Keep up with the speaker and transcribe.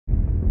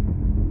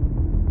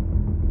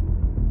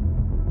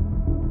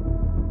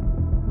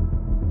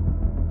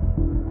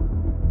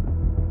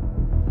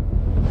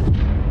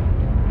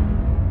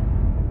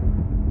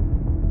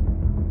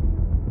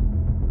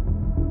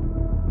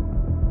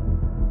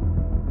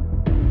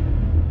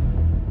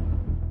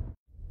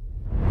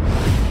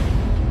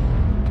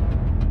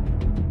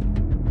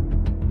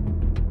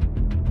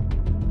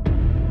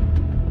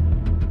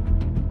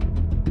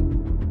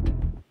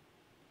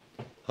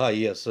Hi,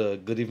 yes,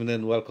 good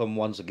evening. Welcome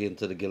once again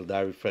to the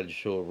Gildarie Freddie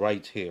Show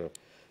right here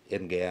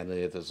in Guyana.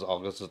 It is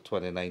August the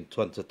 29th,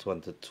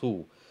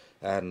 2022,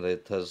 and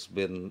it has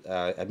been,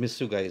 I missed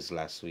you guys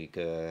last week.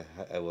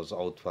 I was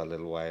out for a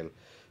little while.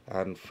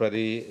 And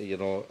Freddie,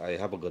 I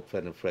have a good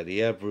friend in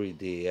Freddie every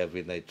day,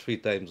 every night, three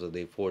times a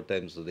day, four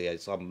times a day. I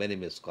saw many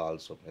missed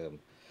calls from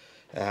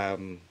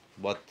him.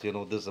 But this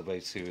is a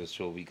very serious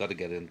show. We got to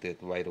get into it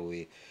right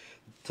away.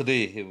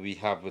 Today we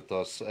have with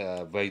us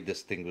a very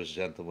distinguished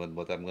gentleman,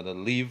 but I'm going to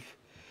leave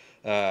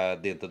the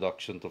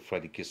introduction to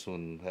Freddie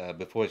Kissoon.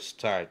 Before I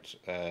start,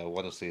 I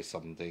want to say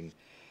something.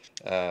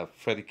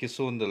 Freddie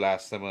Kissoon, the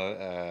last time,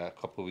 a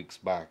couple of weeks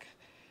back,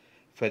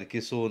 Freddie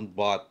Kissoon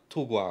bought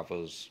two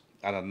guavas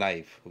and a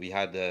knife. We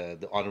had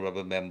the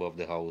honorable member of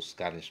the House,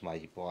 Ganesh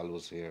Mahipal,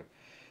 was here.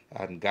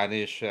 And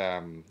Ganesh,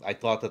 I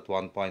thought at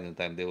one point in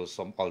time there was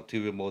some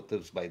ulterior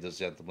motives by this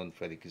gentleman,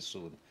 Freddie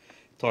Kissoon.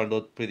 Turned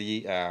out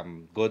pretty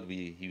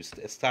good.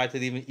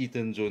 Started even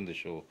eating during the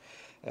show.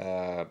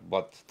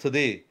 But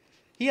today,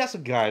 he has a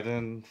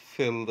garden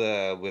filled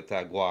with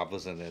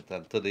guavas in it.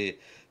 And today,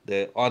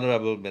 the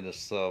Honorable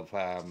Minister of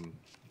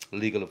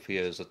Legal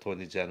Affairs,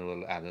 Attorney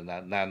General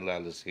Anil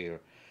Nandlall is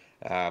here.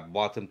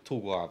 Bought him two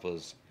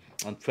guavas.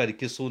 And Freddie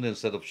Kissoon,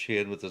 instead of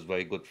sharing with his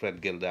very good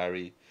friend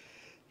Gildarie,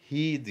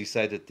 he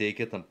decided to take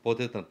it and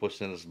put it and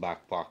push it in his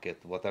back pocket.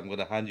 But I'm going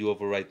to hand you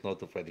over right now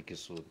to Freddie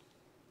Kissoon.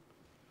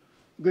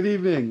 Good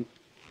evening.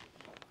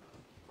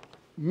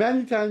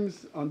 Many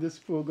times on this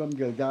program,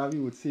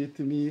 Gildarie would say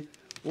to me,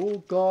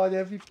 "Oh God,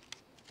 every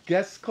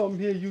guest come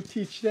here, you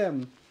teach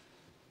them."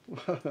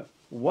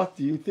 What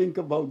do you think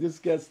about this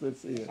guest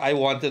that's here? I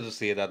wanted to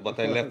say that, but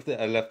I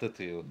left it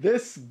to you.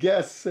 This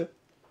guest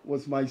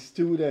was my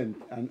student,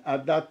 and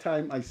at that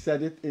time I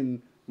said it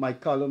in my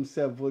column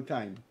several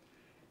times.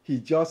 He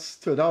just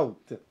stood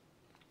out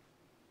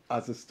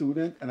as a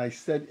student, and I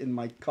said in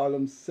my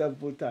column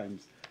several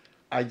times,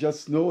 I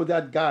just know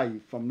that guy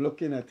from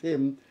looking at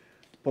him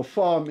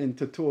perform in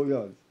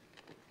tutorials.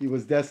 He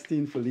was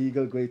destined for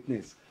legal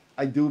greatness.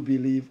 I do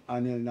believe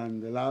Anil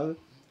Nandlall.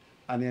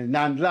 Anil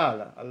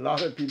Nandlall. A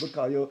lot of people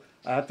call you.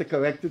 I had to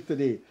correct it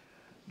today.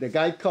 The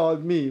guy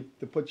called me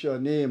to put your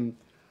name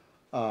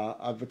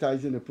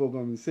advertising the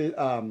program and said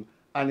Anil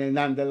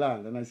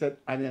Nandlall. And I said,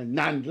 Anil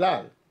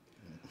Nandlall.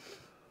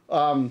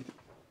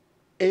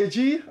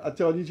 AG,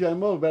 Attorney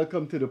General,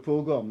 welcome to the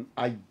program.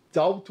 I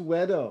doubt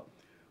whether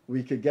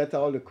we could get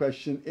all the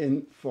questions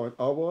in for an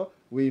hour.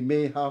 We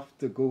may have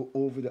to go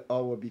over the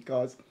hour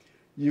because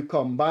you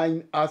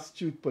combine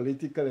astute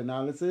political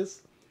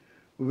analysis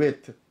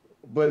with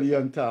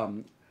brilliant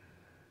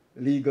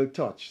legal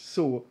touch.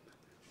 So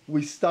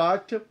we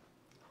start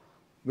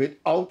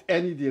without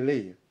any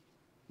delay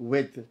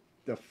with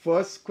the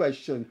first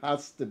question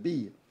has to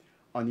be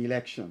on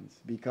elections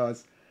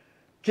because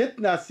Kit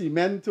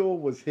Nascimento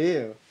was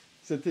here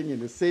sitting in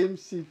the same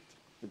seat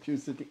that you're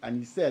sitting, and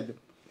he said,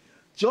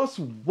 just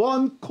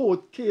one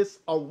court case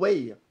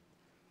away,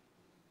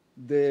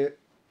 the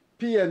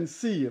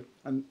PNC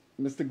and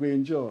Mr.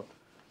 Granger,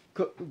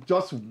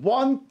 just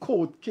one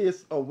court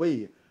case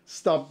away,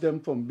 stopped them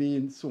from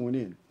being sworn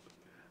in.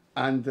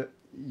 And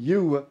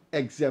you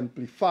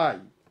exemplify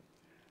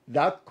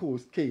that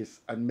court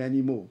case and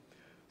many more.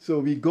 So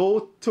we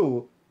go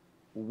to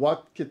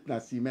what Kit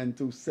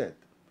Nascimento said,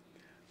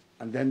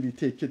 and then we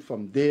take it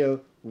from there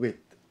with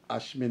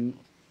Ashmin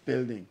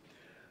Building.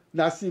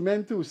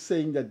 Nascimento is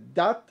saying that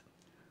that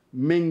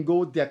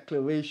Mingo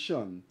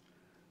declaration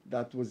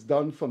that was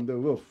done from the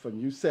roof, and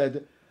you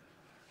said,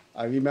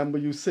 I remember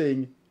you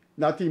saying,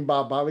 not in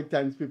barbaric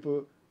times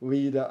people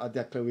read a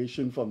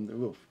declaration from the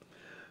roof.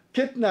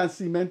 Kit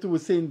Nascimento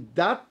was saying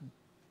that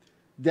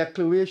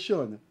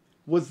declaration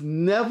was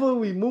never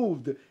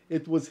removed.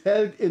 It was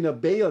held in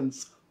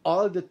abeyance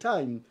all the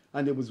time,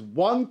 and it was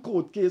one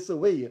court case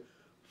away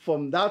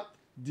from that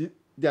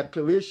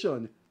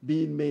declaration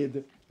being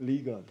made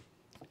legal.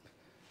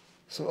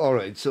 So, all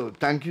right. So,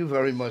 thank you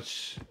very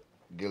much,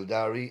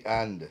 Gildarie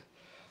and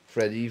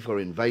Freddie, for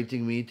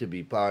inviting me to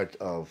be part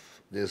of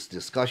this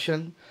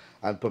discussion,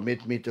 and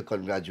permit me to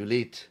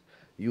congratulate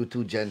you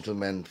two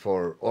gentlemen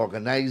for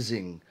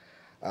organizing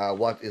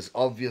what is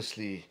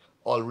obviously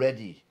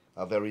already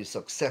a very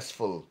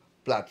successful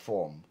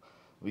platform.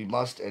 We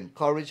must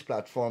encourage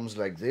platforms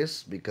like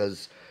this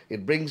because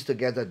it brings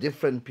together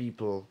different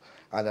people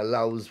and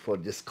allows for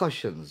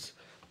discussions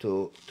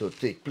to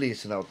take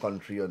place in our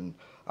country on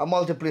a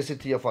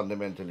multiplicity of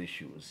fundamental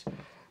issues.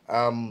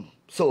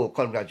 So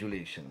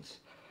congratulations.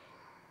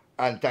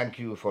 And thank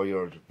you for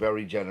your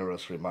very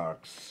generous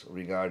remarks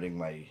regarding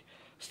my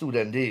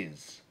student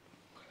days.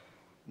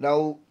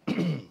 Now,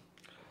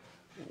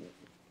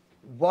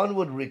 one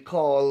would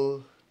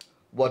recall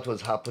what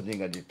was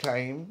happening at the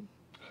time.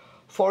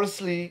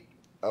 Firstly,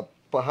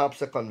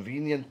 perhaps a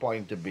convenient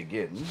point to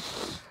begin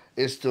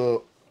is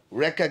to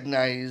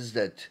recognize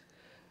that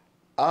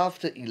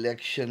after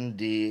election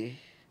day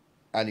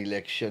and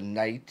election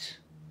night,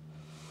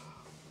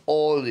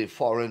 all the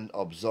foreign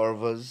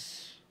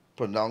observers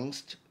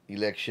pronounced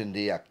election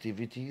day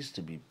activities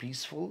to be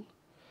peaceful,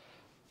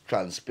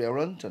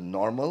 transparent, and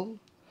normal,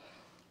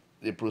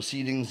 the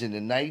proceedings in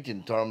the night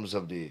in terms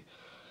of the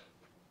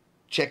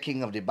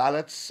checking of the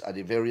ballots at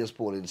the various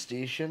polling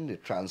stations, the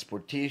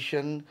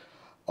transportation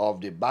of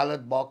the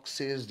ballot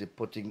boxes, the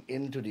putting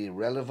into the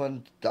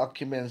relevant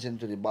documents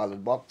into the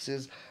ballot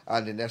boxes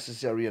and the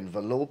necessary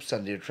envelopes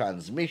and their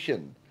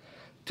transmission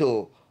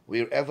to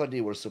wherever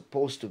they were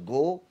supposed to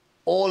go,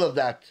 all of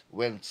that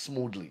went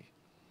smoothly.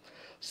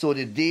 So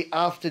the day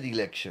after the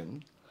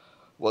election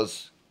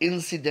was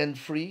incident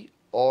free.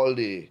 All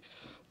the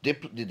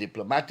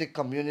diplomatic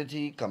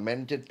community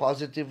commented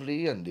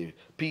positively on the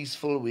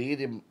peaceful way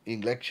the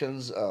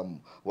elections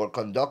were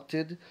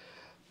conducted.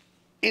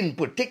 In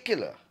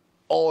particular,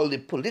 all the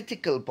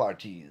political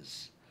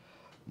parties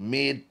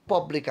made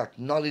public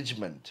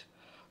acknowledgement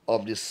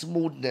of the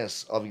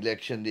smoothness of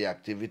election day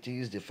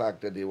activities, the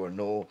fact that there were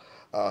no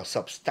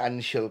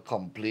substantial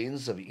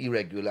complaints of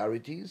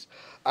irregularities.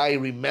 I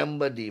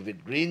remember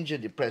David Granger,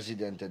 the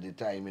president at the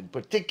time, in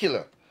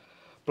particular,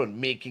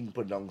 making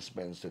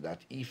pronouncements to that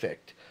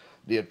effect.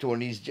 The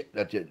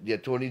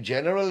Attorney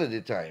General at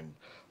the time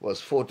was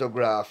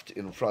photographed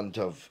in front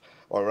of,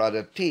 or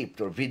rather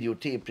taped or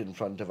videotaped in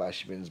front of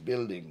Ashman's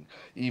building,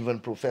 even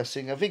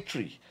professing a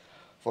victory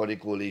for the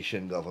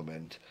coalition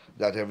government,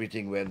 that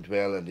everything went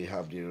well and they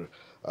have their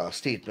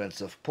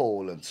statements of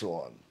poll and so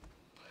on.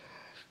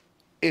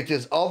 It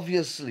is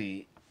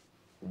obviously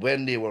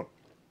when they were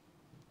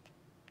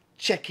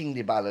checking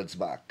the ballots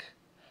back,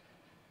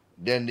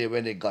 then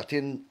when they got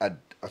in at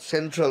a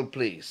central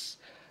place,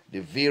 the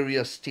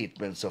various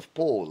statements of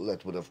poll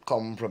that would have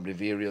come from the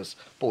various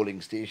polling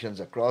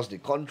stations across the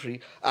country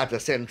at a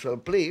central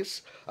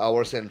place.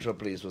 Our central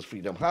place was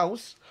Freedom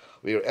House.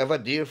 Wherever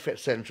their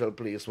central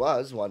place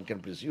was, one can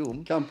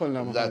presume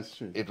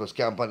that it was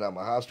Camp on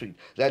Namaha Street,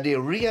 that they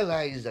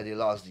realized that they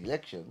lost the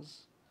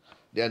elections,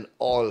 then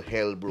all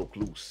hell broke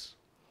loose.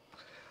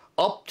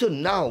 Up to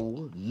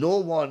now, no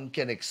one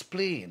can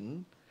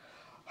explain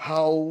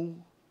how,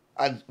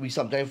 and we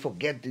sometimes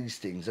forget these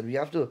things, and we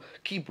have to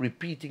keep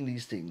repeating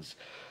these things.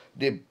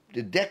 The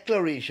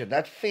declaration,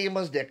 that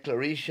famous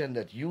declaration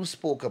that you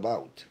spoke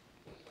about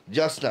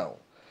just now,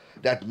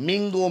 that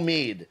Mingo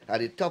made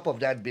at the top of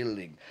that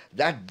building,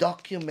 that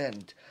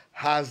document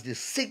has the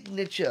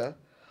signature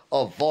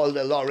of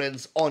Valda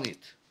Lawrence on it.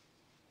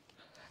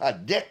 A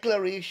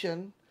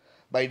declaration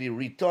by the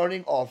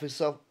returning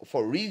officer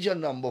for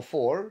Region Number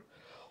 4,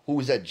 who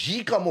is a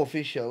GCOM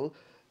official,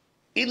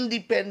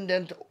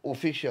 independent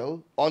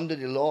official under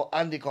the law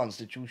and the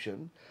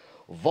Constitution.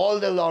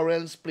 Valda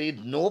Lawrence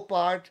played no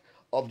part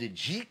of the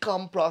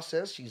GCOM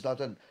process. She's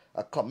not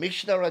a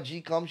commissioner at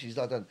GCOM. She's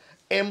not an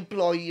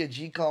employee at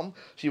GCOM.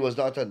 She was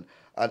not an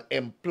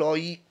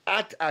employee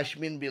at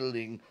Ashmin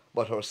Building,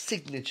 but her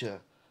signature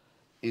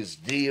is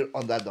there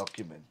on that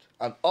document.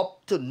 And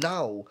up to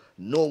now,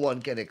 no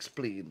one can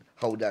explain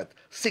how that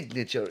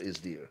signature is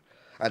there.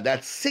 And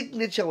that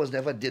signature was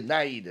never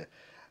denied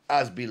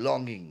as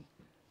belonging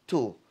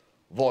to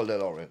Valda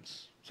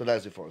Lawrence. So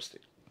that's the first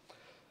thing.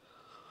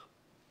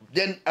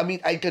 Then,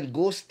 I can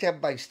go step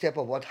by step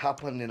of what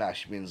happened in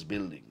Ashmin's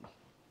building.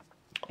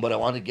 But I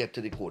want to get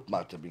to the court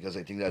matter because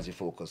I think that's the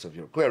focus of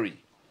your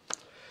query.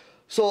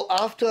 So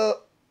after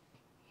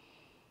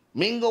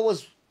Mingo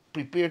was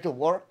prepared to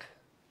work,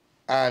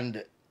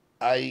 and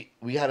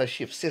we had a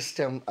shift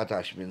system at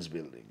Ashmin's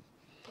building.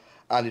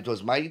 And it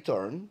was my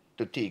turn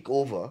to take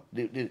over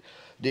the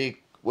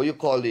what you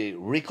call the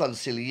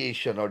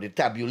reconciliation or the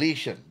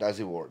tabulation, that's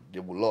the word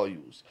the law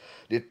use.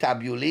 The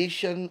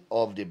tabulation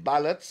of the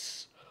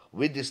ballots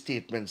with the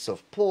statements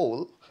of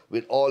poll,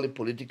 with all the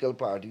political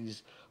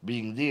parties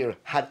being there,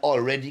 had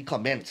already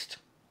commenced.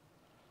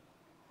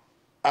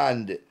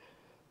 And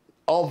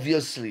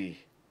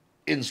obviously,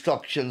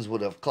 instructions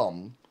would have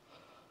come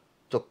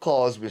to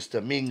cause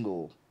Mr.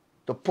 Mingo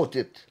to put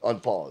it on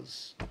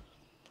pause.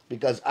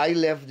 Because I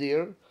left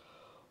there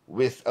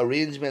with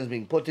arrangements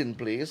being put in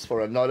place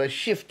for another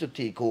shift to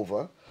take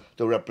over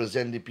to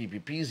represent the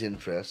PPP's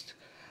interest.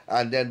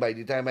 And then by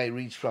the time I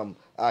reached from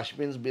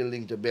Ashmin's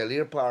building to Bel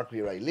Air Park,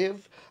 where I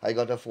live, I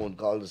got a phone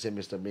call to say,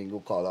 Mr. Mingo,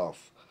 call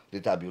off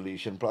the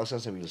tabulation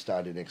process and we'll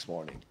start the next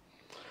morning.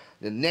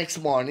 The next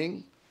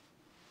morning,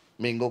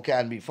 Mingo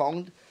can't be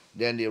found.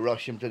 Then they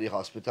rush him to the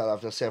hospital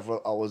after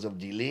several hours of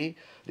delay.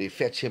 They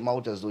fetch him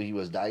out as though he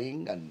was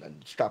dying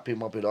and strap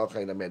him up with all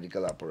kind of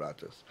medical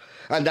apparatus.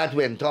 And that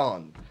went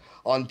on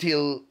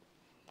until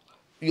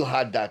you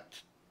had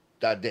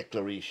that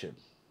declaration.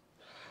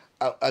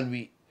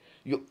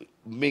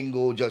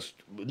 Mingo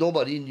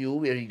nobody knew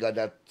where he got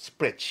that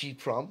spreadsheet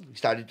from. He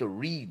started to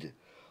read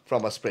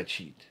from a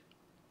spreadsheet.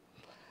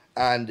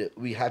 And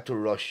we had to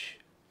rush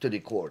to the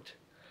court.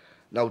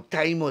 Now,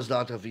 time was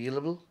not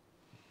available.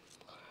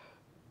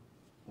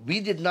 We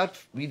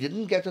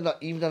didn't get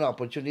even an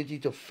opportunity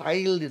to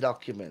file the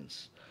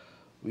documents.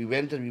 We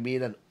went and we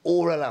made an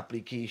oral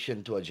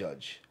application to a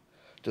judge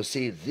to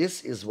say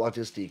this is what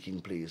is taking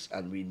place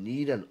and we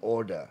need an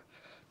order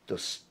to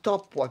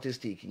stop what is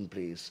taking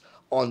place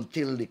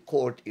until the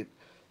court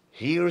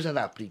hears an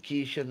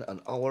application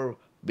on our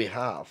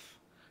behalf.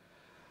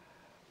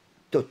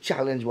 to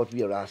challenge what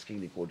we are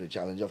asking the court to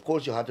challenge. Of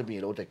course, you have to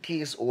make out a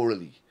case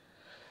orally.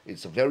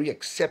 It's a very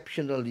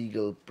exceptional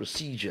legal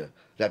procedure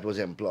that was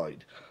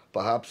employed.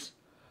 Perhaps,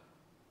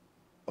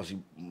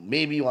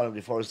 maybe one of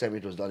the first time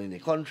it was done in the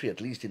country,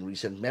 at least in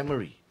recent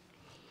memory.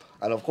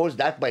 And of course,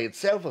 that by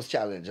itself was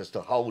challenged as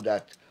to how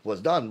that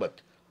was done.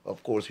 But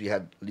of course, we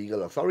had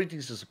legal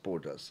authorities to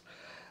support us.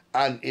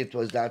 And it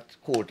was that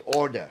court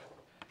order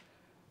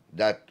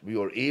that we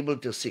were able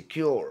to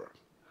secure.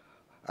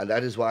 And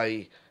that is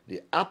why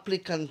the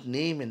applicant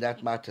name in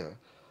that matter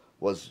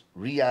was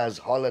Riaz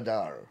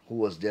Holadar, who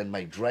was then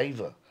my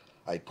driver.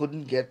 We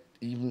couldn't get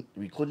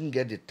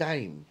the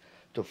time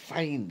to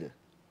find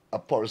a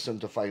person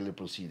to file the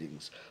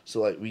proceedings.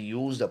 So we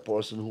used a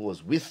person who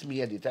was with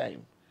me at the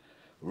time,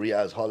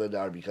 Riaz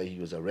Holadar, because he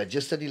was a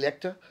registered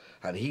elector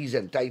and he's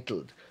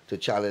entitled to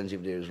challenge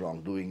if there is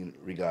wrongdoing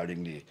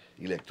regarding the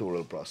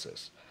electoral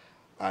process.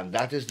 And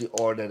that is the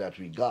order that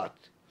we got.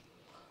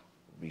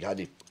 We had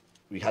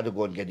to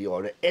go and get the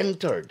order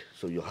entered.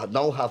 So you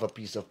now have a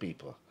piece of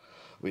paper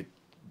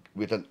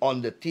with an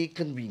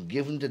undertaking being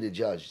given to the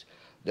judge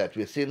that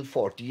within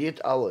 48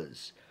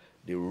 hours,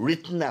 the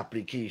written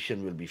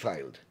application will be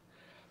filed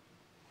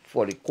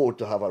for the court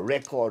to have a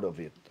record of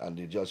it, and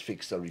the judge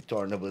fixed a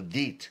returnable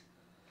date.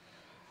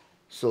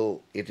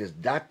 So it is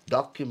that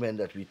document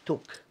that we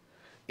took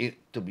it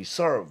to be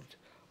served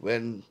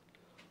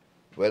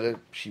whether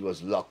she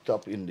was locked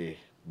up in the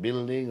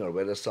building or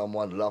whether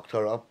someone locked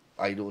her up,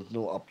 I don't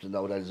know. Up to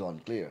now, that is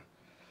unclear.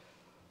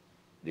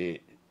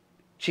 The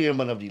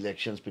chairman of the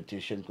elections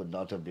petition could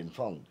not have been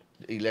found.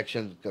 The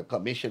election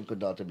commission could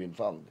not have been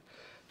found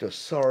to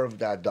serve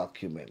that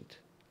document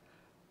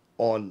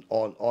on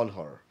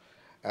her.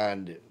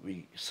 And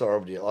we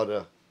served the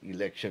other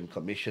election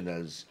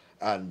commissioners,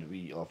 and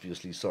we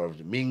obviously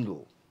served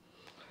Mingo.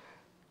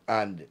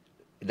 And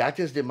that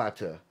is the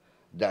matter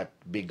that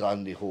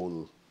began the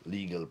whole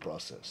legal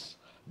process.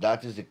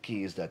 That is the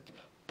case that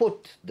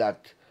put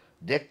that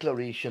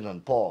declaration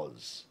on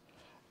pause,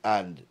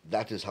 and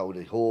that is how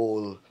the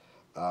whole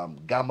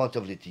gamut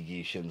of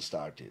litigation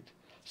started.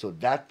 So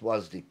that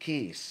was the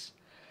case,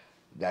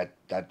 that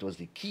was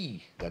the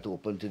key that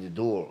opened the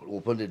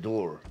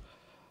door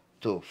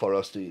for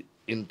us to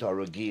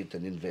interrogate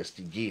and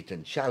investigate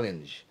and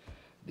challenge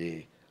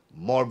the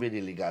morbid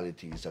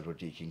illegalities that were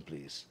taking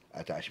place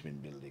at Ashman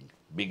Building,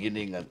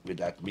 beginning with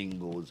that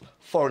Mingo's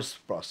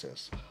first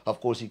process.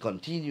 Of course, he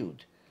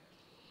continued,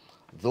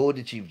 though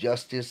the Chief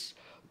Justice,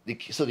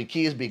 so the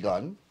case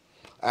began,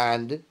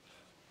 and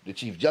the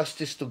Chief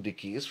Justice took the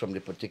case from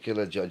the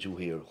particular judge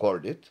who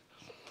heard it,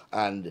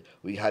 and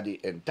we had the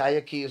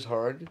entire case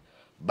heard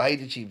by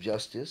the Chief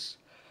Justice,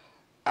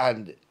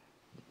 and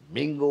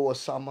Mingo was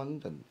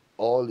summoned, and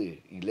all the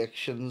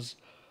elections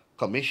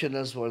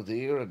commissioners were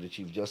there, and the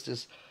Chief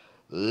Justice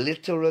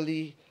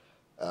literally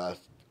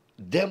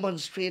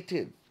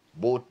demonstrated,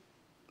 both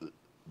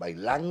by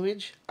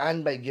language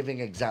and by giving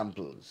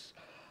examples,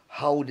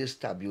 how this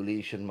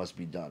tabulation must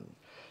be done.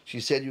 She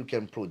said you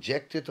can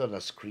project it on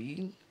a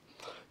screen,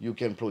 you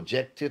can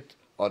project it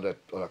on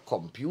a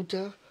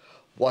computer,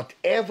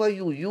 whatever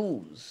you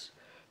use,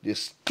 the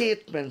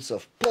statements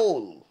of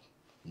poll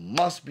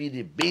must be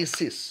the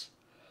basis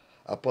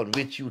upon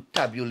which you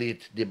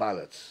tabulate the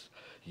ballots.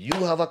 You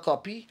have a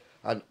copy,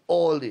 and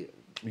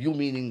you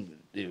meaning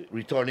the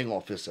returning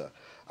officer,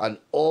 and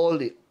all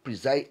the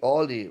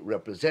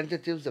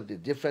representatives of the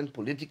different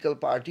political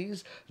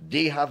parties,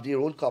 they have their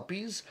own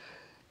copies,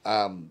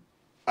 and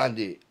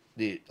the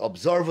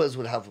observers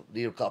will have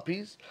their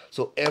copies,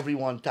 so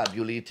everyone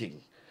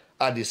tabulating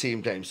at the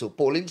same time. So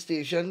polling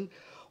station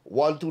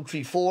 1, 2,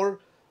 3, 4,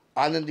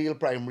 Annandale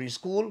Primary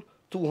School,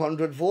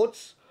 200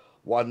 votes,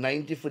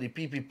 190 for the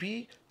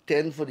PPP,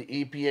 10 for the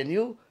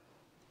APNU.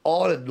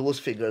 All of those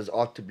figures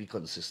ought to be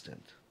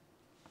consistent,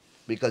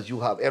 because you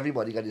have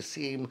everybody got the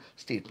same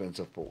statements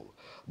of poll.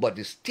 But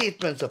the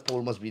statements of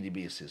poll must be the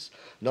basis,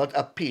 not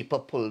a paper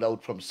pulled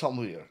out from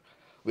somewhere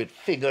with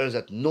figures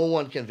that no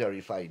one can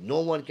verify, no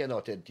one can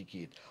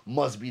authenticate,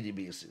 must be the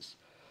basis.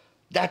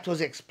 That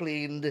was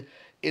explained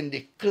in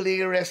the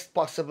clearest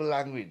possible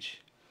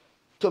language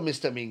to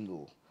Mr.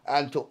 Mingo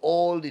and to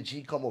all the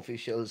GCOM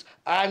officials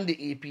and the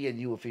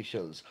APNU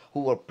officials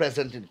who were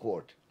present in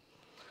court.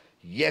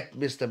 Yet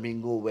Mr.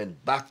 Mingo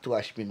went back to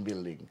Ashman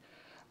Building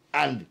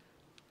and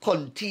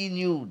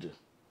continued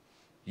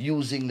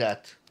using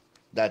that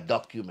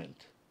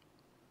document,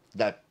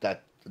 that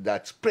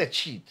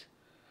spreadsheet,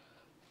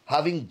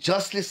 having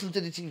just listened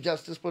to the Chief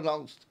Justice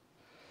pronounced.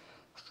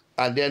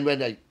 And then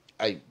when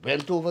I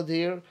went over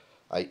there,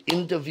 I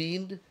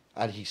intervened,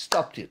 and he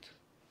stopped it.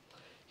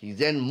 He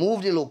then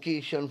moved the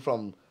location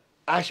from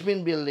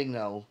Ashman Building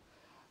now,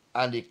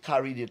 and they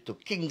carried it to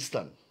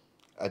Kingston,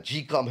 at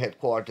GCOM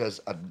headquarters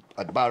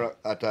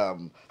at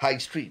High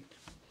Street.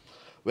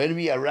 When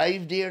we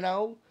arrived there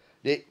now,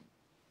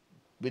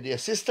 with the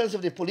assistance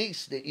of the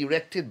police, they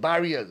erected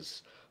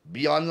barriers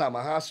beyond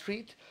Lamaha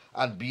Street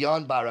and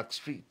beyond Barrack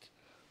Street,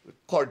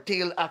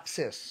 curtail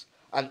access,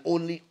 and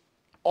only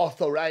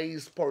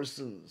authorized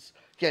persons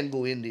can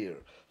go in there.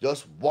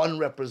 Just one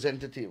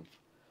representative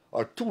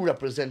or 2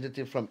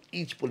 representatives from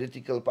each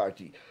political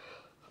party,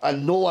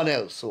 and no one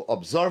else. So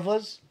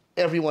observers,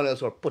 everyone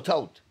else were put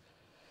out.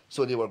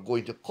 So they were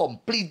going to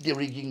complete the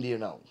rigging there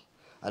now.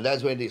 And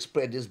that's when they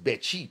spread this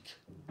bed sheet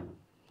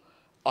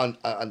and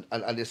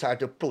they started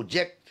to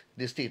project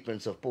the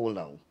statements of poll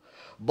now.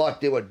 But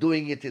they were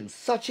doing it in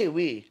such a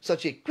way,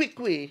 such a quick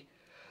way,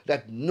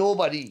 that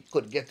nobody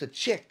could get to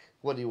check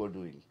what they were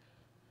doing.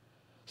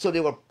 So they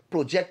were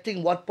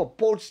projecting what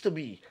purports to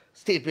be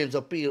statements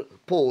of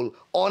poll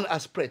on a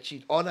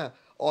spreadsheet, on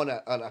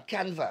a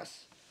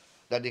canvas,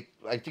 that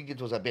I think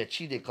it was a bed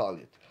sheet they call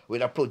it,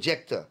 with a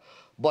projector,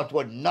 but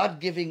were not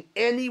giving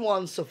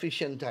anyone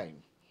sufficient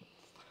time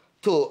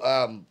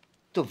to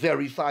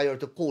verify or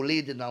to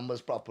collate the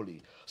numbers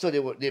properly. So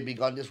they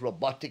began this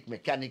robotic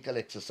mechanical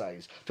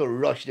exercise to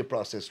rush the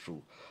process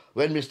through.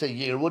 When Mr.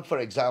 Yearwood, for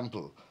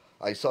example,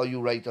 I saw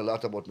you write a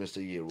lot about Mr.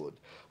 Yearwood.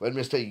 When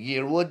Mr.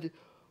 Yearwood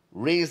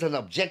raised an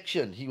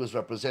objection, he was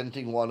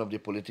representing one of the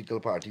political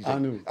parties,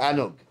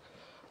 Anug.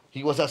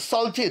 He was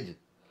assaulted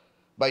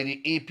by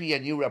the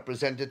APNU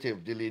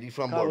representative, the lady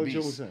from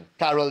Berbice,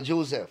 Carol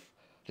Joseph.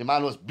 The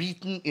man was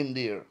beaten in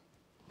there.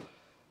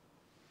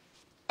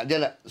 And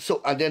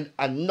then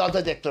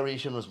another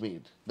declaration was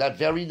made that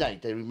very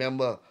night. I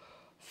remember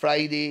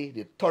Friday,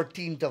 the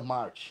 13th of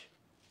March.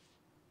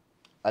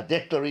 A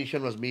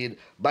declaration was made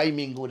by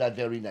Mingo that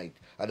very night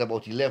at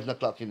about 11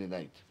 o'clock in the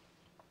night.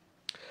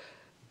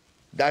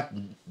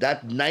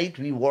 That night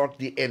we worked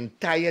the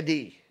entire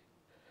day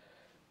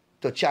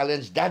to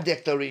challenge that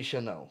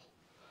declaration now.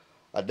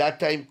 At that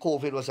time,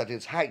 COVID was at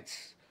its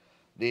heights.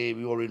 We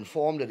were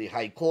informed that the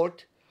High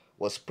Court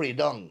was sprayed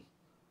down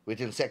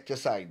with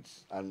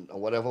insecticides and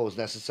whatever was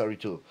necessary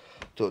to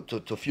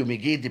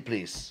fumigate the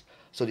place.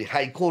 So the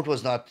High Court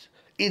was not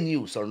in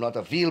use or not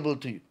available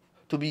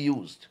to be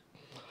used.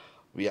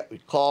 We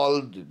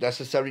called the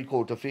necessary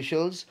court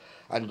officials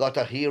and got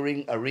a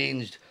hearing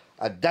arranged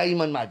at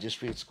Diamond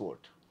Magistrates Court.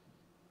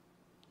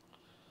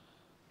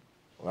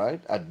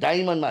 Right? At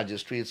Diamond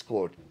Magistrates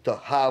Court to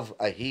have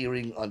a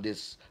hearing on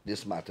this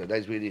matter.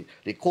 That's where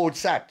the court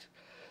sat.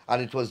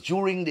 And it was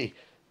during the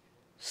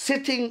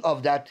sitting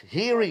of that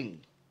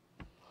hearing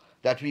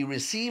that we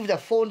received a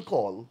phone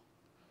call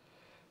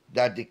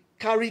that the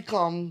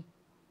CARICOM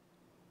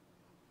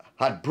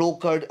had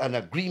brokered an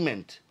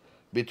agreement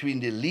between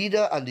the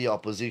leader and the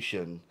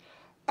opposition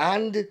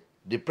and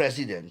the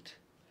president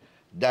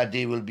that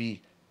there will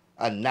be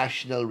a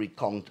national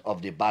recount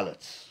of the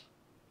ballots.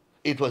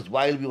 It was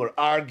while we were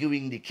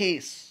arguing the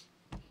case.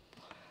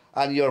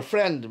 And your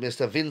friend,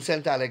 Mr.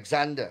 Vincent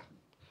Alexander,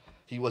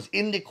 he was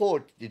in the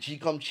court, the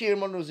GCOM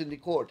chairman was in the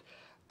court,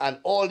 and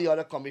all the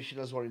other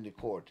commissioners were in the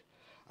court.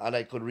 And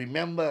I could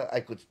remember,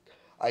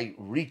 I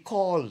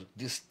recall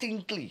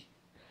distinctly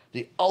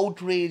the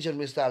outrage on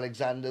Mr.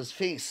 Alexander's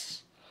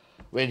face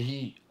when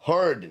he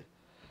heard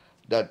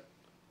that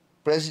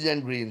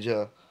President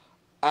Granger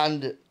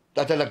and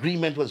that an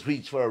agreement was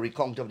reached for a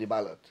recount of the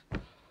ballot.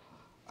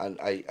 And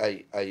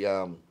I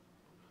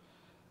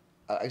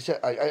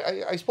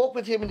spoke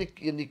with him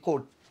in the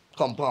court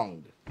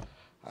compound.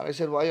 And I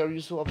said, why are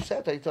you so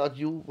upset? I thought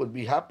you would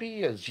be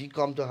happy as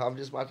GCOM to have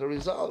this matter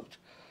resolved.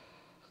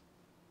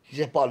 He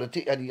said,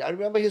 and I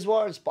remember his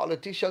words,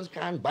 politicians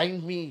can't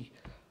bind me.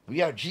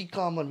 We are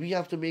GCOM and we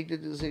have to make the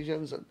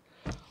decisions.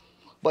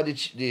 But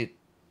the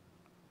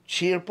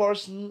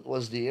chairperson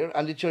was there,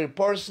 and the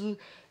chairperson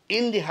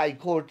in the High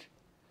Court,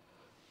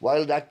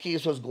 while that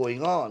case was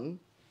going on,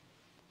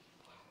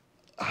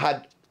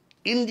 had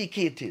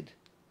indicated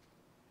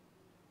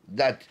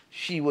that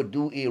she would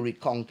do a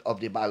recount of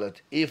the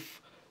ballot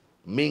if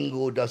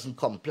Mingo doesn't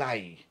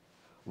comply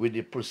with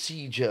the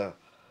procedure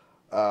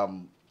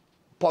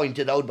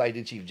pointed out by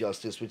the Chief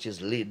Justice, which is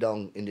laid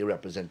down in the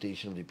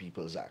Representation of the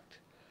People's Act.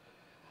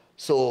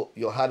 So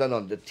you had an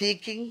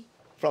undertaking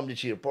from the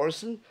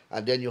chairperson,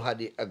 and then you had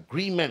the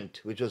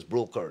agreement which was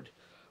brokered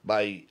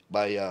by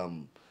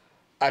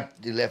at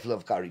the level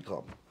of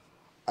CARICOM.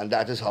 And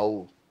that is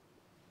how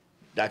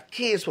that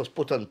case was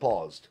put on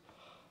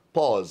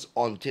pause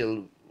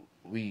until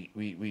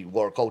we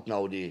work out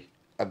now the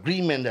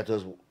agreement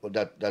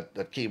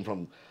that came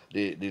from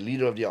the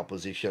leader of the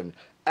opposition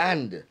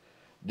and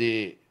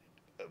the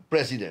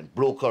president,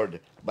 brokered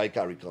by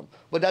CARICOM.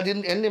 But that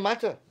didn't end the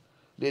matter.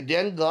 They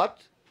then got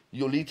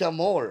Yolita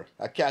Moore,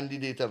 a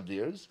candidate of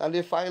theirs, and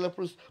they filed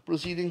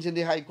proceedings in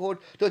the High Court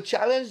to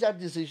challenge that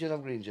decision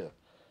of Granger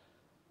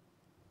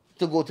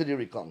to go to the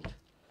recount.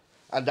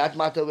 And that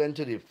matter went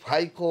to the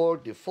High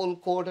Court, the full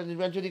court, and it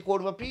went to the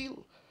Court of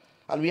Appeal.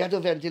 And we had to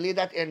ventilate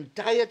that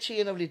entire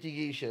chain of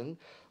litigation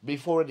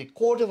before the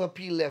Court of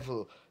Appeal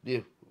level,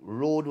 the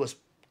road was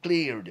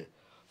cleared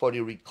for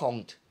the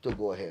recount to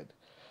go ahead.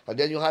 And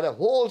then you had a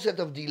whole set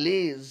of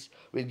delays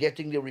with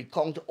getting the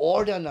recount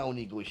order now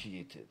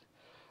negotiated.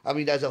 I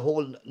mean, there's a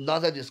whole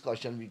another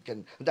discussion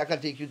that can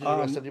take you to the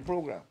rest of the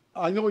program.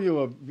 I know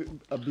you're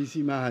a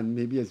busy man,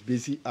 maybe as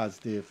busy as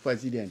the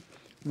president.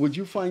 Would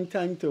you find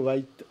time to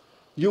write?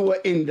 You were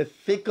in the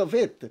thick of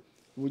it.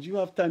 Would you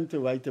have time to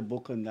write a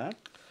book on that?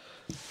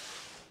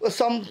 Well,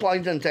 some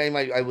point in time,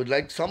 I would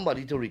like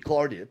somebody to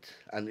record it,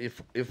 and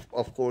if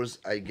of course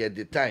I get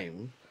the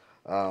time,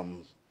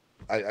 um,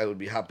 I would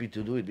be happy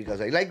to do it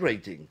because I like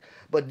writing.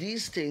 But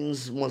these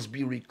things must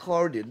be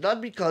recorded, not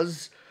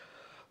because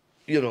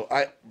you know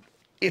I.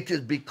 It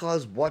is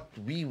because what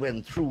we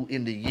went through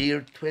in the year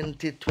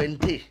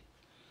 2020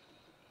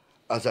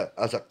 as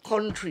a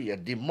country, a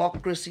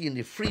democracy in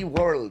the free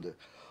world,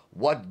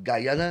 what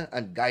Guyana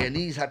and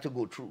Guyanese had to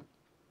go through.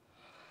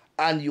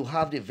 And you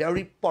have the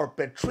very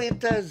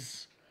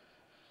perpetrators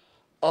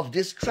of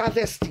this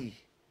travesty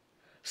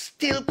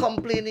still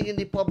complaining in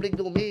the public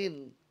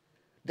domain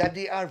that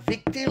they are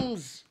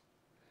victims.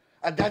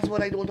 And that's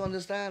what I don't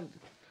understand.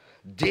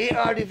 They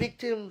are the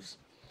victims.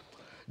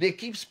 They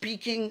keep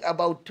speaking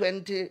about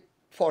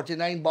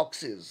 2049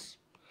 boxes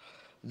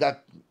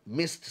that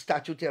missed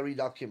statutory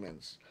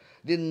documents.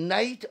 The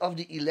night of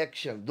the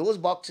election, those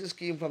boxes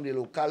came from the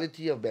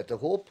locality of Better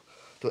Hope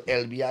to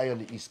LBI on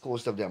the east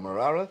coast of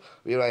Demerara,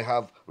 where I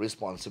have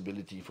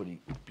responsibility for the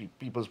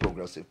People's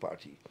Progressive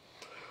Party.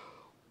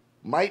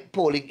 My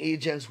polling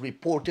agents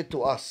reported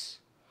to us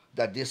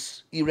that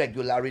this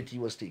irregularity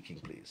was taking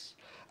place.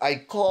 I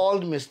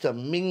called Mr.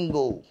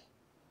 Mingo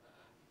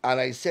and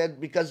I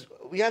said, because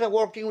we had a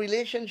working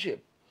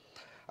relationship,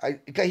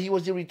 because he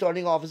was the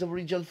returning officer of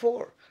Region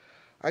 4.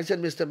 I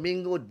said, Mr.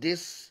 Mingo,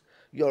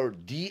 your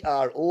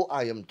DRO,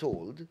 I am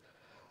told,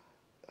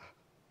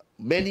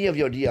 many of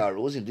your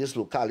DROs in this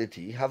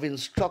locality have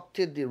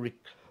instructed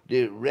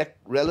the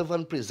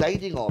relevant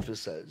presiding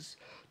officers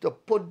to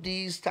put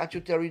these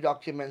statutory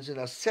documents in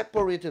a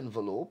separate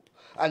envelope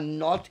and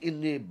not in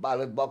the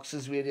ballot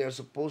boxes where they are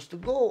supposed to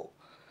go.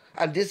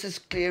 And this is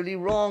clearly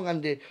wrong,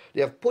 and they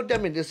have put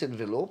them in this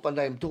envelope, and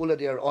I'm told that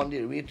they are on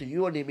their way to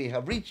you, and they may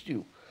have reached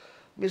you.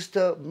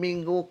 Mr.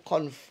 Mingo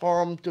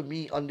confirmed to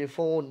me on the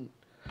phone.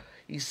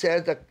 He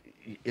said that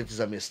it is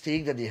a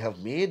mistake that they have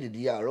made,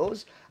 the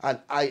DROs, and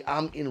I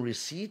am in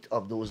receipt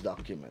of those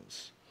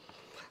documents.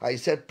 I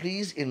said,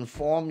 please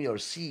inform your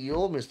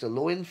CEO, Mr.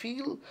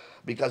 Lowenfield,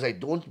 because I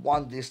don't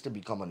want this to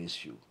become an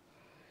issue.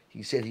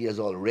 He said he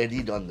has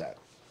already done that.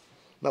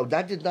 Now,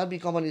 that did not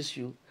become an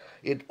issue.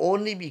 It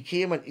only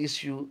became an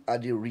issue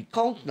at the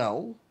recount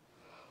now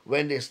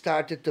when they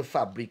started to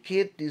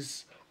fabricate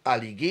this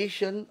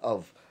allegation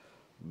of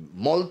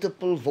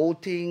multiple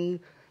voting,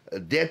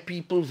 dead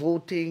people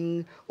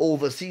voting,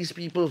 overseas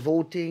people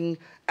voting,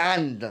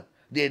 and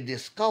they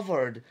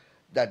discovered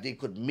that they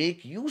could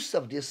make use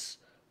of this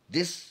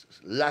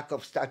lack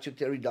of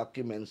statutory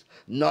documents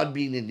not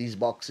being in these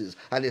boxes,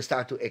 and they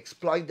start to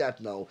exploit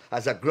that now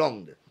as a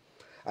ground.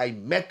 I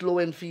met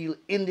Lowenfield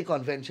in the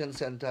convention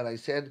center and I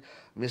said,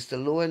 Mr.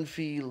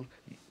 Lowenfield,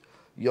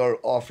 your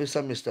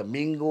officer, Mr.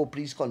 Mingo,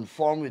 please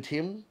confirm with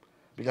him,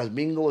 because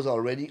Mingo was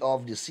already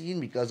off the scene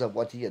because of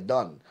what he had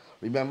done.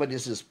 Remember,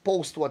 this is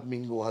post what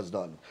Mingo has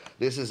done.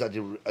 This is at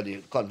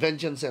the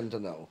convention center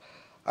now.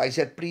 I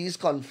said, please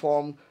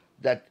confirm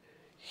that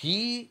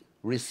he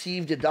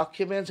received the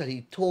documents and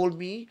he told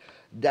me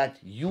that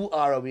you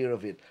are aware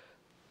of it.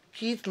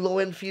 Keith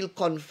Lowenfield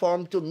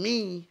confirmed to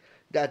me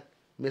that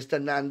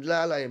Mr.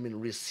 Nandlall, I am in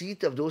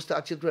receipt of those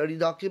statutory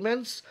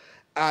documents,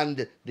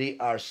 and they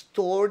are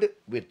stored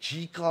with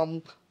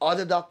GCOM,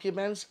 other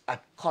documents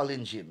at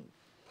Collingin.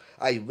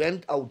 I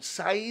went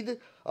outside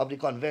of the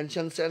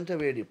convention center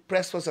where the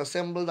press was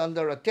assembled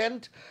under a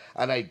tent,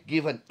 and I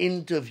gave an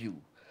interview.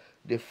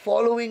 The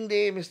following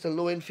day, Mr.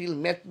 Lowenfield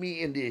met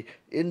me in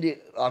the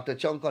Arthur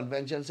Chung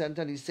Convention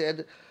Center, and he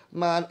said,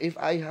 man, if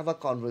I have a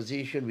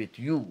conversation with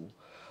you,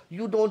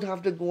 you don't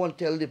have to go and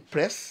tell the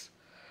press.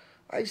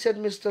 I said,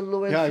 Mr.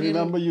 Lowenfield. Yeah, I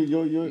remember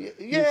you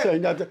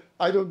saying that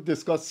I don't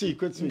discuss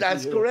secrets with you.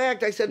 That's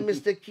correct. I said,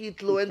 Mr.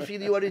 Keith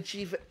Lowenfield, you are the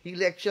chief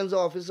elections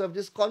officer of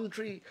this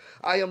country.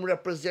 I am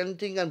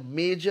representing a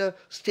major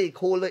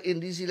stakeholder in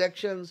these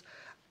elections.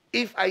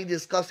 If I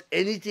discuss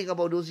anything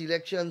about those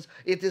elections,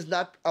 it is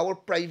not our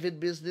private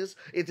business.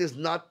 It is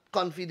not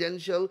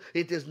confidential.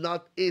 It is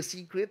not a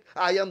secret.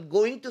 I am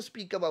going to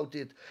speak about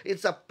it.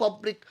 It's a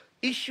public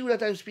issue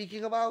that I'm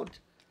speaking about.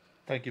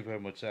 Thank you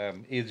very much,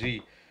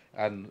 AG.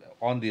 And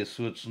on the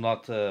issue, it's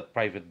not a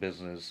private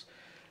business.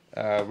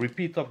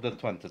 Repeat of the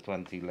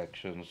 2020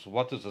 elections.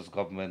 What is this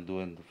government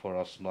doing for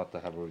us not to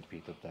have a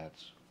repeat of that?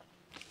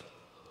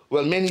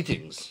 Well, many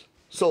things.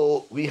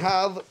 So we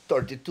have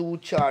 32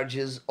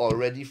 charges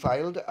already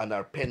filed and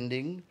are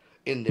pending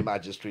in the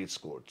magistrates'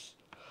 courts.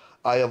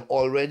 I have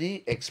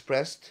already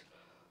expressed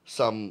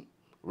some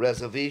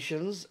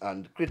reservations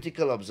and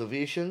critical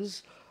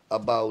observations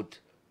about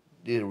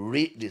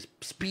the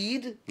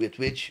speed with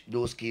which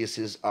those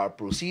cases are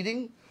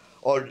proceeding,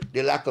 or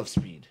the lack of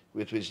speed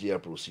with which they are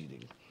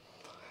proceeding.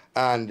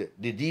 And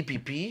the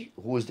DPP,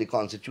 who is the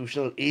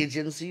constitutional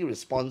agency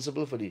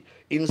responsible for the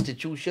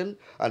institution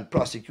and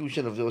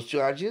prosecution of those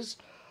charges,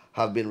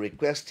 have been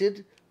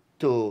requested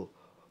to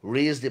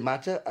raise the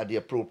matter at the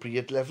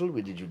appropriate level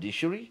with the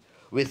judiciary,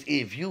 with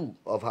a view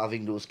of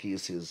having those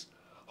cases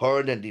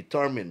heard and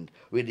determined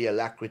with the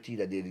alacrity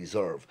that they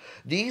deserve.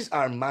 These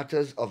are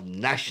matters of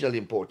national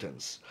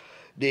importance.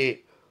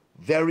 The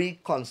very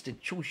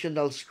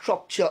constitutional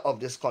structure of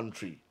this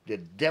country, the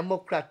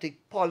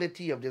democratic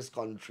polity of this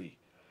country,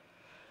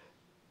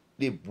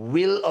 the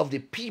will of the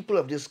people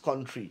of this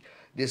country,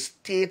 the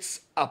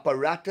state's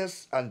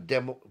apparatus and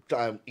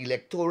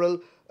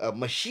electoral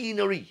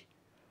machinery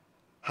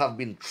have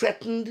been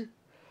threatened,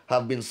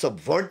 have been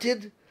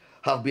subverted,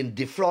 have been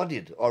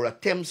defrauded, or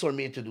attempts are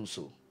made to do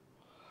so.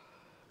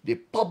 The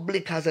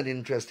public has an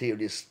interest here.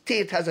 The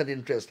state has an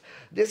interest.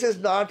 This is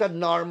not a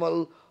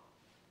normal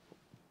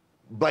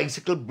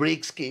bicycle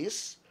brakes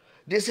case.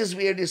 This is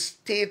where the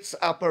state's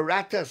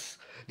apparatus,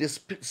 the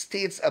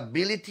state's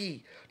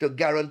ability to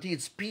guarantee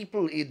its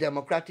people a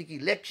democratic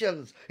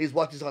elections is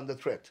what is under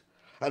threat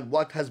and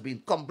what has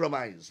been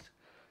compromised.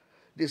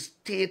 The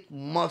state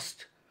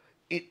must,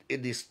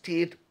 the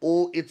state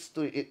owe it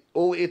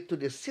to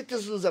the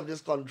citizens of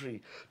this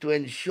country to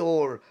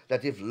ensure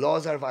that if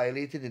laws are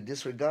violated in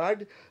this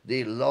regard,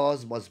 the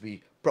laws must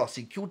be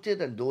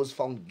prosecuted and those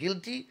found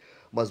guilty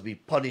must be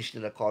punished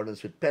in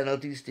accordance with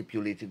penalties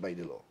stipulated by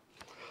the law.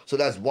 So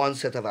that's one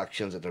set of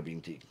actions that are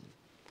being taken.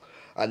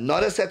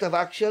 Another set of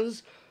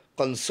actions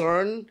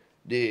concern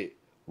the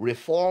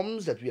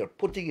reforms that we are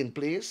putting in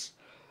place,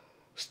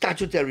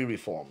 statutory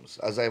reforms.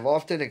 As I've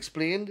often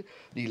explained,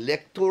 the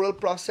electoral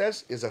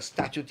process is a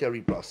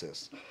statutory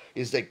process.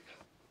 It's like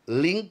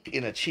linked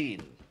in a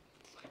chain.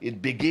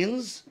 It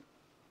begins,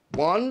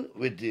 one,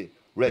 with the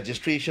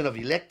registration of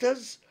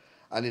electors,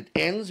 and it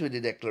ends with the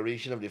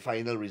declaration of the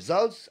final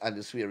results and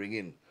the swearing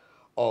in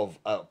of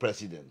a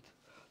president.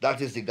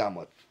 That is the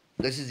gamut.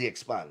 This is the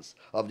expanse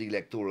of the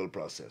electoral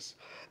process.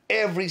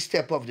 Every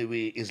step of the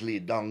way is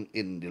laid down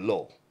in the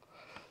law.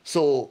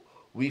 So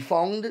we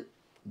found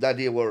that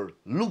there were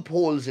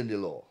loopholes in the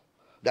law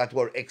that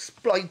were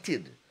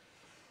exploited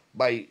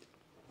by,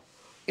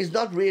 it's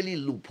not really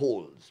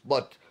loopholes,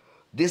 but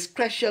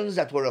discretions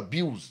that were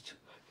abused.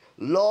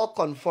 Law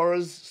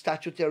confers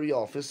statutory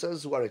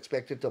officers who are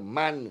expected to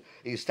man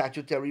a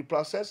statutory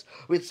process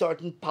with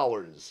certain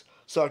powers,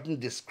 certain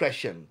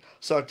discretion,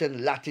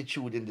 certain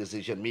latitude in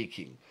decision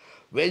making.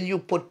 When you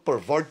put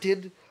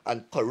perverted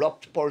and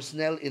corrupt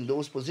personnel in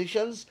those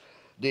positions,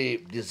 the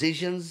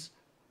decisions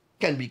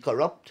can be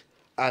corrupt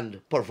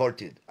and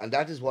perverted. And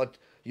that is what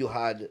you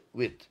had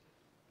with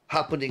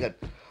happening at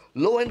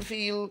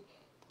Lowenfield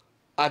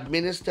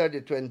administered the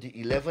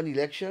 2011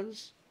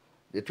 elections,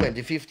 the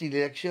 2015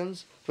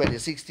 elections,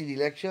 2016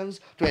 elections,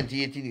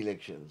 2018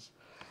 elections.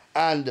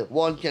 And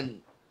one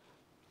can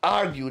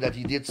argue that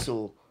he did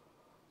so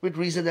with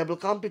reasonable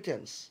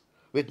competence,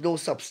 with no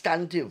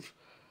substantive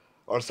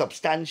or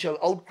substantial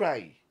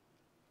outcry.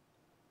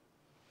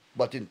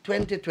 But in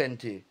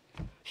 2020,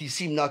 he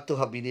seemed not to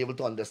have been able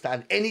to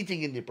understand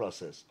anything in the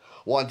process,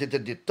 wanted to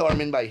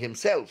determine by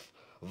himself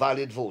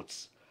valid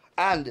votes.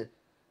 And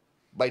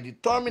by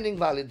determining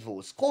valid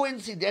votes,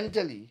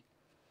 coincidentally,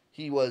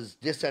 he was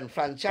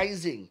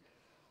disenfranchising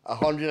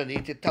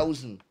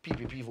 180,000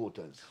 PPP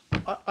voters.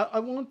 I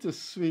want to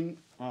swing.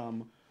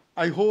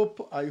 I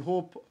hope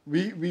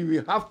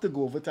we have to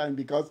go over time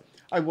because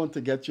I want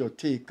to get your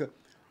take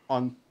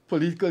on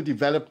political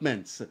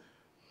developments.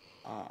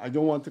 I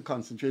don't want to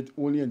concentrate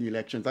only on the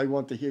elections. I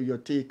want to hear your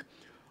take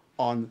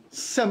on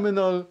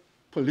seminal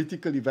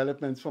political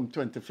developments from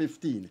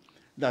 2015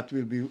 that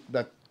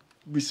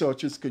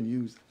researchers can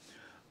use.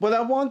 But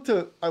I want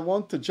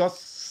to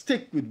just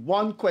stick with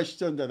one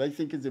question that I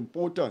think is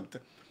important,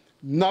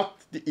 not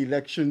the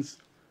elections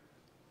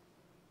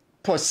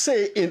per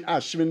se in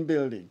Ashwin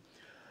Building.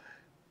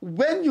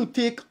 When you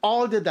take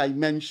all the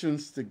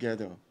dimensions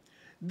together,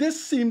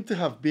 this seemed to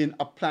have been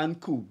a planned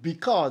coup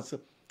because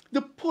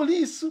the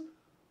police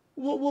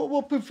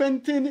were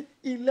preventing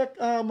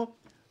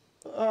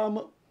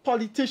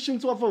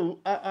politicians of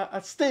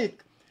a stake.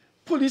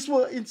 Police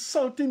were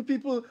insulting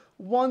people.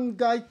 One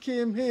guy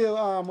came here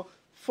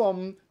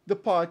from the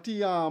party,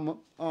 the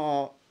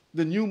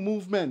New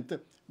Movement,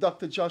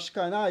 Dr. Josh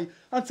Kanai,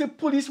 and said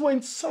police were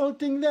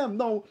insulting them.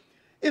 Now,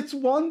 it's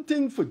one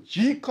thing for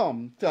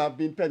GCOM to have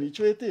been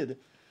penetrated,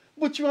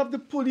 but you have the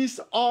police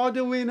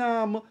ordering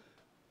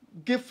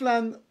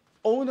Giffland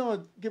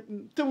owner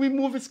to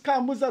remove his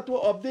cameras that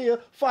were up there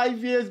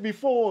 5 years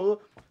before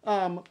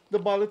the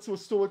ballots were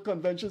stored at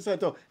Convention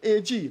Center,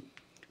 AG.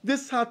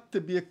 This had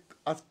to be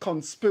a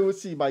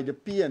conspiracy by the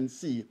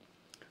PNC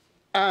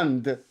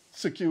and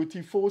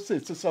security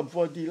forces to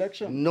subvert the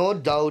election. No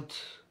doubt,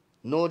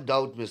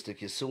 Mr.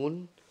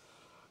 Kissoon,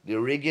 the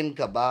rigging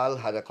cabal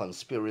had a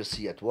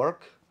conspiracy at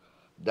work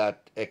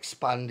that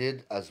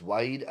expanded as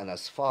wide and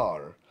as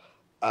far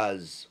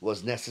as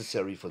was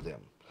necessary for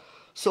them.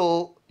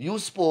 So you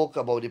spoke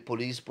about the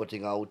police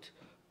putting out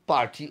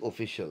party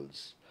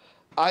officials.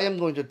 I am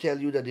going to tell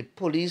you that the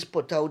police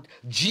put out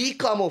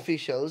GCOM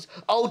officials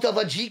out of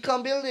a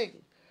GCOM building.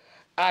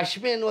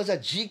 Ashwin was a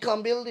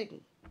GCOM building.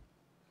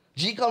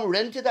 GCOM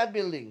rented that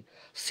building.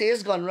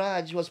 Says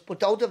Gunraj was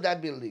put out of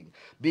that building.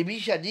 Bibi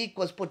Shadiq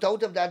was put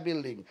out of that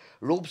building.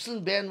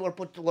 Robeson Ben were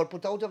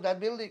put out of that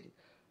building.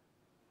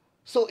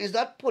 So is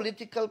that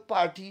political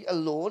party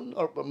alone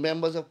or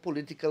members of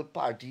political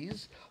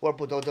parties were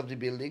put out of the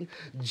building?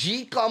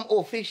 GCOM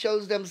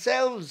officials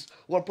themselves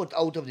were put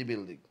out of the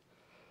building.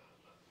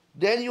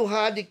 Then you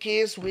had the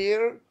case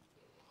where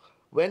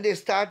when they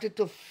started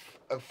to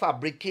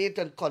fabricate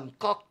and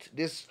concoct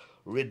this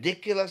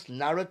ridiculous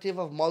narrative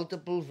of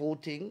multiple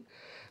voting,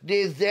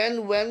 they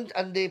then went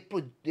and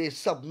they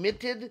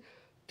submitted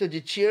to the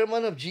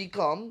chairman of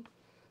GCOM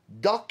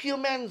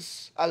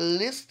documents, a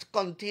list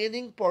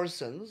containing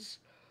persons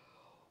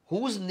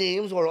whose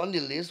names were on the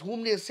list,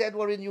 whom they said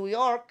were in New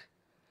York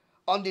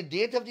on the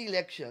date of the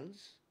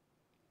elections,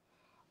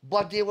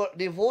 but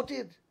they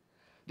voted.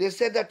 They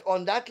said that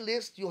on that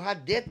list you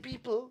had dead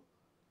people,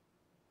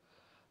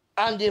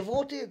 and they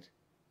voted.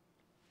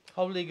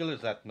 How legal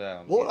is that,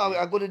 ma'am? Well,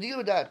 I'm going to deal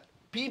with that.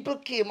 People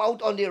came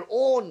out on their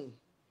own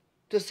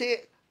to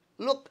say,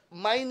 look,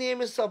 my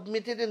name is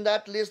submitted in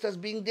that list as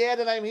being dead,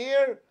 and I'm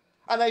here,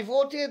 and I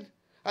voted,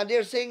 and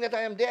they're saying that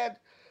I am dead.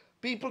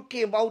 People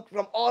came out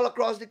from all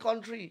across the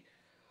country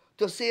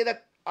to say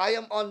that I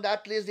am on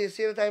that list. They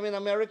say that I'm in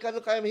America.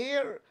 Look, I'm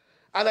here.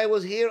 And I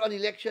was here on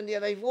election day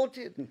and I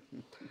voted.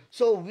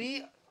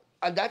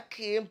 And that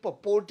came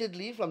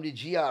purportedly from the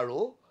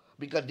GRO,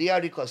 because they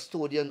are the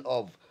custodian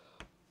of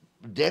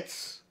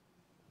deaths,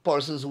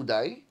 persons who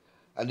die,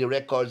 and the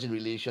records in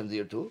relation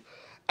thereto.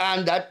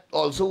 And that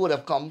also would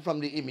have come from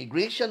the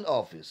Immigration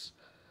Office.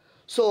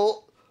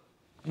 So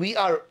we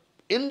are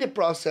in the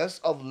process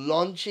of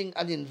launching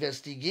an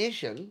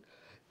investigation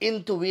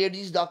into where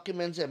these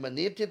documents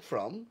emanated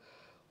from,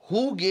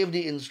 who gave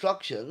the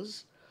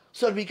instructions,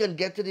 so that we can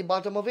get to the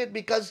bottom of it,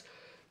 because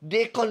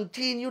they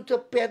continue to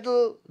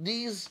peddle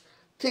these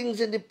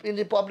things in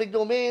the public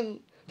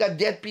domain, that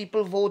dead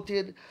people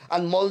voted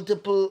and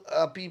multiple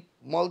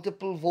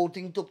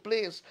voting took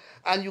place.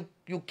 And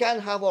you can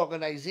have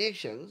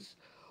organizations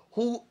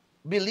who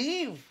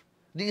believe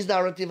these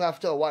narratives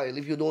after a while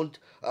if you don't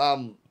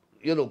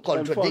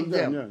contradict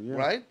them, yeah.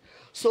 right?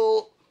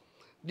 So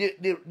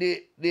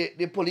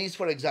the police,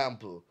 for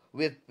example,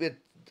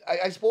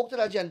 I spoke to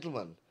that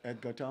gentleman.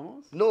 Edgar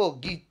Thomas? No,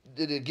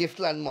 the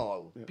Giftland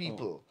Mall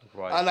people.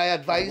 Right. And I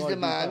advised the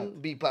man,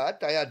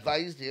 Bipat, I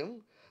advised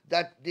him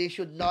that they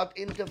should not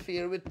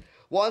interfere with,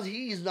 once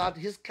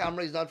his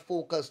camera is not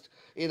focused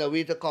in a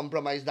way to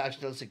compromise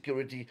national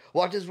security.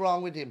 What is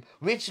wrong with him?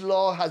 Which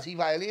law has he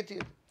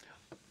violated?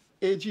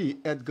 AG,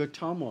 Edgar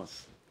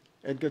Thomas.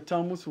 Edgar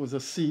Thomas was a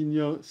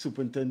senior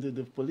superintendent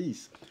of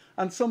police.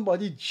 And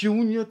somebody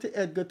junior to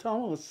Edgar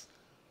Thomas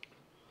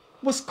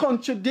was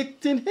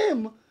contradicting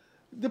him.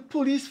 The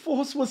police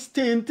force was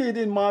tainted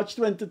in March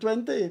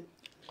 2020.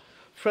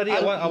 Freddie,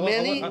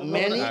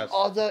 many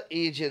other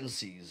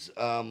agencies,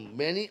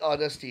 many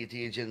other state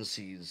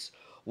agencies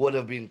would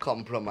have been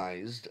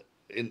compromised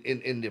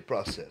in the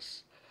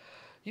process.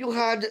 You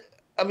had,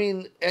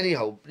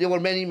 anyhow, there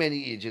were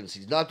many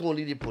agencies, not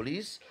only the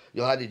police,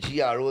 you had the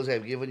GROs,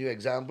 I've given you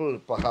example,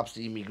 perhaps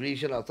the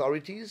immigration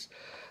authorities,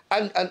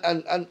 and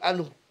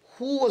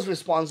who was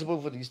responsible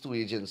for these two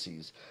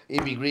agencies?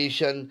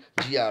 Immigration,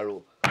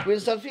 GRO.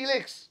 Winston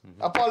Felix,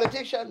 a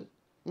politician,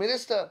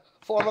 minister,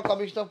 former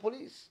commissioner of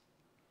police.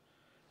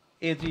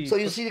 AG, so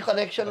you see the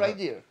connection right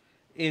there.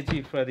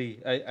 AG, Freddie,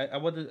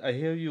 I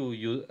hear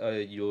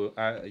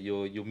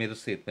you made a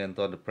statement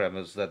on the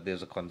premise that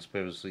there's a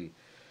conspiracy.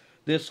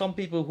 There's some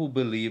people who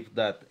believe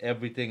that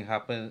everything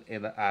happened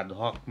in an ad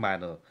hoc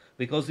manner.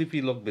 Because if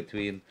you look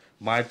between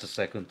March the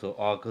 2nd to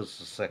August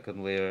the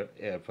 2nd, where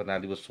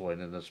Fernandi was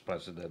sworn in as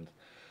president,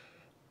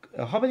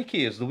 how many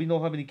cases? Do we know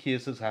how many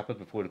cases happened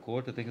before the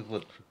court? I think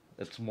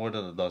it's more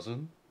than a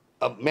dozen.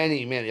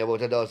 Many,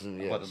 about a dozen,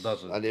 yes. About a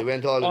dozen. And they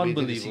went all the way to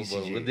the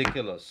Unbelievable, CCJ.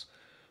 ridiculous.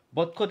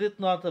 But could it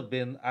not have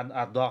been an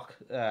ad hoc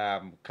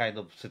kind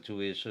of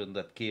situation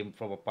that came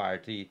from a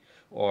party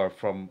or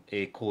from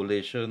a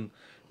coalition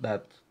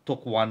that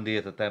took one day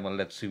at a time and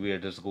let's see where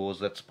this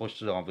goes, let's push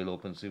the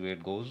envelope and see where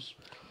it goes?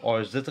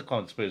 Or is this a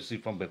conspiracy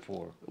from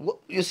before? Well,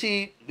 you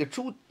see, the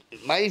truth,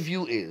 my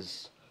view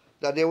is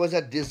that there was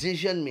a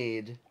decision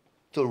made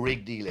to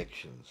rig the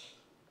elections.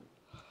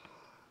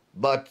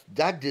 But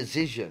that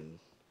decision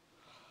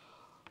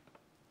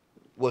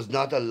was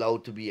not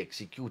allowed to be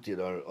executed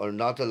or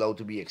not allowed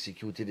to be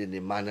executed in the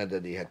manner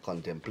that they had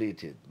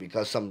contemplated,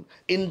 because some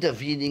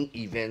intervening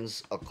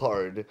events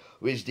occurred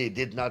which they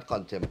did not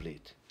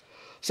contemplate.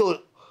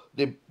 So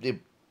the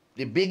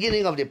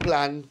beginning of the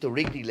plan to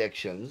rig the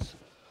elections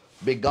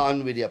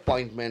began with the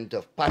appointment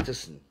of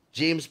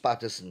James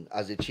Patterson,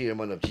 as the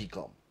chairman of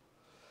GCOM.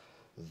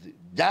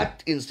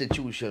 That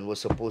institution was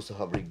supposed to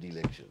have rigged the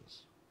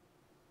elections.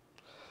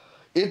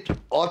 It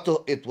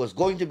was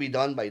going to be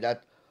done by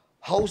that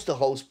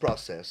house-to-house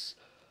process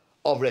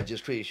of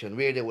registration,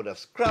 where they would have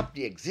scrapped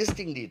the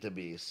existing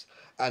database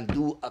and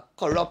do a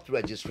corrupt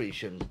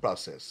registration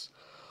process,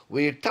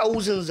 where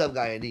thousands of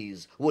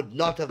Guyanese would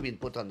not have been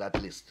put on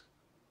that list.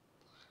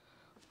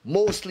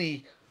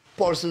 Mostly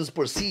persons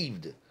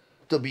perceived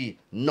to be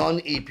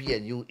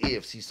non-APNU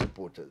AFC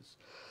supporters.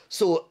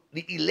 So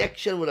the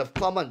election would have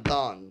come and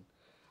gone,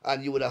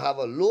 and you would have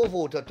a low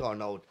voter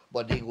turnout,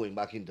 but they going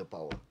back into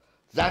power.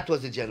 That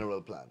was the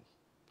general plan.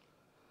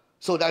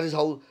 So that is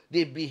how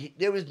they behave.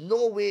 There is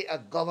no way a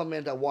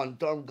government, a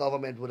one-term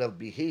government, would have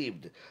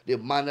behaved the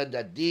manner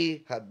that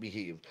they had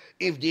behaved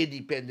if they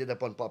depended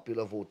upon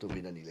popular vote to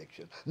win an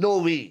election. No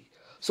way.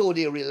 So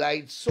they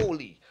relied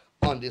solely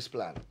on this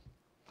plan.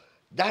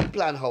 That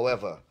plan,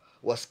 however,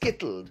 was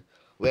skittled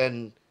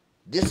when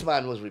this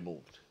man was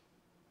removed.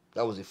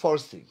 That was the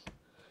first thing.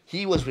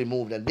 He was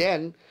removed, and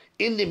then,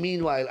 in the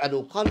meanwhile, a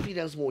no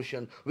confidence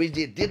motion, which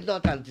they did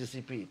not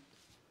anticipate,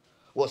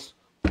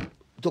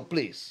 took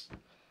place.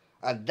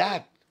 And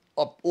that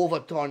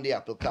overturned the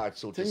apple cart,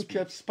 so to Things speak.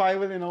 kept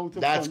spiraling out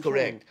of That's control.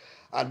 correct.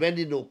 And when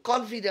the no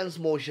confidence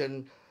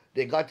motion,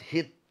 they got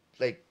hit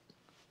like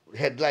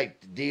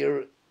headlight,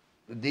 deer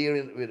with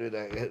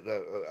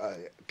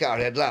a car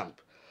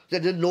headlamp. They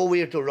didn't know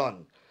where to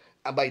run.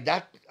 And by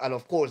that, and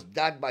of course,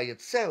 that by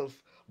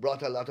itself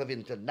brought a lot of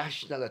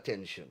international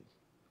attention.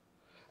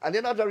 And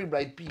they're not very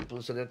bright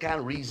people, so they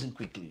can't reason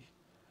quickly.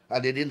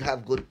 And they didn't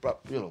have good,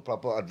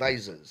 proper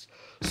advisors.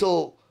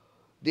 So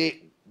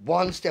they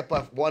one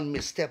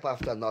misstep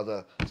after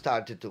another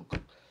started to,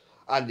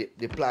 and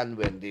the plan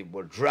when they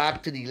were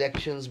dragged to the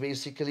elections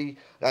basically,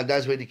 and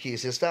that's where the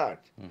cases start.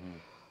 Mm-hmm.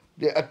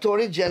 The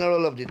Attorney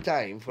General of the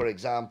time, for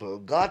example,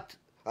 got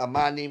a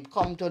man named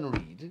Compton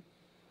Reed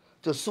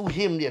to sue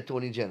him, the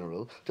Attorney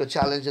General, to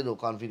challenge the no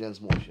confidence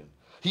motion.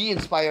 He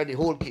inspired the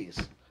whole case.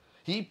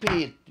 He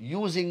paid,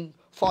 using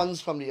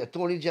funds from the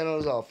Attorney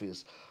General's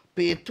office,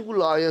 paid 2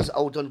 lawyers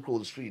out on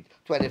Crow Street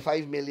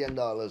 $25 million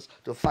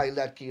to file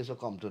that case for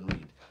Compton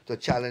Reed to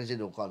challenge the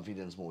no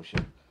confidence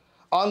motion,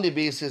 on the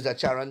basis that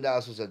Charan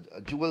Das was a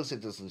dual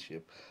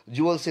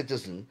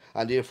citizen,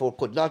 and therefore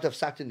could not have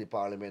sat in the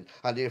parliament,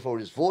 and therefore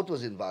his vote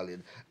was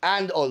invalid,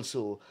 and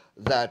also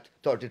that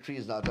 33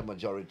 is not a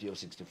majority of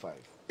 65.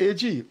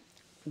 AG,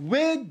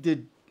 where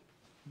did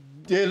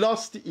they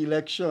lost the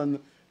election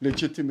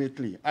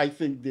legitimately? I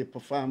think they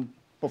performed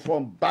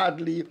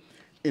badly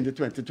in the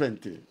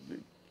 2020.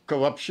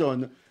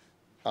 Corruption,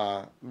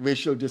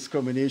 racial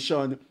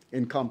discrimination,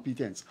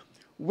 incompetence.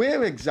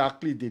 Where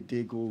exactly did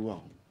they go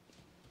wrong?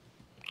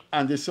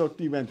 And they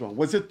certainly went wrong.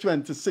 Was it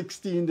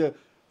 2016, the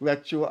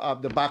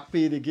the back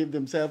pay they gave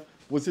themselves?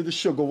 Was it the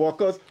sugar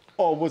workers,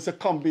 or was it a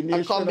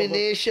combination? A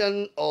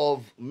combination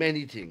of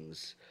many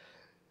things.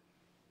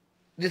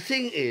 The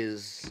thing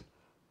is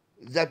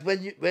that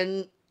when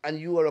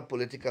you are a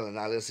political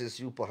analyst,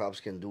 you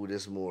perhaps can do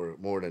this more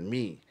than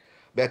me,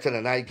 better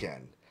than I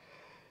can.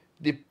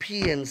 The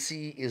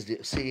PNC is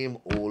the same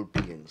old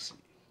PNC.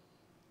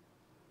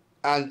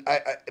 And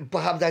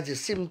perhaps that's the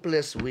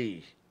simplest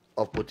way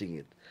of putting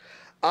it.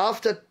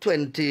 After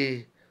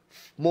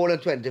more than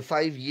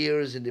 25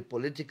 years in the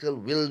political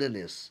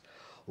wilderness,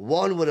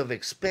 one would have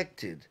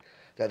expected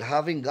that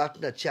having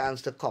gotten a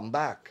chance to come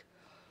back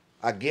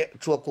again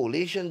to a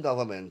coalition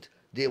government,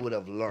 they would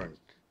have learned.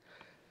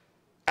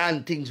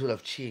 And things would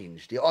have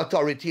changed. The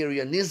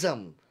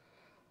authoritarianism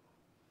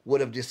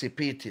would have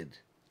dissipated.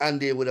 And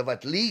they would have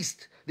at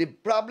least, the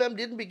problem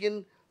didn't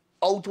begin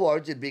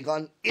outwards, it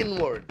began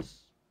inwards.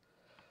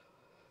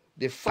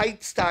 The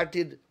fight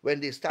started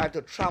when they started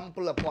to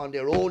trample upon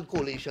their own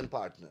coalition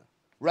partner.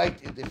 Right,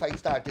 the fight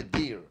started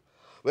there.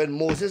 When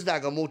Moses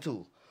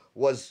Nagamoto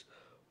was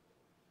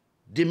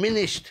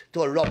diminished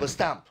to a rubber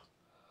stamp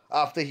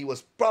after he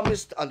was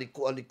promised on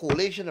the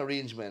coalition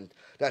arrangement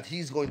that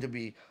he's going to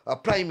be a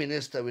prime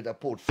minister with a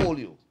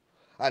portfolio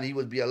and he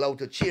would be allowed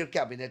to chair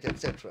cabinet,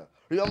 etc.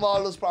 Remember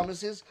all those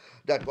promises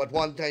that at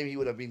one time he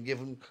would have been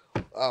given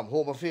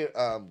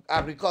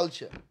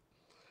agriculture.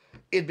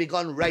 It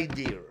began right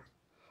there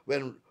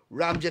when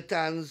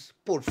Ramjatan's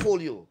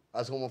portfolio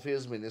as Home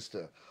Affairs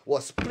Minister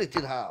was split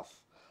in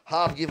half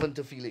given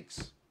to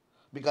Felix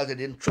because they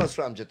didn't trust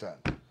Ramjatan.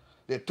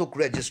 They took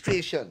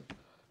registration,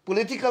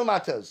 political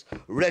matters,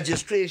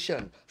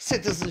 registration,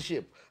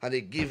 citizenship, and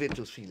they gave it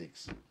to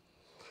Felix.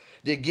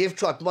 They gave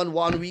Trotman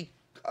 1 week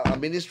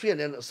ministry, and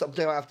then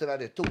sometime after that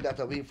they took that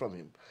away from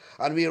him.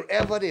 And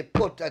wherever they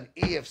put an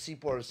AFC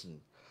person,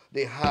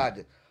 they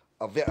had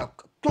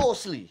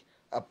closely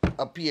a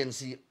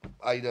PNC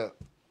either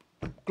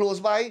close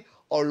by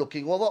or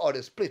looking over, or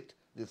they split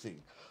the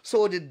thing.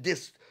 So it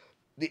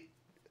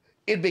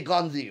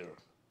began there,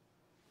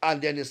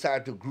 and then it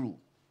started to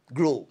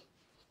grow.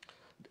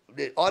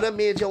 The other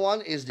major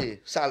one is the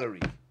salary.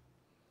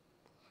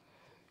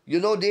 You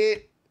know,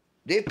 they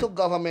took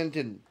government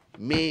in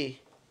May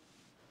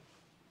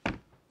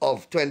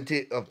of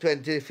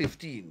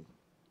 2015,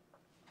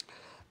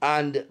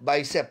 and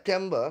by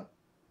September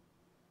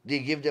they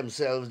give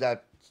themselves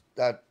that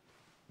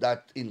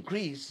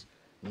increase.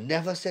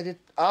 Never said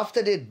it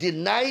after they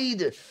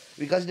denied,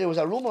 because there was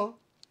a rumor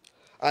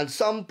and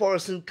some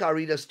person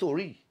carried a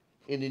story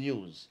in the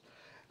news,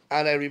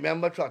 and I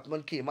remember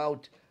Trotman came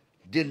out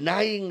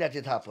denying that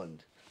it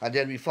happened, and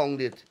then we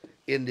found it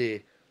in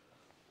the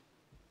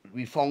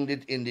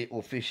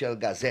official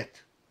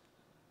Gazette,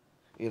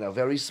 in a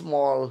very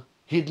small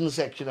hidden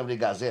section of the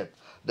Gazette,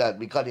 that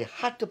because they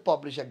had to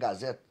publish a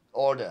Gazette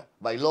order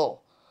by law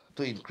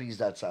to increase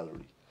that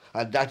salary,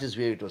 and that is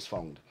where it was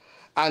found,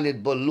 and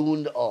it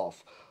ballooned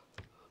off.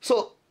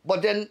 So,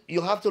 but then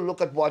you have to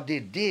look at what they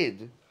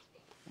did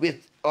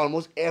with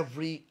almost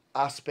every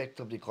aspect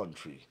of the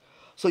country.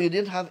 So you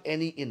didn't have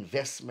any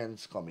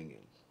investments coming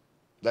in.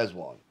 That's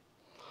one.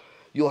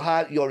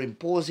 You're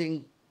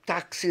imposing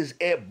taxes,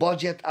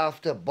 budget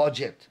after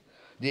budget.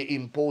 They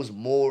impose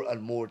more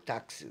and more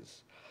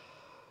taxes.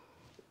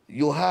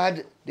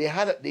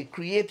 They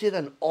created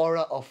an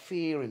aura of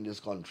fear in this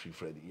country,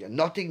 Freddie. And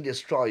nothing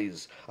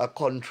destroys a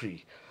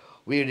country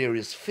where there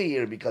is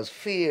fear, because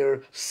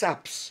fear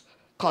saps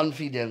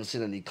confidence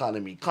in an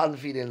economy,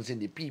 confidence in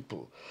the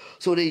people.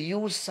 So they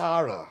use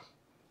SARA,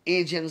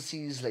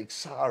 agencies like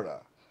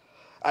SARA,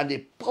 and they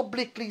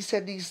publicly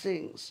said these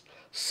things.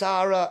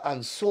 SARA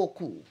and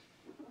SOKU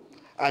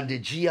and the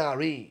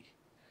GRA,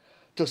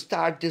 to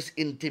start this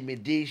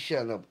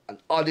intimidation of and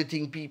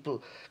auditing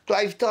people.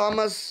 Clive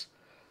Thomas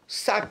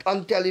sat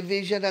on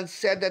television and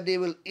said that they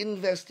will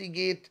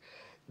investigate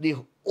the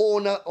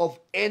owner of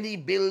any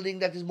building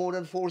that is more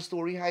than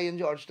 4-story high in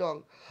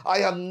Georgetown. I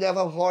have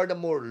never heard a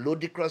more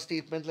ludicrous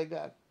statement like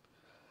that.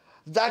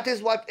 That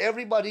is what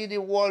everybody in the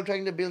world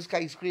trying to build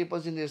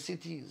skyscrapers in their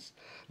cities.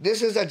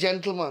 This is a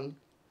gentleman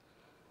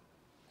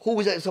who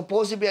is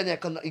supposed to be an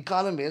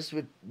economist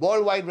with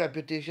worldwide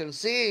reputation,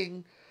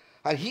 saying,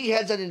 and he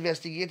heads an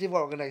investigative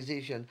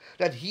organization,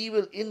 that he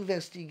will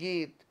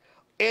investigate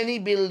any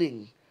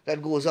building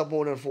that goes up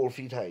more than 4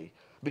 feet high,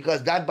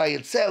 because that by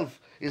itself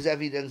is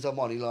evidence of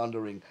money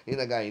laundering in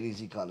a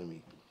Guyanese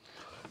economy.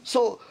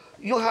 So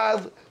you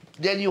have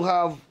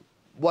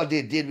what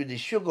they did with the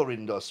sugar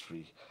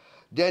industry,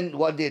 then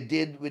what they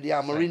did with the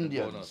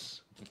Amerindians,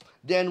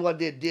 then what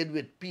they did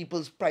with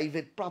people's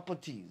private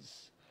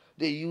properties.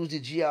 They used the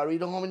GRE. You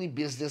know how many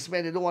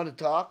businessmen, they don't want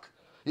to talk?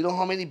 You know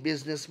how many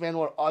businessmen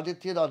were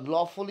audited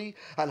unlawfully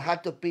and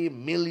had to pay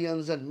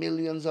millions and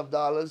millions of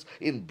dollars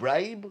in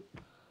bribe?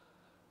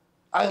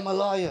 I am a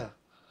lawyer.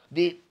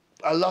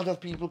 A lot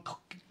of people,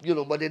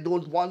 but they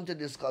don't want to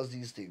discuss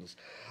these things.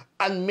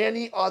 And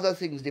many other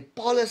things, the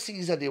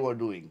policies that they were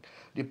doing.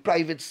 The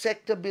private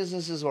sector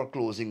businesses were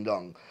closing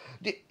down.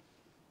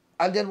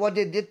 And then what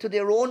they did to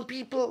their own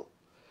people.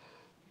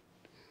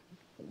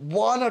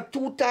 1 or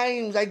 2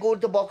 times I go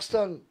to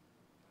Buxton.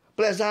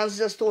 Plaisance is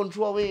a stone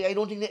throw away. I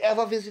don't think they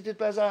ever visited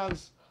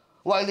Plaisance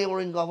while they were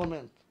in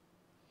government.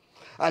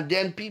 And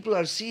then people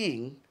are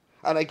seeing,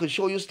 and I could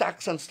show you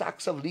stacks and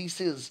stacks of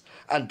leases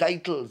and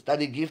titles that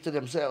they give to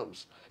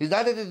themselves. Is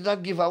that they did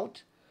not give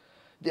out?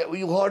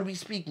 You heard me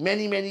speak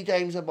many, many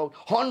times about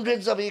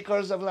hundreds of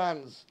acres of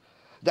lands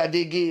that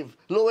they gave.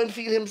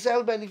 Lowenfield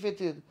himself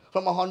benefited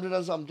from 100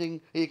 and something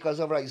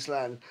acres of rice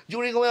land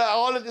during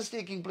all of this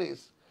taking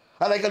place.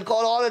 And I can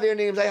call all of their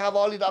names. I have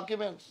all the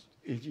documents.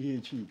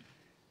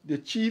 The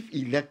chief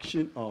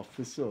election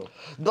officer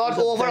got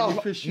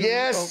over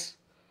yes.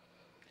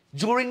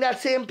 During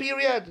that same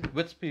period.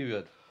 Which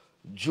period?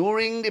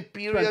 During the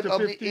period of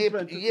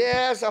the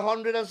yes,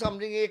 100 and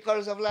something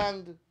acres of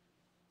land.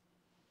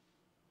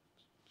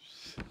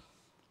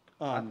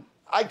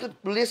 I could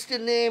list the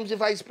names. The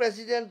vice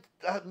president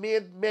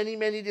made many,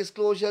 many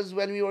disclosures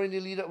when we were in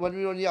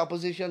the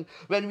opposition.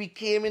 When we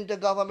came into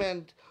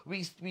government,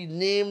 we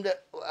named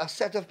a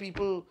set of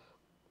people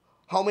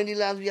how many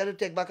lands we had to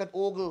take back at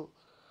Ogle,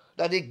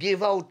 that they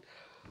gave out.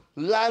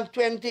 Land,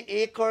 20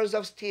 acres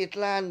of state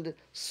land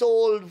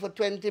sold for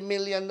 $20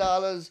 million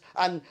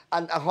and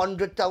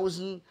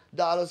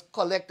 $100,000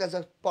 collect as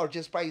a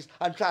purchase price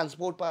and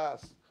transport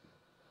pass.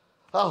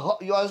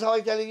 You understand how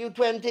I'm telling you?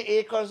 20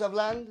 acres of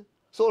land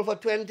sold for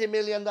 $20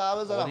 million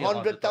and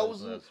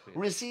 100,000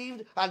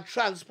 received and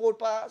transport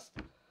pass.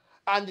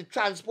 And the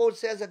transport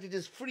says that it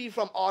is free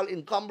from all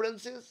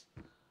encumbrances.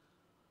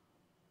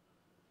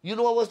 You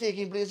know what was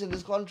taking place in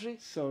this country?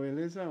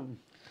 Surrealism.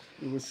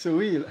 It was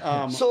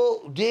surreal.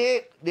 So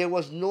there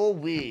was no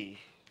way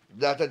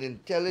that an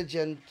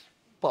intelligent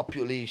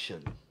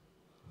population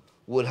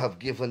would have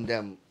given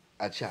them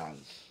a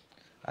chance.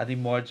 An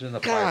emergent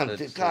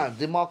apartheid can't.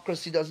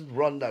 Democracy doesn't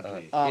run that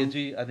way.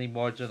 An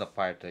emergent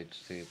apartheid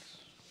states.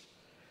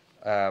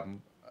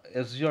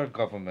 Is your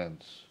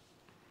government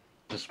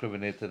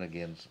discriminating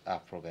against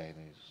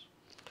Afro-Guyanese?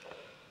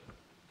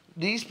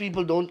 These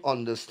people don't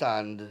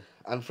understand,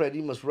 and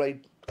Freddie must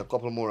write a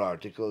couple more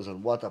articles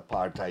on what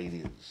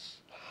apartheid is.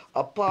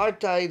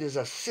 Apartheid is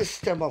a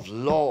system of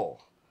law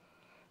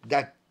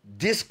that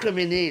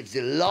discriminates.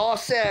 The law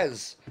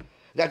says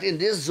that in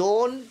this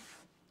zone,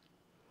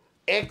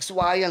 X,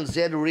 Y, and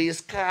Z race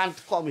can't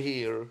come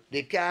here.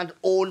 They can't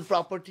own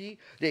property.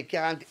 They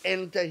can't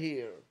enter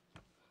here.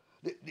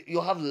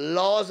 You have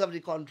laws of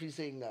the country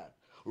saying that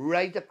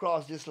right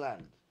across this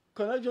land.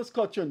 Can I just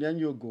cut you and then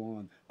you go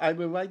on? I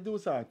will write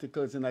those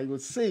articles and I will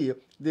say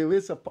there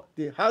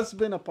has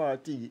been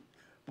apartheid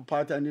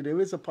and there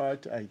is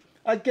apartheid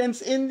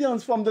against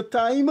Indians from the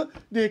time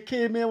they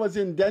came here as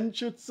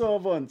indentured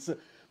servants.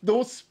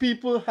 Those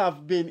people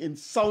have been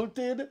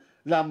insulted,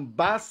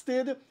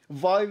 lambasted,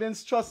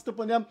 violence thrust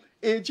upon them.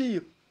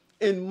 AG,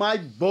 in my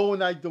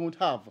bone I don't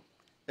have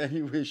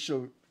any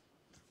racial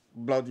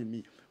blood in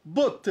me.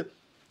 But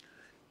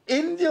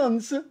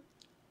Indians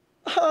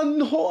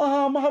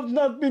have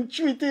not been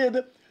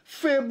treated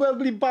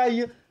favorably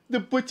by the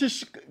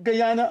British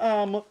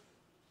Guyana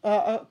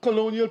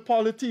colonial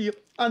polity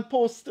and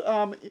post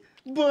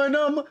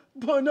Burnham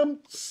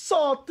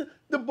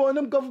the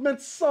Burnham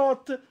government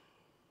sought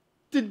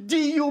to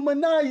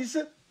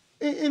dehumanize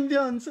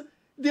Indians.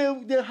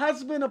 There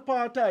has been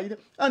apartheid,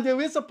 and there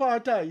is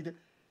apartheid.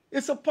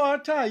 It's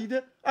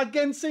apartheid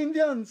against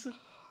Indians.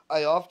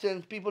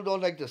 People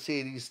don't like to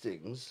say these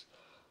things,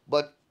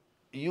 but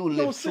you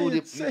lived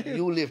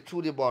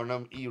through the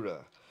Burnham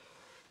era.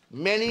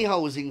 Many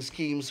housing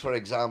schemes, for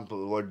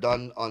example, were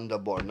done under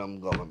Burnham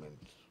government.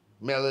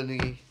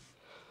 Melanie,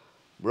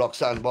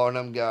 Roxanne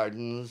Burnham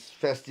Gardens,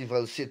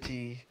 Festival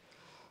City,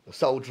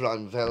 South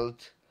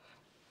Ranvelt,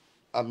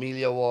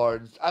 Amelia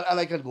Wards, and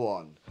I can go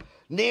on.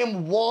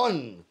 Name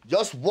one,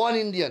 just one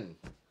Indian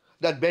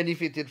that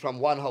benefited from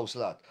one house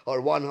lot or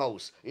one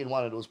house in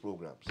one of those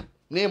programs.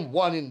 Name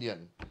one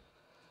Indian.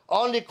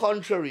 On the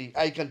contrary,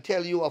 I can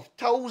tell you of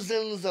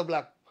thousands of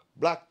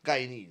black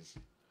Guyanese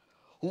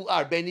who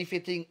are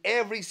benefiting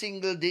every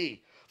single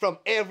day from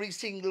every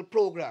single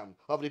program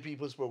of the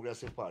People's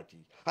Progressive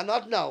Party. And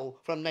not now,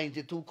 from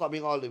 92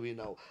 coming all the way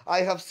now.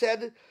 I have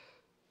said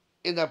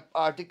in an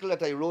article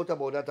that I wrote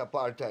about that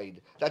apartheid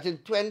that in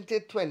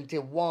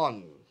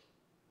 2021,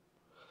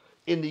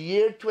 in the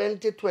year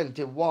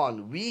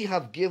 2021, we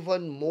have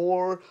given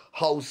more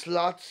house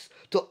lots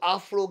to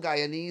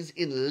Afro-Guyanese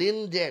in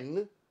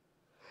Linden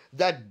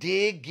that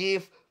they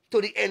gave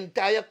to the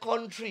entire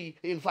country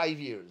in 5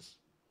 years.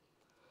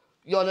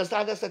 You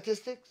understand the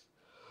statistics?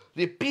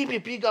 The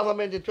PPP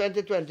government in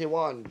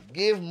 2021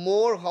 gave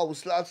more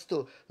house lots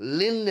to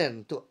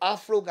Linden, to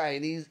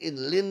Afro-Guyanese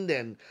in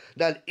Linden,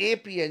 than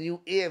APNU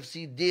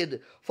AFC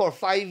did for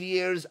 5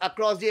 years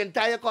across the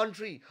entire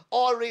country,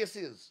 all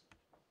races.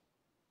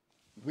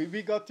 We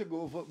got to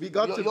go over. You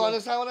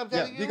understand what I'm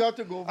telling you? We got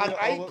to go over.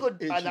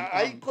 And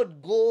I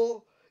could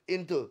go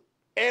into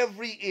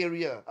every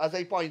area, as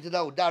I pointed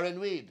out. Darren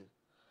Wade,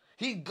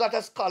 he got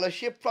a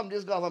scholarship from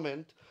this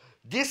government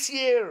this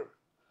year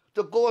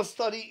to go and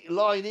study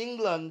law in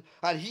England,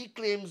 and he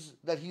claims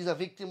that he's a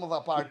victim of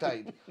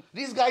apartheid.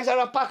 These guys are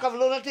a pack of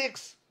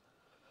lunatics,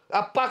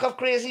 a pack of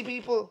crazy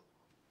people.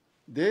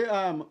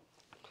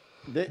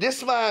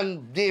 This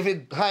man,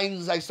 David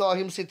Hines, I saw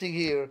him sitting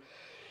here.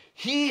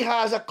 He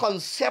has a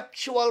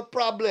conceptual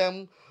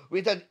problem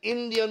with an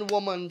Indian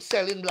woman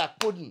selling black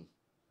pudding.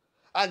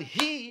 And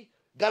he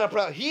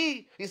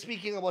is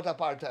speaking about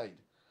apartheid.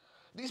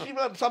 These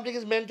people, something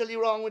is mentally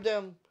wrong with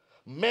them.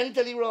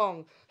 Mentally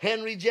wrong.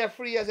 Henry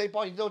Jeffrey, as I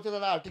pointed out in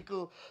an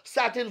article,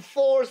 sat in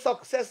 4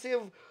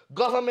 successive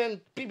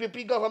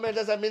PPP government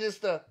as a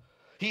minister.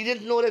 He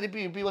didn't know that the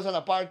PPP was an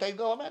apartheid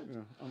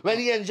government when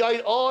he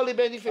enjoyed all the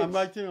benefits. I'm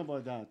writing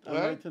about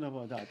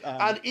that.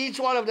 And each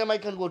one of them I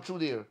can go through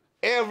there.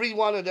 Every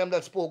one of them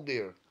that spoke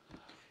there.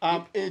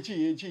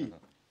 AG,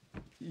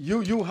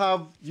 you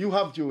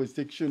have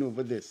jurisdiction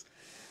over this.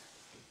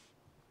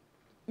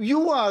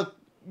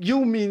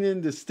 You meaning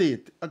the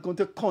state are going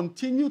to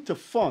continue to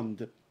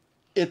fund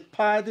it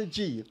Part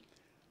G,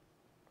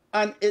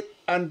 and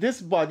this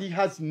body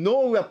has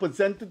no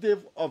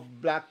representative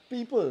of black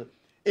people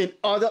in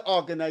other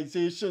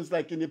organizations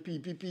like in the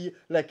PPP,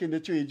 like in the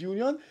trade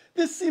union.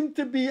 This seems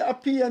to be a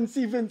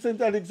PNC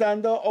Vincent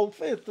Alexander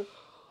outfit.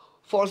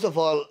 First of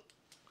all,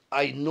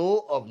 I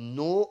know of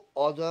no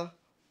other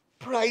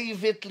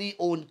privately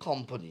owned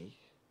company,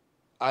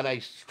 and I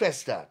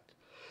stress that,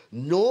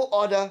 no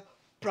other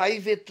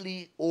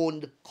privately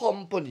owned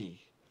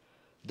company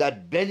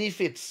that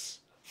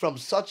benefits from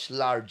such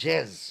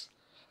largesse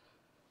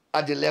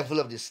at the level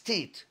of the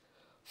state,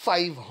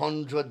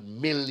 $500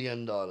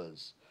 million.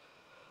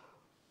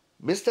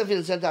 Mr.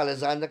 Vincent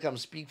Alexander can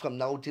speak from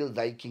now till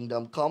thy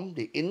kingdom come.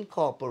 The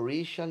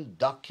incorporation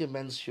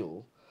documents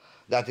show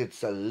that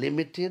it's a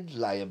limited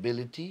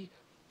liability,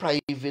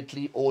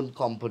 privately owned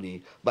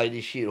company by the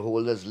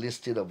shareholders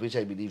listed, of which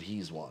I believe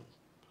he's one.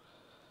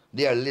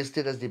 They are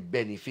listed as the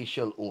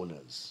beneficial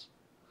owners.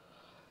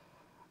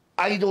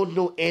 I don't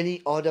know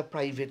any other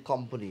private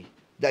company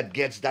that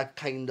gets that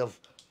kind of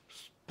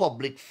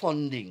public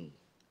funding.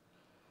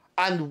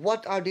 And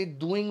what are they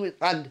doing with,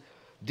 and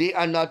they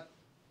are not,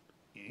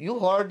 you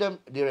heard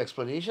their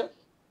explanation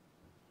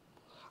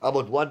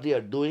about what they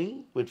are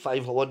doing with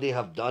what they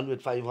have done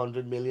with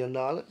 $500 million?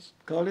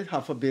 Call it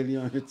 $500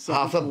 million.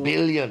 $500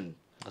 million.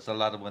 That's a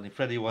lot of money.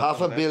 Freddie,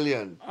 $500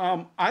 million.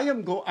 I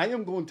am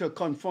going to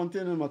confront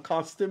him and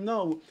accost him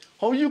now.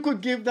 How you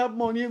could give that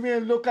money away?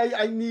 Look,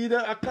 I need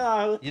a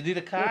car. You need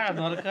a car,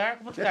 not a car?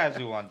 What cars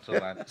you want,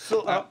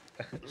 so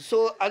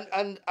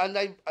man?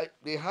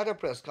 They had a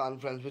press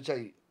conference which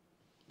I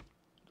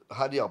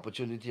had the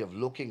opportunity of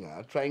looking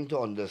at, trying to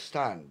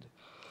understand.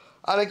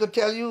 And I could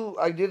tell you,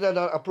 I did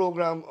a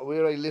program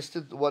where I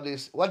listed what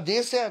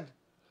they said,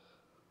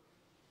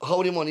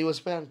 how the money was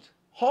spent.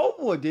 How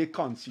were they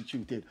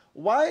constituted?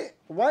 Why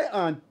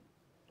aren't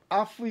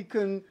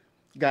African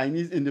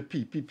Guyanese in the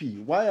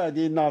PPP? Why are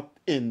they not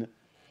in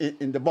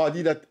the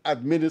body that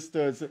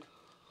administers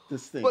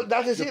this thing. Well,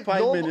 that is the it.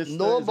 Prime Minister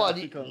is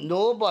African.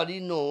 Nobody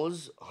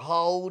knows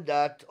how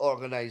that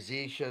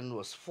organization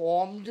was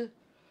formed,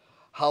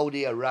 how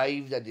they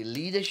arrived at the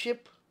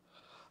leadership,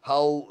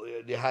 how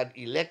they had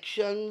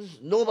elections.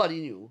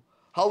 Nobody knew.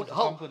 It's a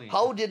company.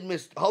 How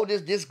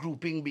did this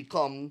grouping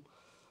become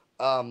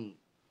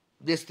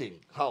this thing?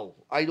 How?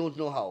 I don't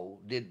know how.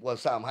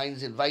 Was Sam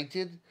Hines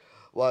invited?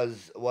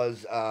 Was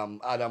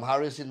Adam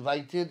Harris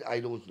invited? I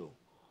don't know.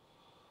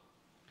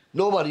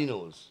 Nobody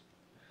knows.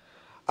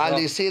 And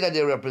they say that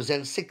they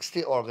represent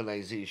 60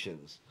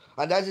 organizations.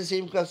 And that's the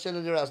same question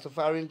that the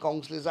Rastafarian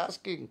Council is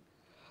asking.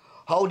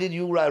 How did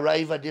you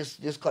arrive at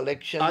this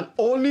collection And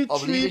only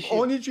of leadership?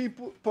 only three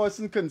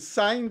person can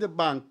sign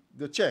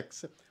the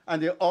checks,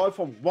 and they're all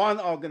from one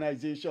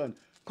organization,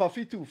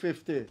 Coffee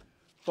 250,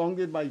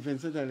 founded by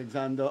Vincent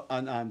Alexander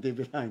and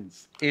David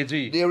Hines.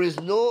 AG. There is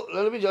no.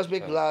 Let me just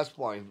make the last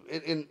point.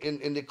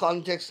 In the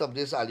context of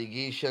this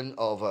allegation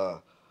of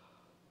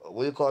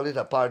what do you call it,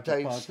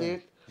 apartheid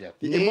state? Yeah.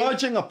 The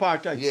emerging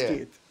apartheid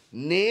state.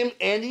 Name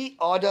any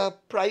other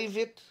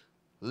private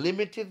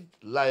limited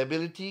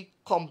liability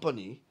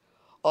company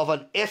of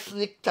an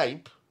ethnic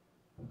type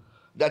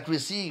that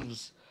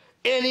receives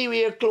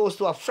anywhere close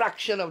to a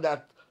fraction of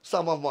that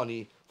sum of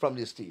money from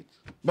the state.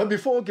 But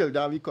before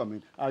Gildarie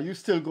coming, are you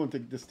still going to,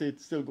 the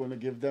state still going to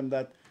give them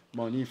that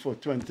money for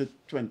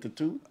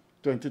 2022,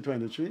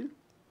 2023?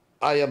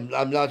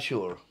 I'm not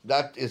sure.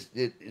 That is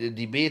the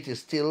debate is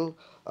still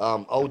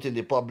out in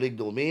the public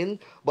domain,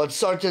 but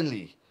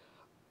certainly,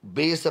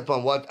 based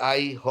upon what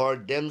I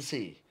heard them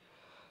say,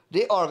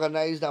 they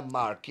organized a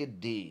market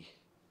day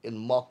in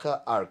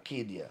Mocha,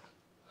 Arcadia.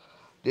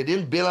 They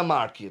didn't build a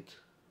market.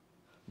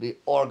 They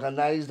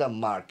organized a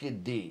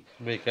market day.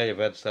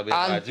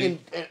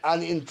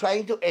 And in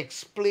trying to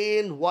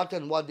explain what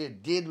they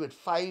did with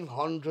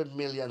 $500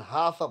 million,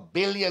 $500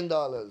 million,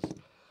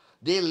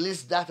 they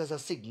list that as a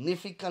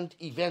significant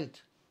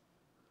event.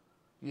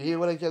 You hear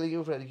what I'm telling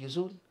you, Freddie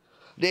Kissoon?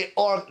 They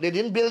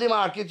didn't build the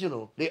market, you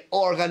know. They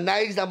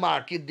organized a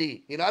market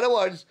day. In other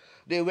words,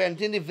 they went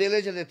in the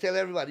village and they tell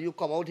everybody, you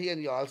come out here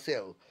and you all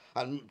sell.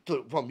 And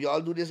you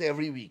all do this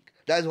every week.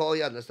 That's how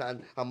you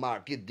understand a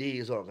market day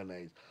is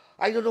organized.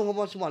 I don't know how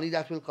much money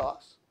that will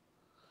cost.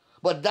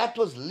 But that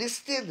was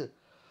listed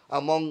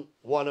among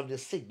one of the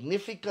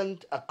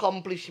significant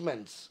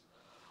accomplishments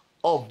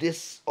of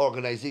this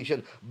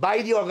organization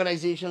by the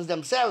organizations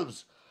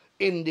themselves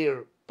in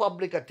their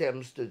public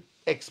attempts to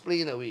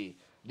explain away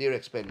their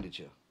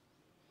expenditure.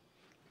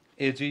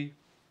 AG,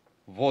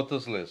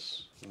 voters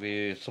list.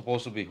 We're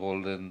supposed to be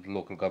holding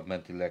local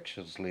government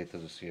elections later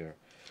this year.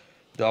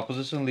 The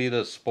opposition leader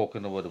has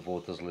spoken about the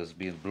voters list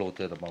being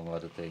bloated, among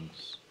other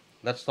things.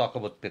 Let's talk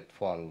about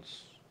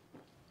pitfalls.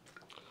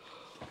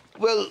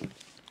 Well,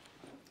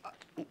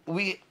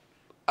 we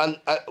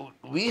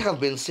have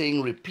been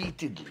saying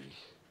repeatedly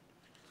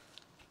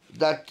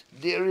that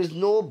there is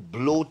no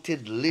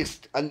bloated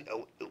list. And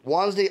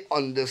once they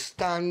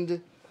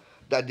understand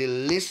that the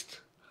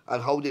list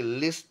and how the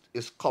list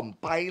is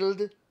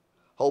compiled,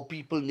 how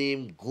people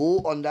name go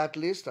on that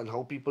list and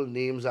how people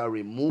names are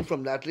removed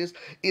from that list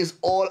is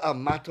all a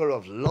matter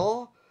of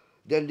law,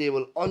 then they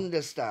will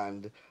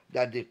understand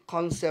that the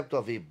concept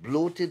of a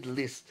bloated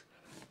list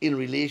in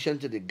relation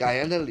to the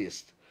Guyana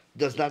list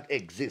does not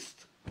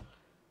exist.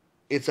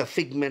 It's a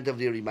figment of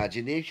their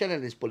imagination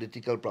and it's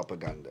political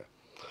propaganda.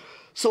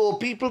 So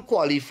people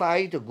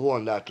qualify to go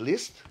on that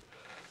list,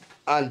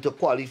 and to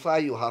qualify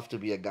you have to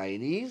be a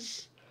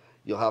Guyanese,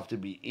 you have to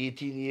be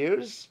 18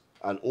 years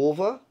and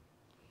over,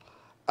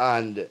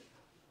 and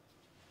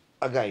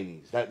a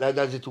Guyanese.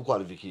 That's the two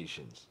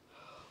qualifications.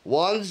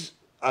 Once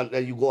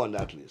and you go on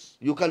that list.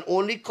 You can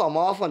only come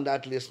off on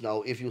that list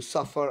now if you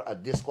suffer a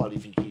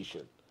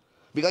disqualification.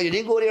 Because you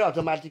didn't go there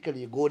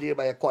automatically, you go there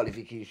by a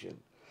qualification.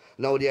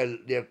 Now, there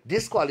are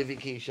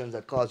disqualifications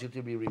that cause you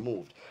to be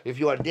removed. If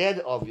you are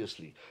dead,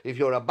 obviously. If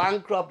you're a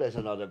bankrupt, there's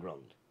another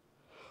ground.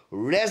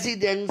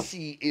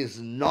 Residency is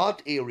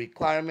not a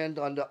requirement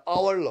under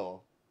our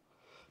law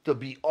to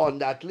be on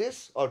that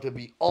list or to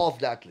be off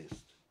that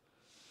list.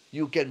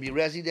 You can be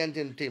resident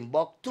in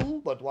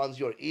Timbuktu, but once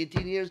you're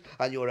 18 years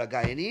and you're a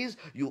Guyanese,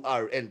 you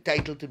are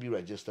entitled to be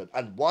registered.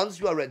 And once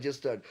you are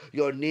registered,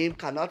 your name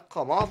cannot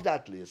come off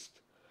that list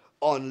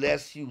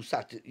unless you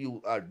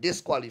are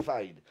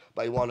disqualified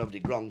by one of the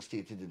grounds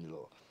stated in the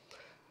law.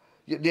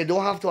 They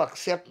don't have to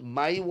accept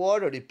my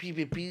word or the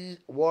PPP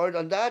word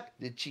on that.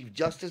 The Chief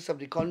Justice of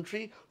the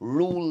country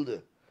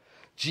ruled.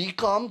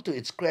 GCOM, to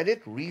its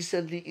credit,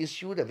 recently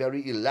issued a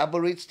very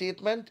elaborate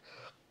statement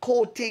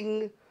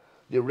quoting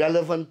the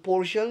relevant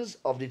portions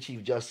of the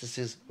Chief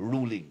Justice's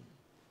ruling.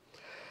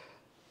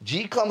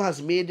 GCOM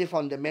has made the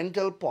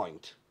fundamental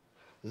point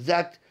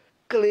that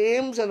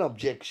claims and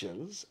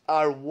objections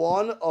are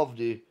one of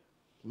the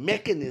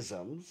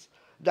mechanisms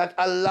that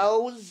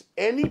allows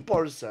any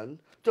person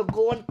to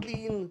go and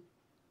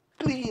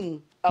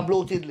clean a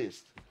bloated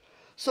list.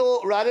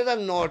 So rather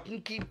than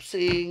Norton keep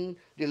saying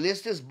the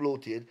list is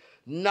bloated,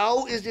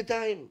 now is the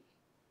time.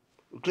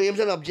 Claims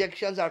and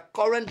objections are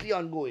currently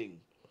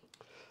ongoing.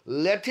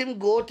 Let him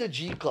go to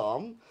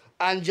GCOM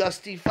and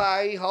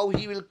justify how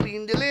he will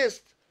clean the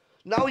list.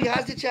 Now he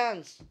has the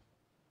chance.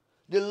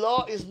 The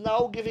law is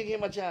now giving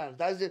him a chance.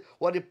 That's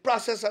what the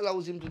process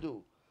allows him to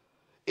do.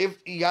 If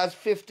he has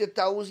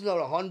 50,000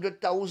 or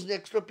 100,000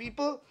 extra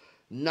people,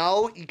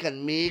 now he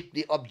can make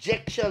the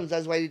objections.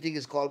 That's why the thing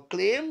is called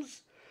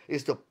claims,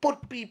 is to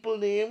put people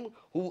name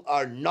who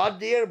are not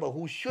there but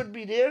who should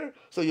be there,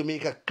 so you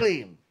make a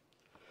claim.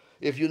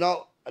 If you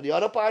now, the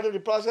other part of the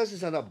process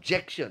is an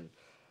objection.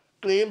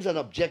 Claims an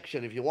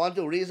objection. If you want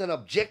to raise an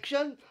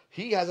objection,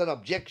 he has an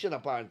objection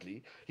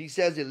apparently. He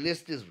says the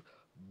list is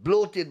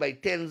bloated by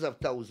tens of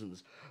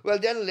thousands. Well,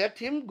 then let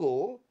him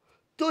go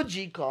to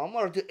GCOM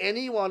or to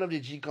any one of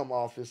the GCOM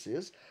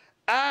offices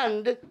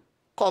and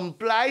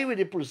comply with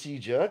the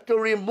procedure to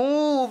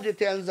remove the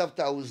tens of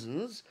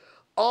thousands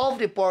of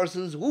the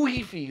persons who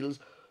he feels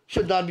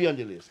should not be on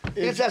the list.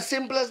 It's as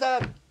simple as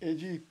that.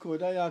 AG,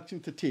 could I ask you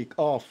to take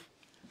off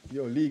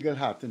your legal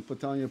hat and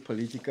put on your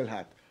political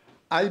hat?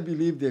 I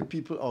believe there are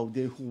people out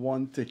there who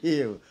want to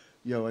hear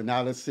your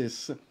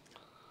analysis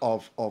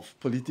of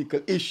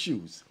political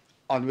issues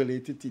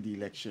unrelated to the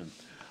election.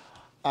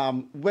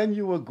 When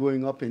you were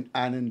growing up in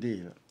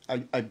Annandale,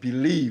 I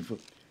believe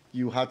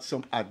you had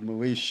some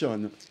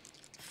admiration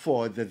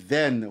for the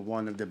then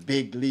one of the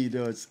big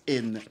leaders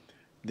in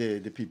the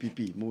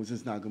PPP,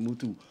 Moses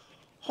Nagamutu.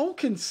 How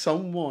can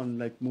someone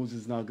like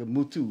Moses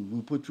Nagamutu,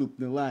 who put Rup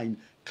in the line,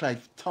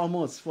 Clive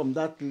Thomas from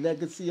that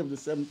legacy of the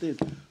 70s,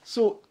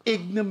 so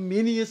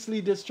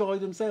ignominiously destroy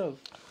themselves?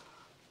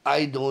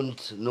 I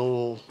don't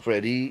know,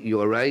 Freddie.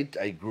 You're right.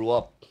 I grew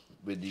up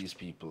with these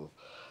people.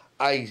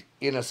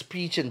 In a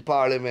speech in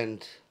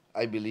Parliament,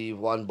 I believe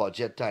one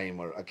budget time,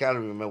 or I can't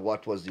remember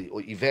what was the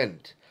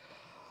event,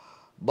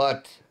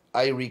 but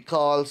I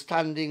recall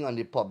standing on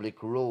the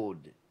public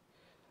road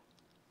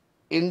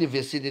in the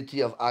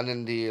vicinity of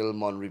Annandale,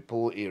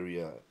 Monrepo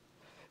area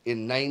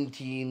in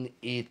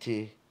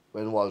 1980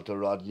 when Walter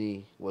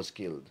Rodney was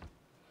killed.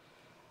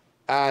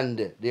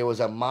 And there was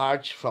a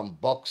march from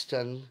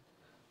Buxton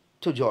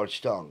to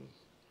Georgetown.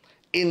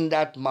 In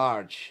that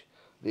march,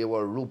 there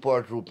were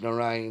Rupert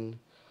Rupnarine,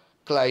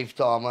 Clive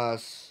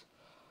Thomas,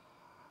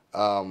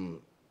 and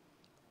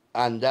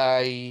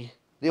the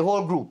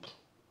whole group,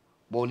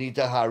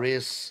 Bonita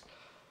Harris,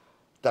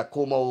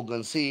 Tacoma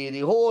Ogunse,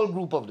 the whole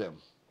group of them.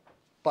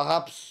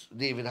 Perhaps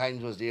David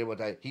Hines was there,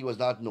 but he was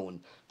not known.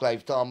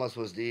 Clive Thomas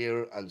was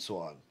there, and so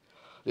on.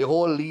 The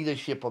whole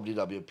leadership of the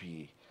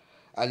WPA.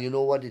 And you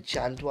know what the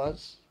chant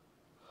was?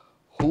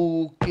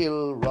 Who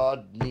killed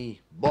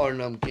Rodney?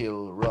 Burnham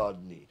killed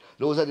Rodney.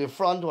 Those at the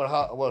front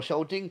were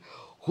shouting,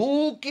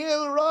 who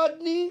killed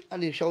Rodney?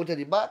 And they shouted at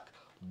the back,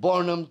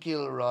 Burnham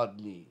killed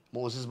Rodney.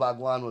 Moses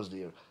Bhagwan was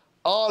there.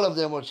 All of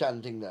them were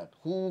chanting that.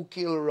 Who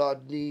killed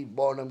Rodney?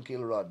 Burnham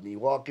killed Rodney.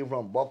 Walking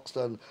from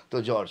Buxton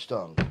to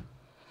Georgetown.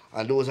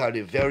 And those are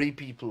the very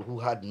people who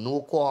had no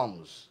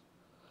qualms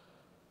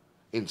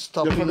in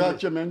stopping. You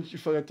forgot to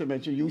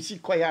mention UC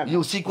Kwayana.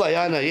 UC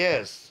Kwayana,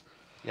 yes.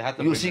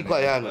 UC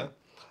Kwayana.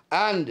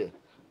 And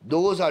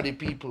those are the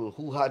people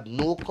who had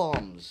no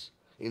qualms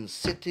in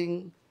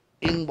sitting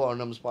in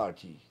Burnham's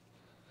party.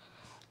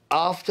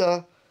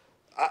 After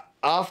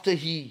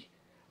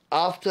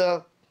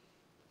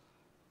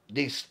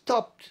they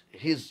stopped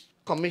his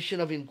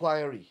commission of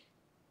inquiry.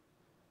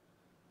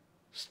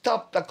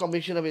 Stopped the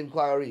commission of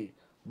inquiry.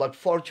 But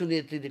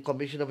fortunately, the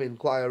commission of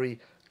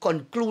inquiry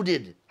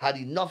concluded, had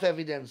enough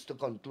evidence to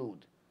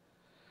conclude.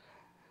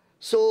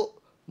 So,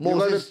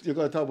 Moses... You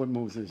got to talk about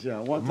Moses,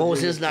 yeah.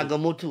 Moses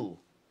Nagamutu.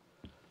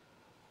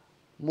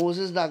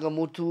 Moses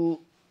Nagamutu,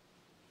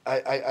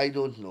 I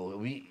don't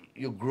know.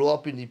 You grew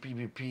up in the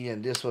PPP,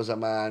 and this was a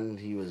man,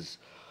 he was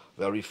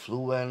very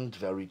fluent,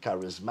 very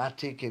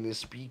charismatic in his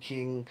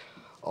speaking,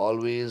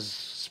 always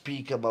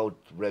speak about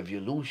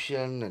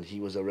revolution, and he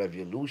was a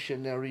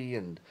revolutionary,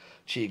 and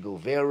Che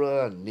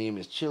Guevara, and name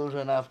his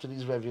children after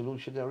these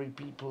revolutionary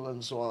people,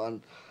 and so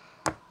on.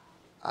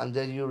 And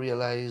then you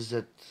realize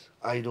that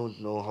I don't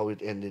know how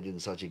it ended in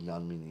such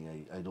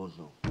ignominy. I don't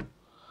know.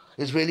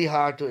 It's really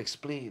hard to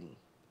explain.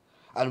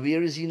 And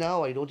where is he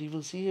now? I don't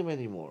even see him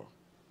anymore.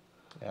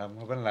 Yeah,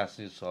 when last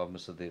you saw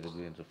Mr. David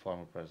Wayne, the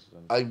former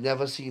president? I've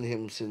never seen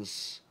him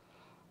since.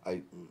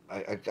 I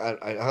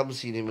haven't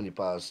seen him in the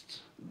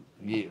past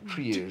 3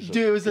 years.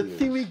 There is a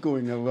theory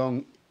going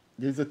around.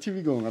 There's a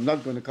theory going. I'm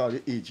not going to call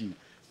you AG. I'm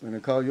going to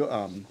call you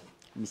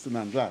Mr.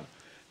 Nandlall.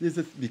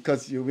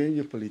 Because you're wearing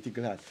your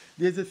political hat.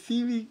 There's a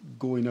theory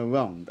going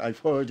around. I've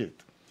heard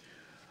it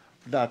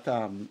that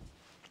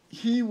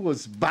he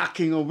was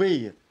backing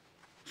away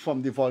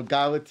from the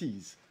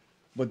vulgarities,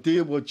 but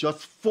they were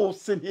just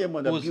forcing him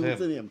and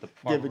abusing him.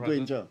 David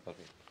Granger.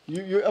 Okay.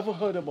 You ever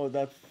heard about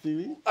that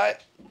theory?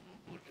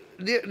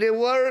 There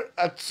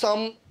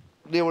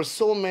were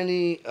so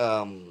many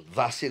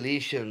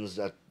vacillations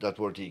that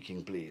were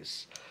taking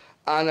place.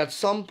 And at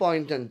some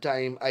point in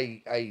time,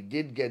 I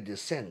did get the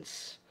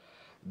sense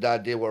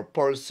that there were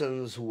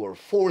persons who were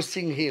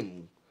forcing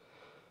him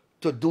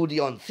to do the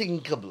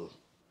unthinkable.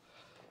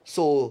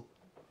 So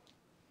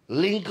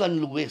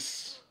Lincoln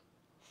Lewis,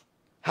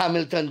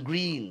 Hamilton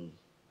Green,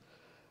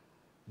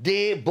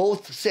 They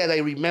both said, I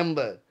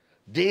remember,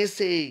 they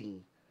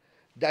saying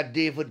that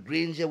David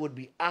Granger would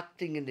be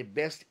acting in the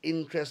best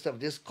interest of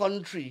this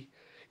country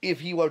if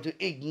he were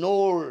to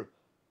ignore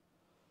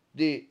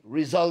the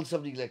results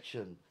of the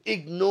election,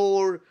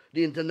 ignore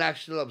the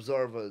international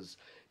observers,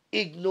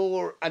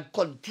 ignore and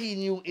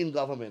continue in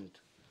government,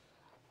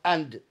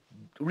 and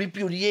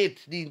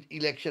repudiate the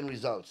election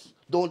results.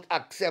 Don't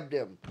accept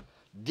them.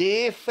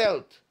 They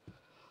felt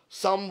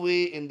some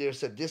way in their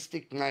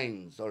sadistic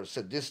minds or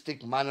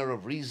sadistic manner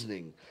of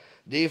reasoning,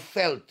 they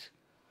felt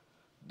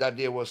that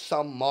there was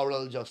some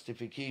moral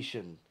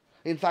justification.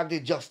 In fact, they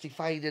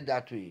justified it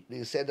that way.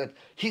 They said that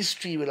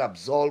history will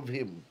absolve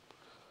him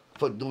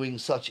for doing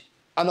such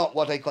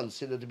what I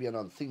consider to be an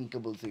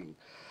unthinkable thing.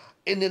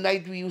 In the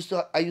night,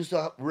 I used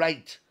to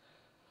write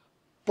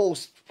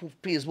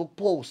Facebook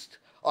post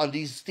on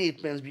these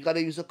statements because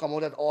they used to come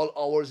out at all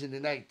hours in the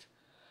night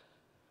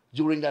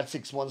during that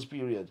 6 months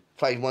period,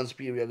 5 months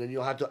period, and you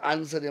had to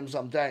answer them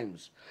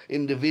sometimes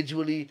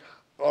individually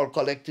or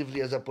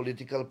collectively as a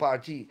political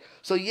party.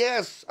 So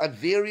yes, at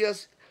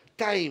various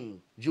times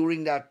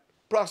during that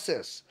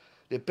process,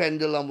 the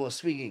pendulum was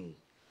swinging,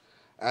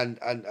 and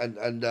after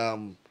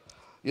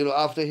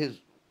his,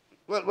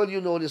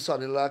 the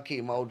son-in-law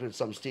came out with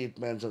some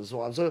statements and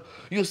so on. So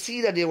you see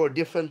that there were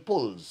different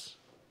pulls.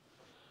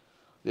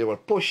 There were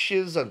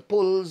pushes and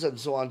pulls and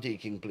so on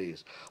taking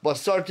place. But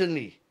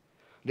certainly,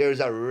 there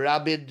is a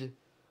rabid,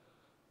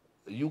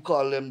 you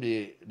call them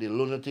the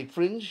lunatic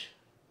fringe.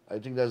 I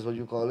think that's what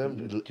you call them.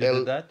 You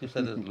did that? You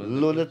said it.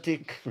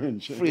 Lunatic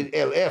fringe.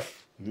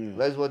 LF. Yeah.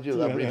 That's what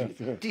you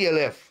abbreviate.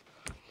 TLF.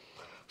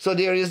 So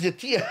there is the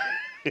TLF,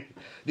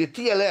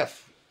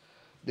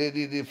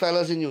 the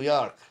fellas in New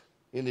York,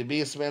 in the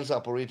basements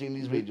operating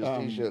these radio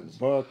stations.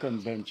 Burke and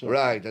Venture.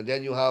 Right, and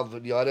then you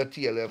have the other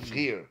TLFs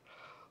here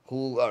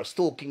who are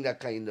stoking that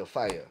kind of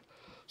fire.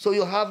 So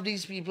you have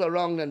these people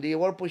around and they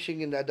were pushing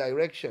in that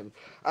direction.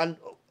 And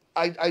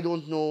I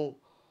don't know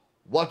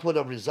what would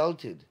have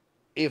resulted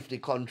if the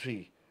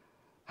country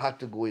had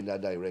to go in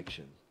that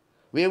direction.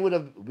 Where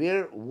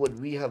would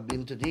we have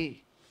been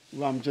today?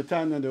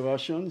 Ramjatan and the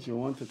Russians, you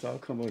want to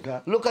talk about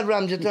that? Look at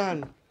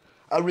Ramjatan,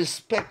 a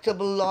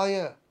respectable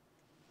lawyer.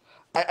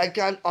 I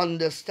can't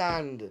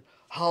understand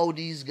how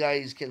these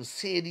guys can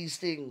say these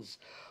things.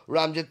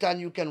 Ramjatan,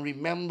 you can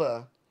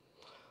remember,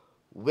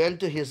 went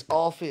to his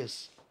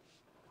office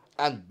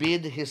and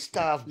bid his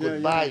staff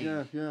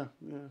goodbye. Yeah.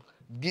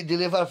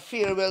 Deliver a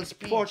farewell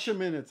speech. 40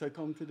 minutes, I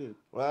counted it.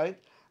 Right?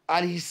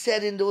 And he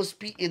said in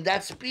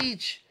that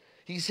speech,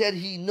 he said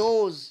he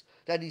knows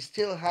that he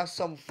still has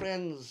some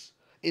friends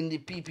in the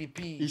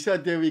PPP. He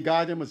said they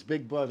regard him as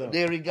big brother.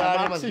 They regard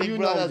him as big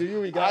brother. Do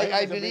you regard him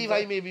I as believe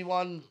I may be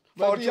one.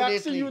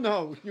 Fortunately,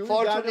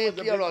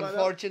 fortunately or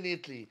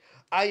unfortunately,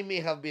 I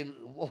may have been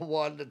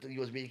one that he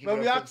was making. But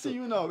we ask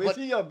you now, is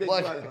he your big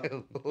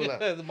brother?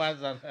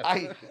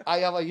 I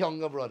have a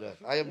younger brother.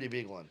 I am the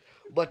big one.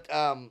 But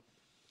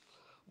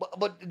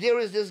there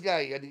is this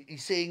guy, and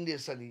he's saying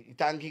this, and he's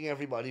thanking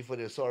everybody for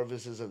their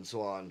services and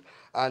so on,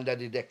 and that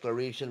the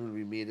declaration will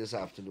be made this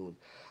afternoon.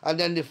 And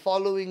then the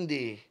following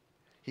day,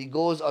 he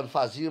goes on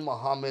Fazil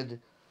Muhammad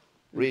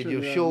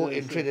radio show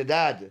in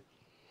Trinidad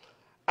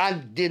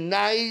and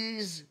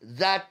denies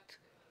that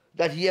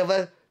he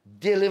ever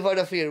delivered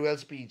a farewell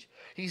speech.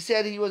 He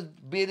said he was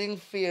bidding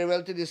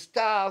farewell to the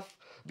staff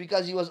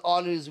because he was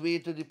on his way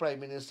to the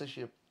prime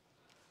ministership.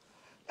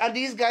 And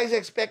these guys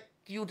expect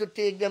you to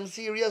take them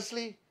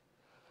seriously?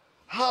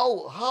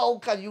 How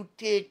can you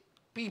take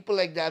people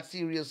like that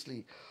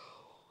seriously?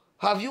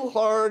 Have you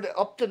heard,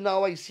 up to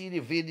now I see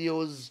the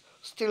videos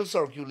still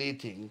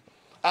circulating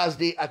as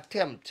they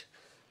attempt,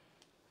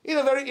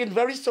 in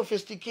very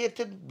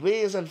sophisticated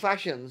ways and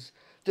fashions,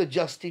 to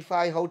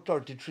justify how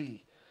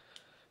 33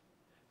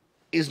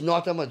 is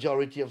not a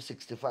majority of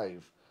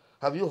 65.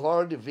 Have you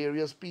heard the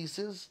various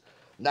pieces?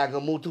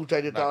 Nagamoto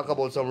tried to talk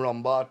about some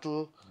rum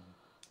bottle,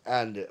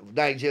 and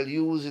Nigel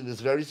Hughes in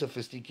this very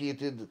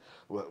sophisticated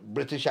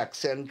British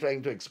accent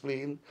trying to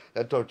explain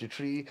that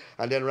 33,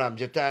 and then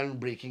Ramjatan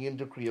breaking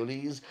into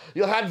Creolese.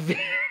 You had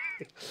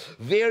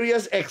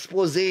various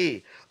expose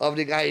of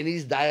the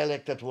Guyanese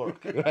dialect at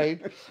work,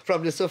 right?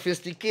 From the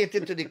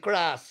sophisticated to the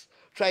crass,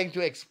 trying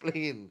to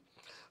explain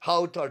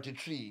how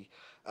 33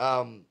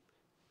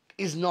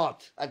 is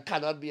not and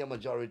cannot be a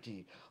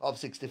majority of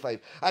 65.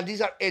 And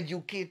these are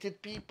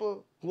educated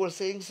people who are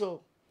saying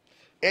so.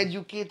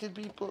 Educated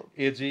people.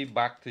 AG,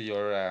 back to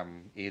your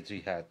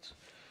AG hat.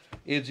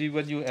 AG,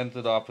 when you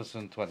entered office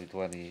in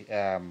 2020,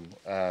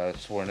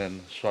 sworn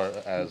in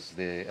as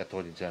the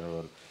Attorney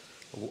General,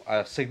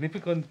 a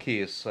significant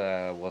case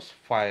was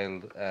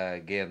filed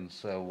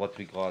against what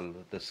we call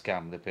the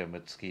scam, the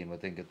pyramid scheme. I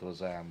think it was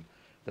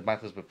the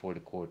matters before the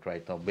court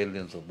right now,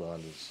 billions of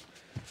dollars.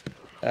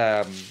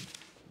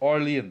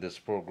 Early in this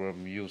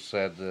program, you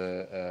said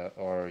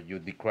or you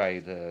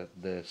decried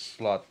the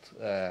slot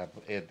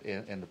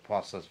in the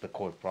process, the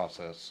court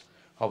process,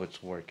 how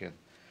it's working.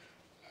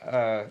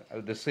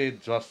 They say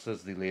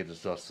justice delayed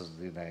is justice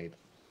denied.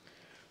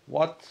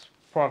 What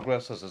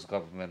progress has this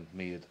government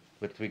made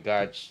with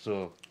regards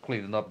to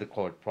cleaning up the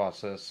court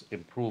process,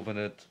 improving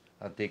it,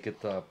 and take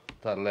it to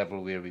a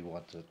level where we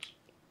want it?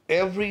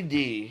 Every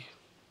day,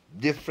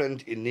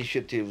 different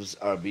initiatives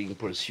are being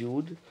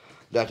pursued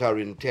that are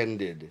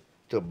intended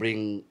to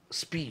bring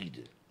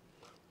speed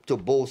to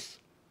both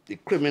the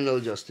criminal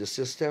justice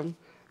system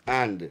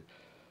and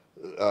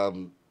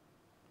um,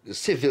 the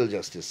civil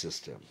justice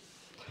system.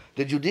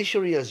 The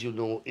judiciary, as you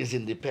know, is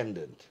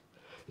independent.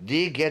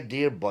 They get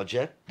their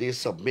budget, they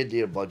submit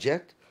their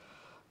budget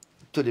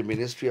to the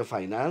Ministry of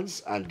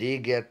Finance, and they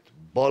get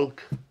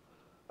bulk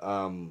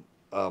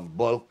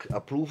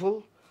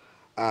approval,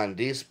 and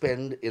they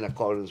spend in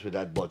accordance with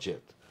that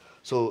budget.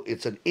 So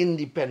it's an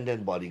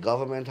independent body.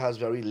 Government has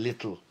very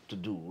little to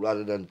do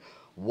rather than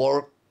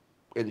work,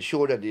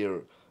 ensure that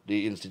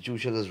the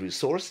institution is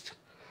resourced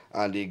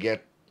and they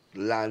get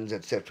lands,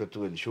 etc.,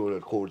 to ensure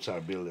that courts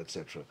are built,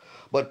 etc.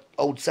 But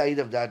outside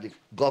of that, the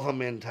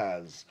government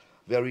has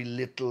very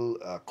little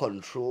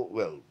control.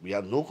 Well, we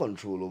have no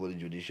control over the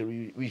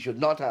judiciary. We should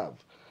not have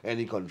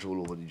any control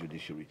over the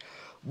judiciary.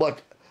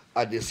 But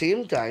at the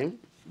same time,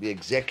 the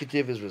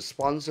executive is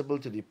responsible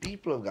to the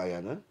people of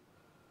Guyana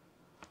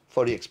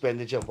for the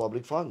expenditure of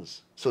public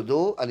funds. So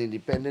though an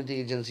independent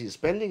agency is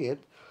spending it,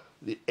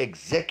 the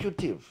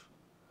executive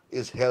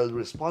is held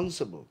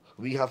responsible.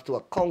 We have to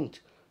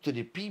account to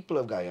the people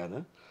of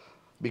Guyana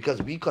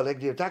because we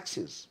collect their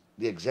taxes.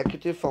 The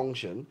executive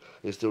function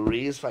is to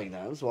raise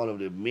finance. One of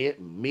the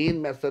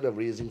main method of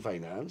raising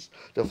finance,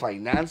 to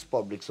finance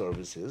public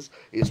services,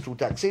 is through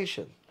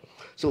taxation.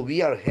 So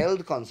we are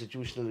held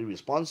constitutionally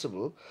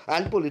responsible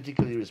and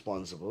politically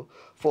responsible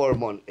for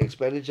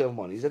expenditure of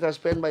monies that are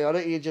spent by other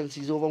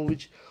agencies over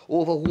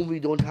whom we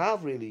don't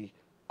have really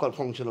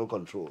functional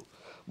control.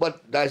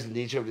 But that's the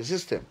nature of the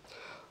system.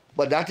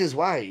 But that is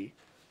why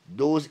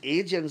those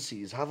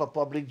agencies have a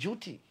public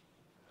duty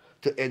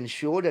to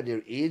ensure that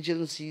their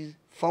agency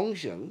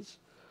functions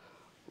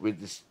with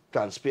this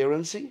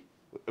transparently,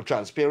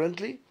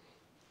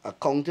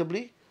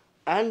 accountably,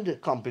 and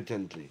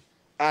competently,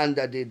 and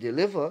that they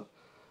deliver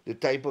the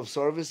type of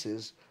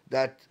services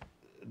that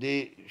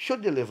they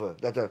should deliver,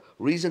 that a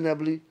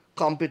reasonably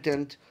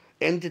competent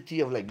entity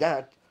of like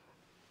that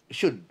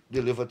should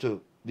deliver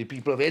to the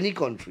people of any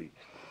country.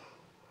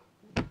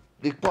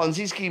 The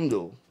Ponzi scheme,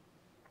 though,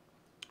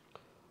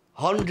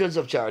 hundreds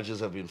of charges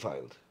have been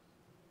filed,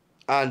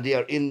 and they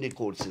are in the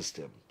court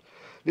system.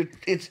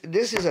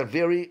 This is a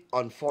very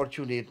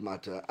unfortunate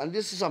matter, and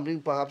this is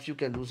something perhaps you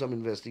can do some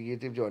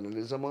investigative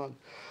journalism on,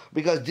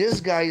 because this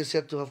guy is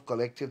said to have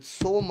collected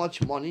so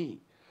much money,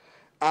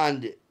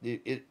 and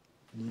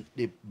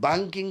the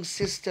banking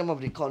system of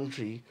the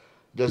country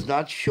does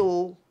not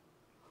show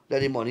that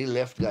the money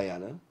left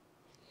Guyana.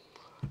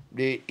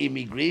 The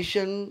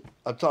immigration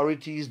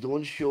authorities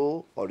don't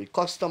show, or the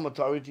custom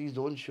authorities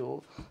don't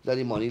show that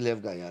the money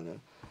left Guyana.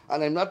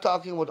 And I'm not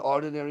talking about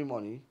ordinary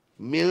money,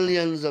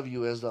 millions of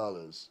US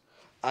dollars,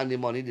 and the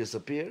money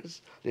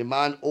disappears. The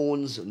man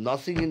owns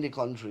nothing in the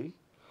country.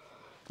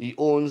 He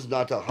owns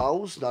not a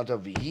house, not a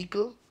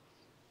vehicle.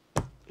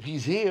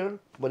 He's here,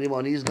 but the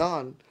money is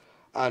gone,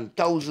 and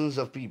thousands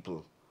of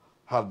people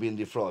have been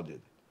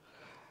defrauded.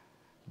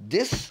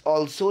 This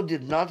also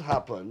did not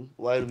happen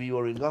while we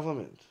were in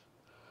government.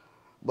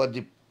 But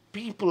the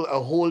people are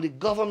holding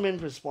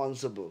government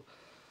responsible.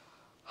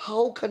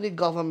 How can the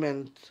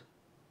government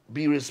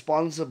be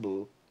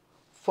responsible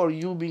for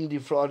you being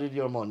defrauded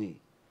your money?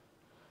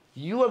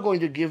 You are going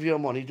to give your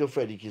money to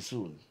Freddie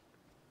Kissoon.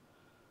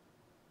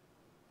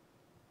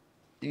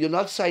 You're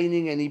not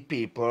signing any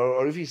paper,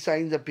 or if he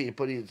signs a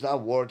paper, it's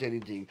not worth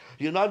anything.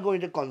 You're not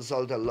going to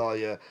consult a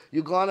lawyer.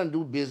 You go on and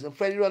do business.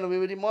 Freddie run away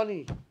with the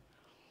money.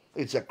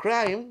 It's a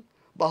crime,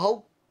 but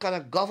how can a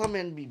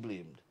government be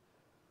blamed?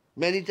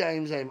 Many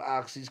times I'm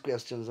asked these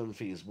questions on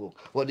Facebook.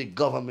 What the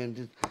government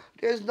is.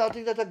 There's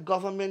nothing that a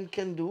government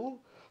can do.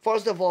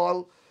 First of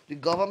all, the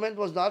government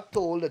was not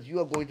told that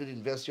you are going to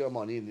invest your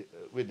money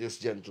with this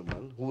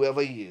gentleman,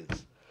 whoever he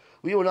is.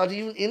 We were not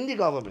even in the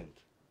government.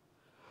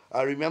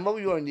 I remember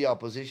we were in the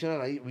opposition,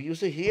 and we used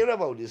to hear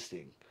about this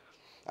thing.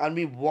 And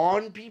we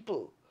warned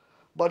people.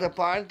 But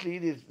apparently,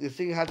 this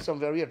thing had some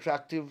very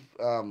attractive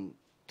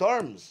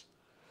terms.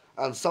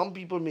 And some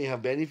people may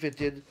have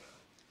benefited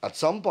at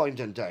some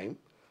point in time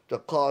to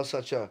cause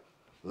such a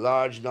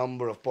large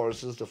number of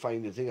persons to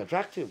find the thing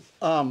attractive.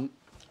 I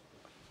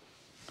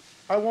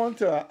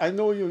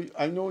know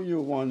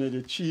you're one of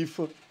the chief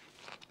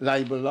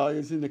libel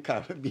lawyers in the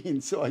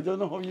Caribbean, so I don't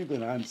know how you're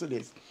going to answer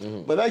this.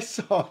 Mm-hmm. But I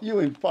saw you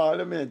in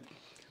Parliament,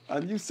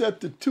 and you said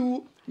to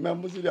two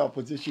members of the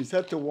opposition, you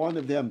said to one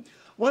of them,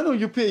 why don't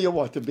you pay your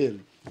water bill?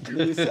 And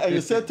you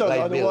said to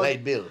another one,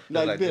 light bill.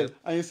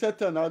 And you said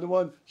to another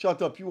one,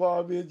 shut up, you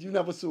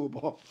never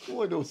sober.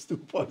 Who are those two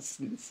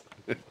persons?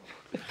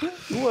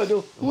 Who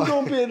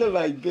don't pay the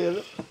light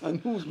bill and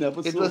who's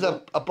never sober? It was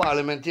a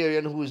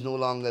parliamentarian who is no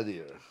longer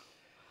there.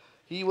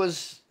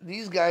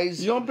 These guys...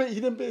 He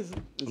didn't pay...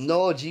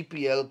 No,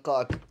 GPL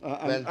caught.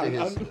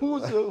 And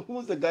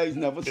who's the guy who's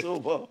never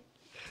sober?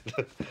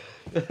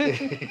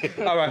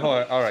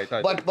 All right.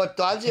 But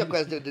to answer your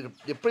question,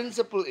 the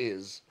principle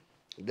is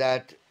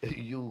that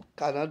you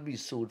cannot be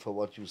sued for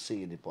what you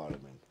say in the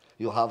parliament.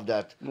 You have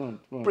that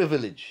Right.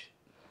 privilege.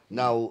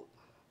 Now,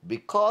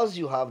 because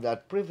you have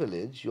that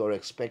privilege, you are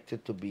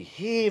expected to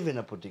behave in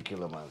a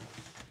particular manner.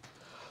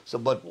 So,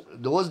 but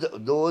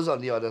those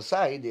on the other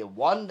side, they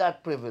want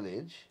that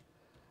privilege,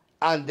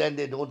 and then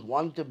they don't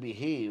want to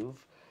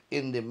behave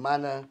in the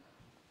manner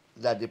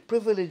that the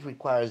privilege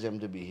requires them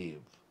to behave.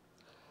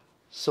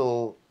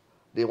 So,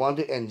 they want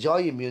to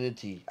enjoy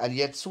immunity and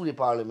yet sue the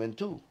parliament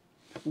too.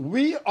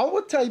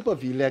 Our type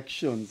of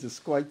elections is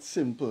quite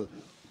simple.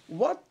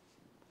 What,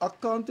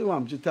 according to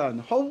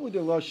Ramjatan, how would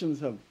the Russians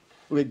have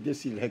rigged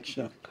this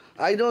election?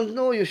 I don't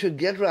know. You should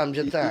get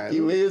Ramjatan.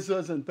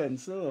 Erasers and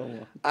pencil or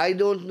what? I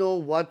don't know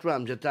what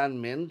Ramjatan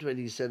meant when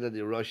he said that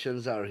the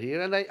Russians are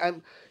here,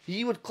 and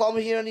he would come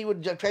here and he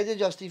would try to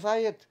justify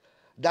it.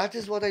 That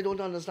is what I don't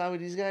understand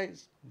with these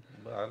guys.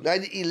 Well, Now,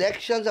 the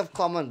elections have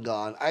come and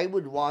gone. I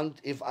would want,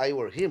 if I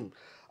were him,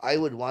 I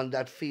would want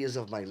that phase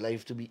of my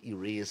life to be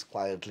erased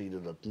quietly so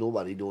that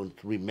nobody don't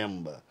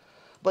remember.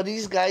 But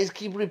these guys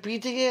keep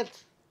repeating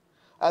it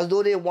as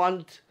though they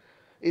want,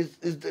 is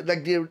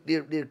like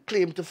their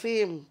claim to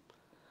fame.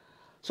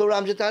 So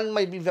Ramjatan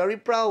might be very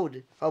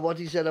proud of what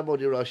he said about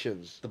the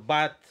Russians. the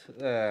bat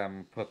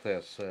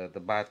protests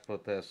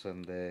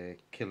and the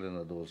killing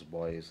of those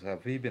boys,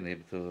 have we been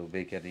able to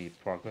make any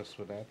progress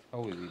with that? How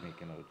are we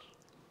making out?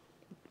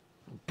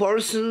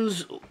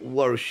 Persons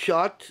were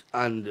shot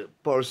and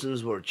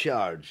persons were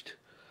charged.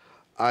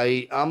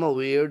 I am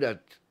aware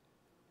that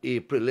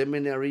a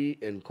preliminary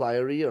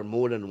inquiry, or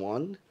more than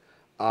one,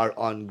 are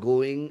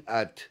ongoing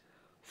at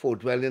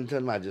Fort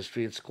Wellington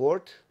Magistrates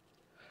Court.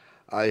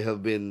 I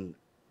have been,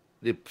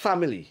 the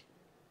families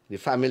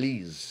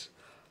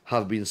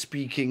have been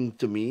speaking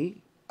to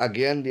me.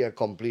 Again, they are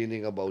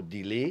complaining about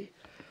delay.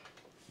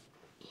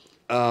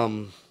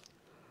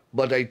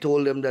 But I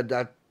told them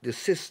that the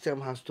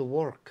system has to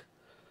work.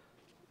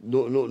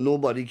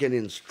 Nobody can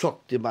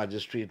instruct the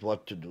magistrate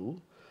what to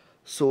do.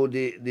 So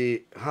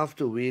they have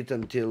to wait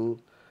until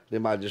the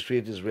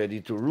magistrate is ready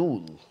to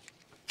rule.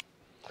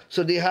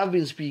 So they have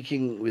been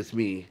speaking with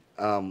me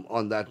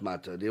on that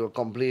matter. They were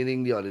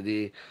complaining the other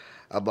day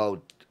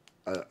about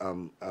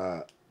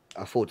a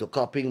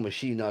photocopying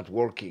machine not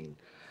working.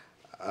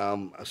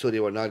 So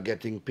they were not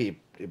getting paid.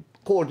 The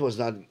court was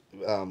not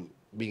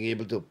being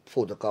able to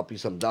photocopy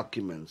some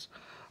documents.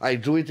 I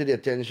drew it to the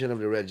attention of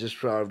the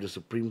registrar of the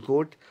Supreme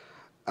Court,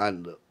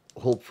 and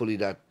hopefully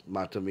that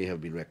matter may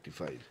have been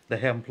rectified. The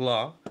hemp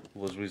law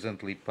was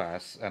recently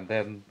passed, and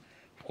then,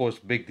 of course,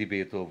 big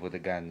debate over the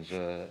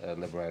ganja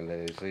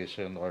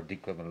liberalization or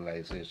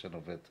decriminalization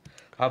of it.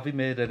 Have we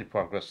made any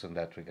progress in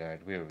that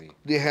regard? Where are we?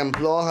 The hemp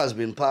law has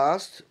been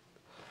passed.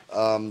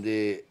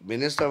 The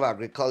Minister of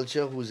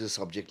Agriculture, who is the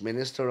subject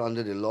minister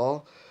under the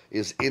law,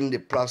 is in the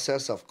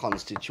process of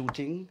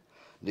constituting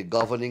the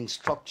governing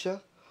structure.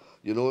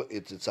 You know,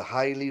 it's a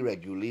highly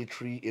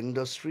regulatory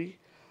industry,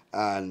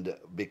 and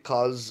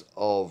because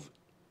of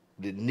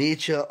the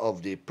nature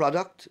of the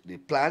product, the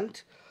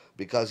plant,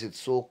 because it's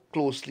so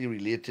closely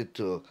related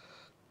to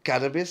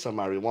cannabis or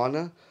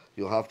marijuana,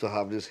 you have to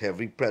have this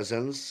heavy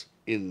presence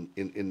in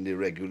the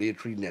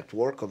regulatory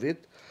network of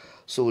it.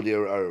 So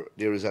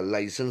there is a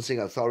licensing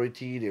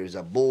authority, there is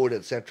a board,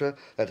 etc.,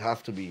 that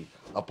have to be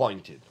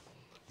appointed.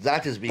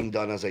 That is being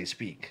done as I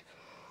speak.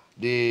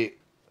 The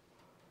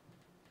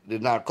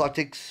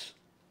Narcotics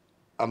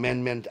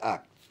Amendment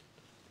Act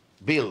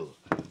bill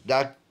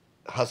that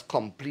has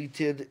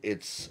completed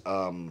its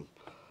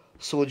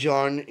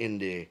sojourn in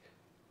the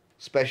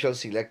Special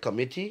Select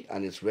Committee,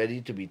 and it's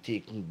ready to be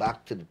taken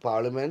back to the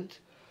Parliament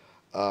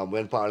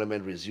when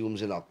Parliament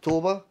resumes in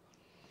October.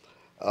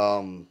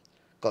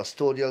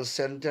 Custodial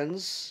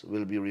sentence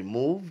will be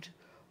removed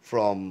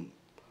from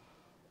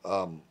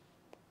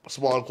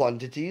small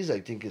quantities. I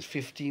think it's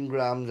 15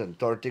 grams and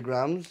 30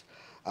 grams.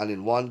 And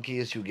in one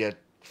case you get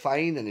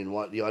fine, and in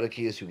the other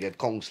case you get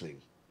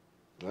counseling,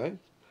 right?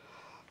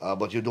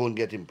 But you don't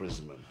get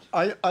imprisonment.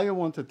 I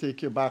want to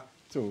take you back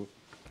to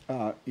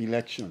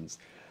elections.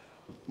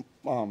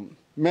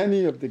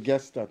 Many of the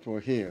guests that were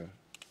here,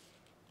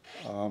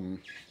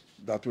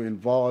 that were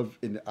involved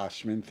in the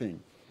Ashman thing,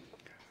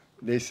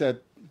 they said,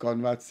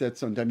 Conrad said,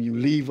 sometimes you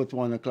leave at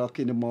 1 o'clock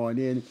in the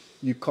morning,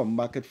 you come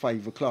back at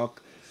 5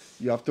 o'clock,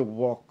 you have to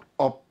walk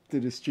up to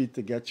the street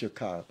to get your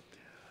car.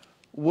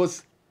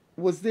 Was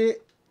there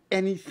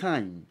any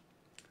time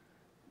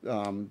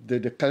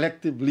the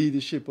collective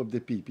leadership of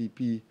the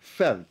PPP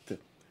felt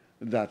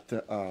that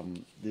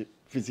the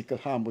physical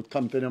harm would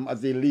come to them as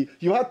they leave?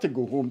 You had to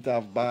go home to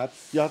have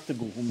bath, you had to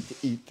go home to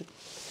eat.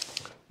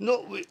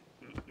 No,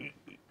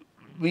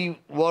 we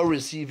were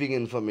receiving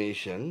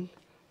information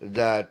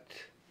that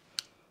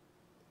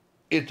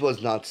it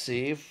was not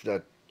safe,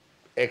 that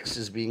X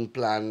is being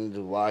planned,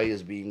 Y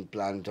is being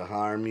planned to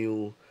harm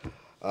you.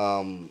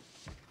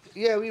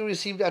 Yeah, we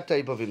received that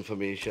type of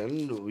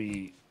information.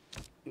 We,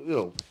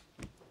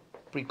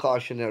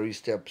 precautionary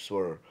steps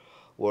were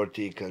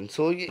taken.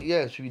 So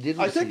yes, we did.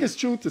 I think it's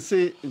true to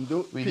say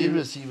we did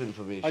receive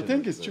information. I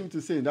think it's true to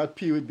say in that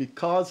period,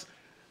 because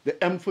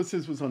the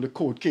emphasis was on the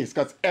court case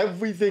because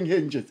everything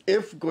hinges.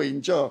 If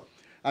Granger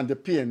and the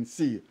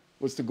PNC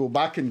was to go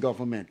back in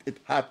government, it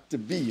had to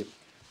be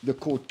the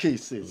court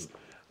cases.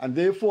 And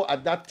therefore,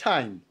 at that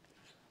time,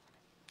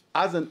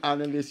 as an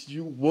analyst,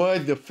 you were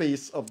the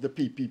face of the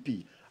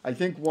PPP. I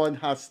think one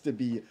has to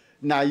be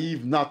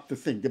naive not to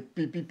think. The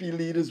PPP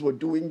leaders were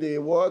doing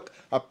their work,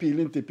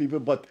 appealing to people,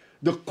 but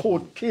the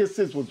court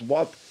cases was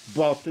what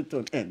brought it to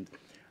an end.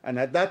 And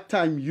at that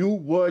time, you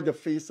were the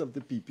face of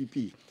the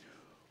PPP.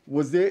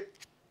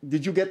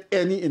 Did you get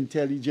any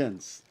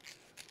intelligence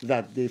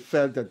that they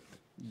felt that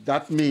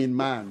that main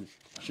man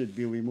should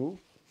be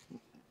removed?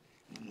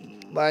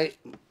 My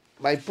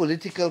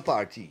political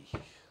party,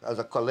 as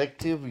a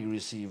collective, we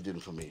received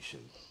information.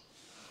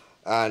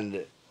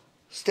 And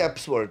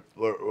steps were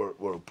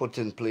put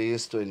in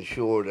place to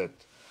ensure that,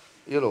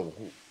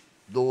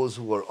 those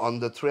who were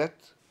under threat,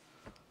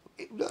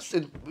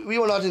 we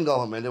were not in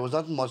government. There was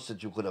not much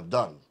that you could have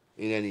done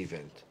in any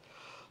event.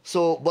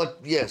 So, but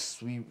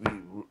yes,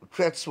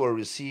 threats were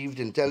received,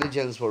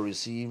 intelligence were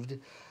received,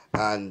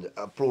 and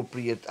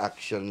appropriate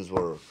actions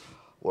were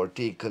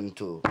taken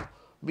to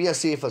be as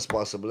safe as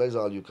possible. That's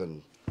all you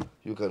can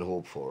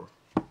hope for.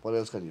 What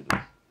else can you do?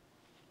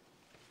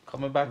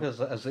 Coming back as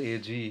the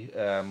AG,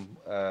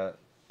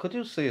 could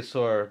you say,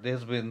 sir,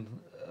 there's been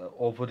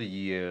over the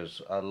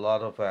years a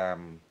lot of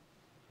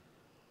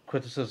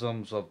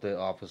criticisms of the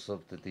office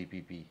of the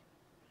DPP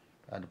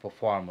and the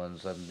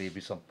performance and maybe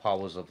some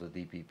powers of the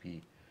DPP.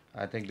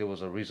 I think there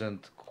was a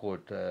recent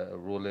court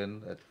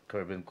ruling at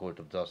Caribbean Court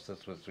of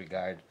Justice with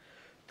regard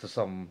to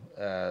some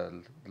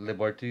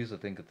liberties, I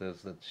think it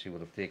is, that she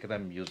would have taken.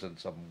 I'm using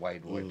some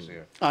wide words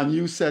here. And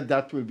you said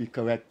that will be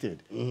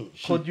corrected.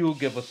 Could you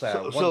give us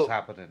what's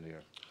happening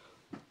here?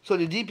 So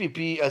the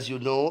DPP, as you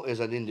know, is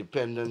an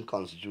independent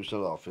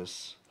constitutional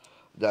office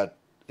that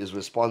is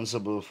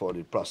responsible for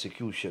the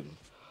prosecution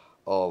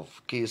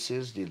of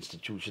cases, the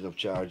institution of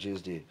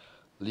charges, the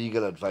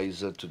legal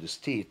advisor to the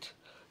state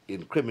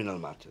in criminal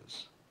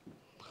matters.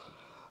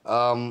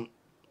 The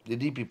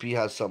DPP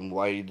has some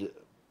wide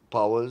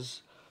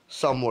powers.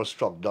 Some were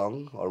struck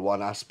down, or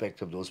one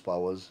aspect of those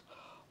powers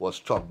was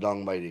struck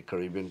down by the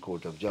Caribbean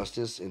Court of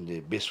Justice in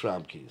the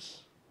Bisram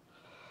case.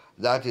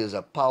 That is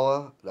a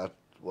power that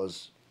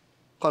was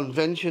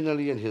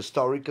conventionally and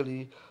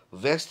historically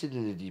vested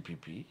in the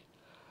DPP,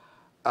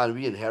 and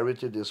we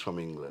inherited this from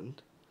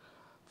England,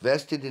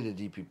 vested in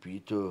the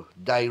DPP to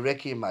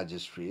direct a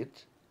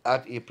magistrate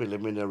at a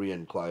preliminary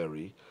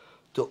inquiry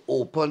to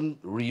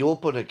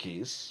reopen a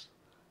case.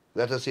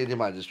 Let us say the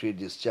magistrate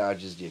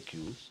discharges the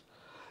accused,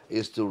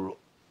 is to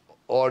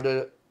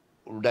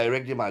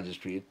direct the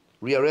magistrate,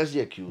 rearrest the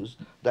accused,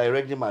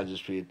 direct the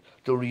magistrate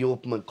to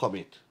reopen and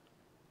commit.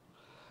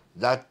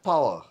 That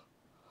power,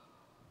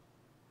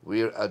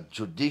 where a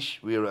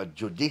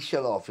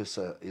judicial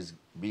officer is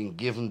being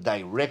given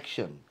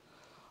direction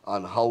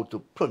on how to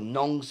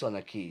pronounce on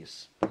a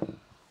case,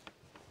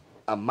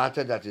 a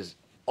matter that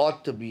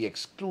ought to be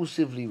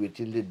exclusively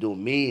within the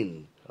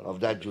domain of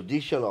that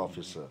judicial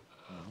officer,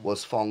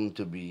 was found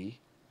to be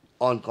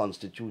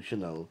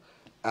unconstitutional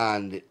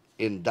and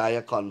in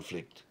dire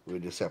conflict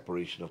with the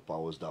separation of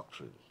powers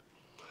doctrine.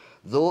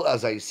 Though,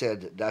 as I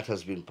said, that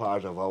has been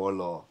part of our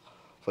law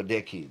for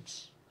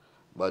decades,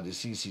 but the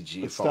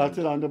CCJ it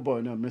started under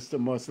Burnham. Mr.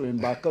 Musselin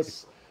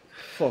Bacchus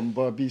from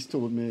Barbies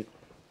told me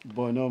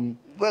Burnham...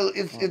 Well,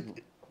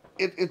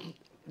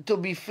 to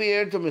be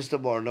fair to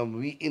Mr. Burnham,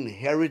 we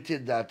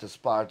inherited that as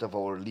part of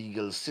our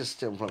legal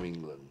system from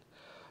England.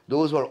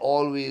 Those were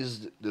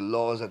always the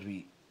laws that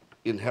we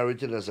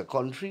inherited as a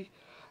country,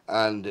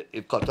 and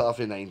it cut off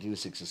in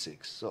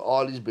 1966. So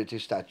all these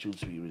British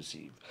statutes we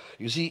received.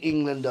 You see,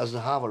 England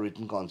doesn't have a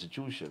written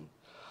constitution.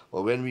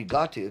 But when we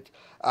got it,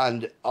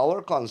 and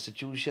our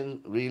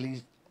constitution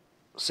really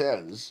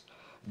says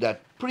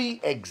that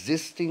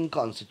pre-existing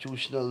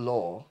constitutional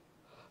law,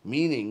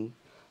 meaning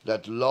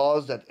that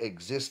laws that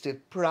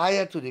existed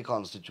prior to the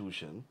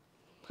constitution,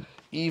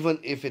 even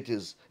if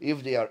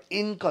they are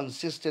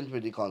inconsistent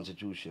with the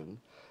constitution,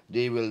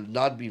 they will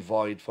not be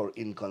void for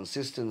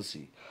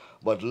inconsistency.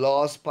 But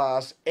laws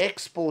passed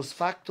ex post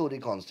facto the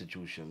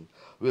Constitution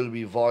will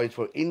be void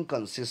for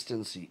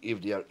inconsistency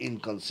if they are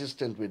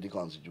inconsistent with the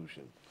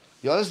Constitution.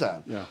 You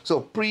understand? Yeah.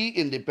 So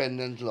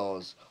pre-independent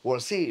laws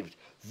were saved.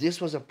 This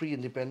was a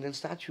pre-independent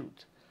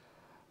statute.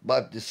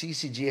 But the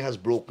CCJ has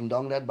broken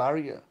down that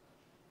barrier.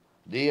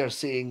 They are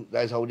saying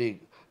that's how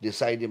they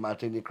decide the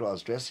matter in the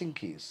cross-dressing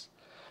case.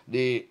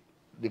 The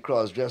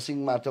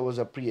cross-dressing matter was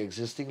a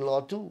pre-existing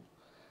law too.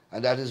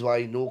 And that is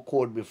why no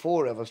court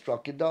before ever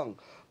struck it down.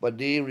 But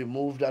they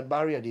removed that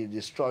barrier. They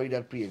destroyed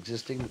that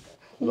pre-existing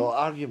law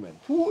argument.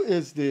 Who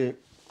is the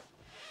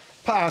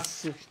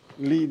past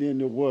leader in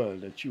the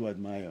world that you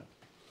admire?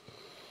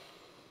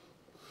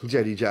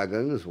 Jerry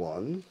Jagan is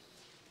one.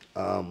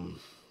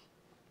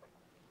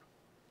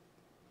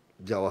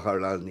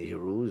 Jawaharlal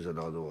Nehru is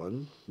another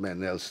one.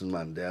 Nelson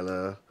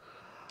Mandela.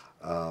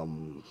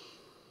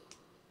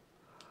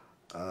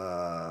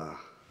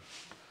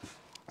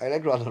 I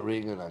like Ronald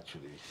Reagan,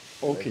 actually.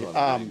 Okay. I like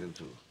Ronald Reagan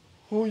too.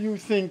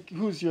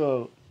 Who's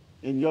your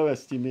in your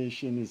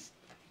estimation, is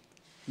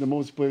the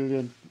most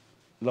brilliant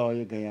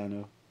lawyer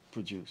Guyana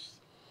produced?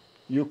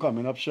 You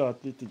coming up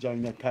shortly to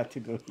join that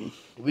category.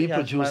 We He has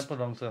my produced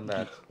pronouns on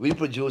that. we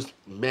produced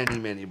many,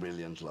 many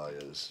brilliant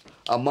lawyers.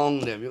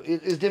 Among them,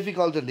 it's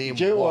difficult to name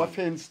J. one.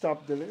 Waffin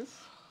stopped the list.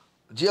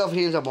 Geoff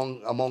Hayes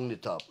among the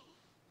top.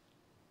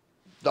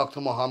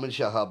 Dr. Mohammed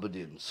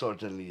Shahabuddin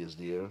certainly is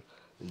there.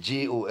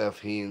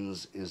 J.O.F.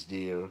 Haynes is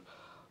there.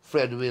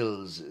 Fred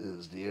Wills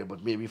is there,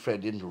 but maybe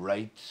Fred didn't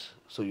write,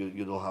 so you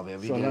don't have So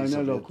evidence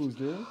Lionel of it. Loku's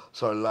there.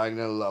 Sir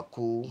Lionel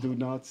Laku, Do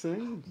not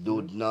sing.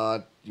 do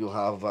not. You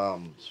have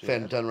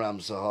Fenton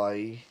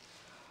Ramsahai.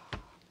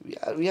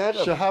 We had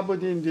a,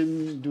 Shahabuddin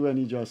didn't do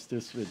any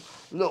justice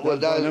with no, well,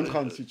 that, Bonham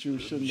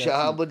Constitution. that he-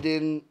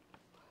 Shahabuddin,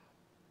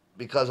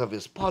 because of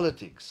his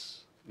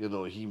politics,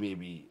 he may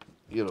be,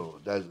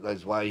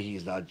 that's why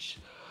he's not.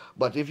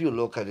 But if you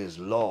look at his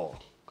law,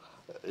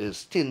 his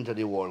stint at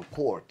the World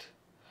Court,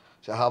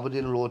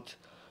 Shahabuddin wrote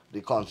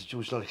the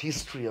constitutional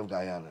history of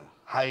Guyana,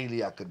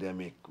 highly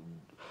academic.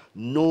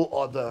 No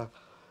other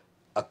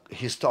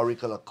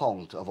historical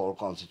account of our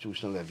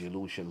constitutional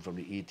evolution from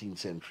the 18th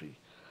century.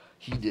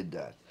 He did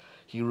that.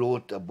 He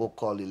wrote a book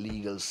called The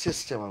Legal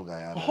System of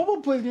Guyana. How a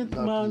brilliant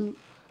man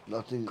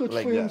Nothing could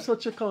like frame that.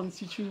 such a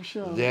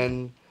constitution.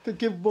 Then Could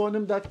give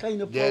Bonham that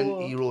kind of Then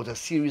power. he wrote a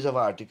series of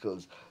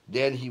articles.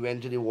 Then he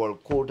went to the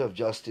World Court of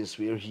Justice,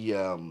 where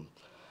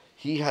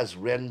he has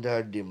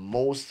rendered the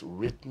most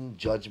written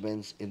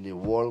judgments in the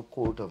World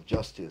Court of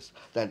Justice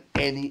than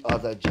any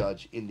other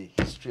judge in the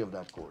history of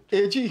that court.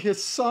 AG,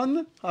 his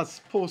son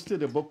has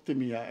posted a book to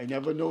me. I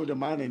never know the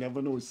man, I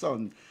never know his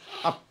son.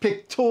 A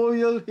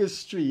pictorial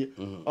history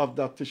of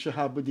Dr.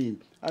 Shahabuddin.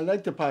 I'd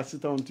like to pass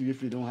it on to you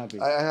if you don't have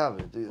it. I have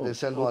it. They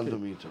sent one okay. to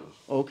me too.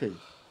 Okay.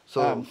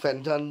 So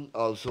Fenton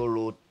also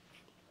wrote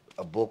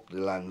a book,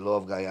 The Land Law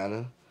of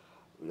Guyana,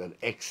 with an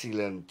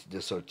excellent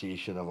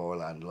dissertation of our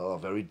land law, a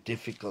very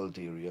difficult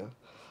area.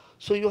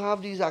 So you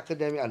have these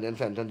academic, and then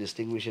Fenton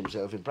distinguished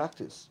himself in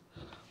practice.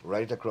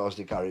 Right across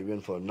the Caribbean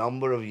for a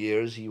number of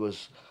years, he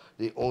was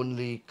the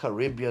only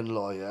Caribbean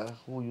lawyer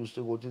who used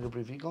to go to the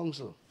Privy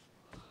Council.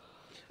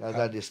 That's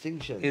that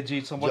distinction.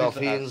 AG, somebody's Geoff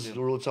Haynes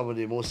asking- wrote some of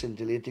the most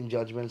scintillating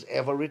judgments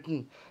ever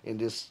written in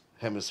this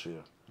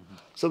hemisphere.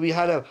 So we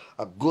had a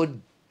good,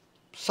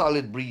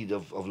 solid breed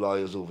of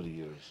lawyers over the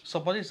years.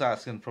 Somebody's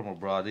asking from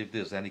abroad if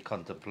there's any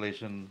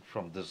contemplation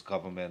from this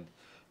government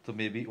to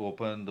maybe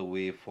open the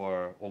way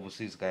for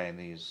overseas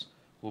Guyanese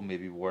who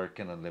maybe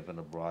working and living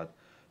abroad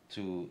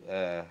to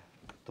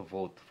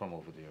vote from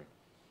over there.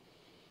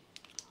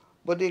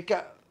 But they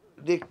can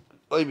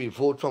I mean,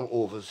 vote from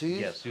overseas.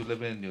 Yes, you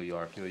live in New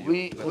York.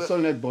 We- Also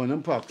like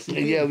Bonham proxy.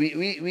 Yeah,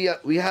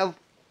 we have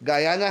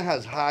Guyana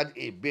has had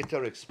a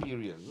bitter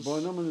experience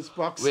Bonham and his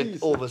proxies.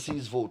 with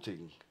overseas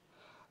voting,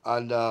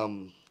 and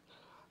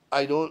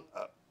I don't.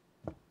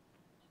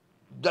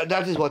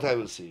 That is what I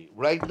will say.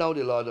 Right now,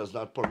 the law does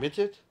not permit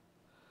it.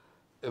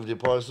 If the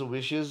person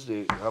wishes,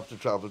 they have to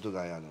travel to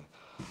Guyana.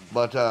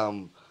 But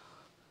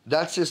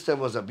that system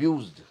was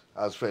abused,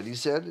 as Freddie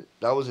said.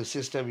 That was a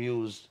system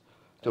used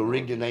to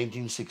rig the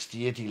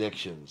 1968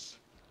 elections.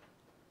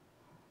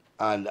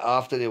 And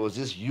after there was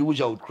this huge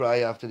outcry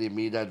after they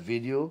made that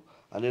video,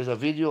 and there's a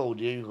video out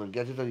there, you can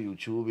get it on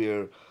YouTube,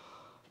 where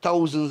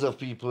thousands of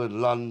people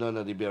in London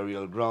at the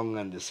burial ground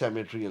and the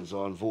cemetery and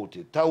so on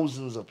voted.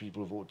 Thousands of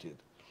people voted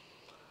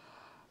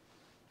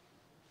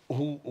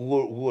who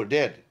were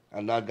dead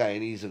and not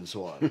Guyanese and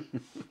so on.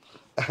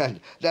 And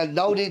then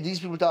nowadays, these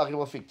people talking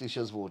about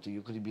fictitious voting.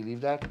 You could you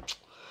believe that?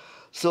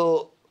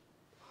 So,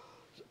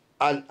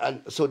 and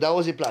so that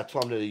was a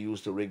platform that they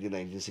used to rig the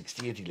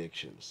 1968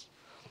 elections.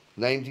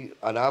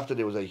 And after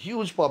there was a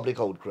huge public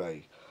outcry,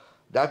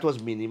 that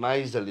was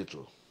minimized a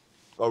little,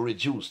 or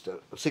reduced,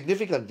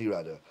 significantly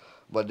rather.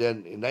 But then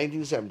in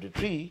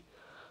 1973,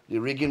 the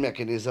rigging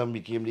mechanism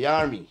became the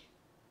army.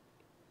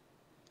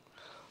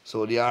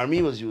 So the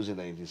army was used in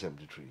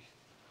 1973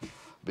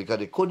 because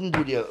they couldn't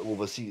do the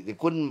overseas, they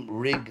couldn't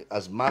rig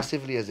as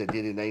massively as they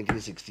did in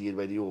 1968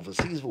 by the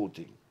overseas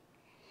voting.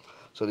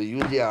 So they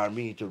used the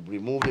army to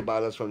remove the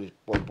ballots from the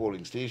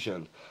polling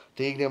station,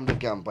 take them to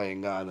Campa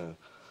in Ghana,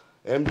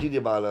 empty the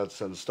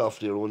ballots and stuff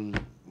their own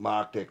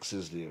marked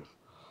X's there.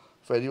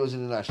 Freddie was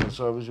in the National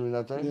Service during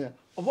that time? Yeah.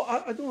 Well,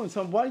 I don't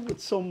understand. Why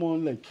would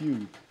someone like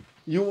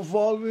you've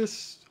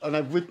always, and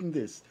I've written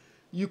this,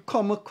 you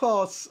come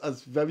across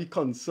as very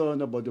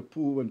concerned about the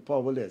poor and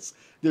powerless.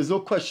 There's no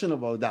question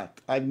about that.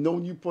 I've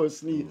known you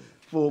personally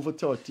for over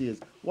 30 years.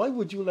 Why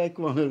would you like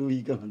Ronald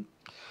Reagan?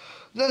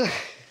 No,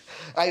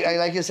 I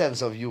like your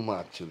sense of humor,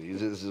 actually.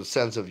 It's a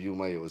sense of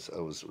humor I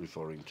was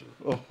referring to.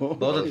 Oh,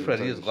 Now that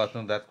Freddie has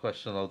gotten that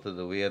question out of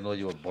the way, I know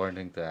you were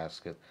burning to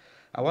ask it.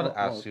 I want to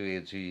ask you,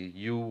 AG,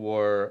 you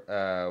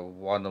were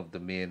one of the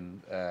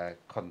main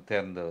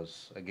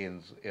contenders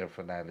against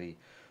Irfan Ali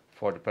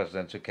for the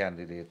presidential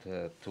candidate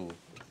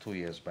two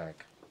years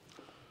back.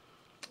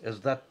 Is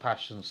that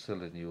passion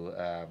still in you?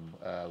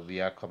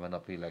 We are coming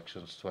up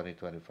elections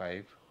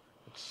 2025.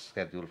 It's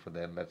scheduled for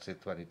then, let's say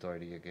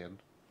 2030 again.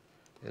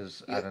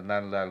 Is Anil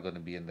Nandlall going to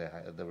be in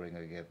the ring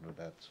again with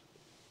that?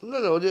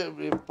 No,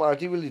 the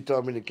party will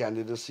determine the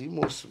candidacy.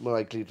 Most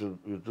likely it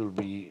will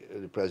be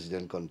the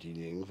president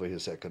continuing for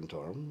his second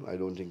term. I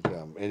don't think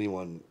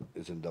anyone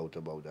is in doubt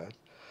about that.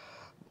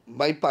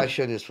 My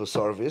passion is for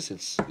service.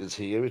 It's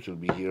here. It will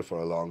be here for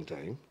a long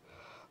time,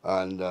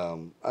 and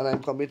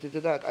I'm committed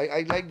to that.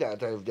 I like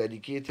that. I've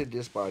dedicated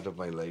this part of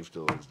my life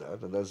towards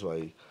that, and that's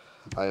why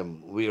I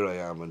am where I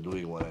am and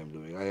doing what I'm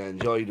doing. I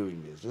enjoy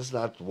doing this. This is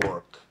not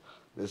work.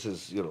 This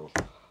is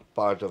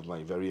part of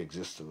my very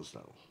existence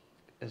now.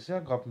 Is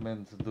your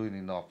government doing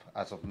enough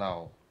as of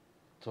now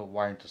to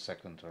warrant a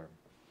second term?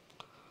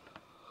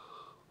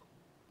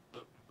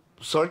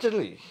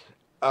 Certainly,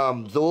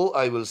 though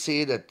I will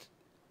say that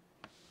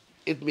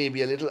it may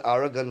be a little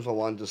arrogant for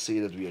one to say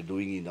that we are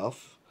doing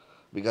enough,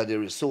 because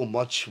there is so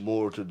much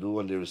more to do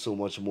and there is so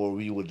much more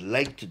we would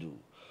like to do.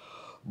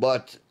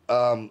 But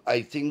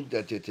I think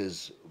that it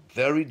is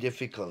very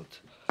difficult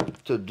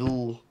to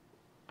do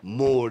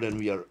more than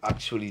we are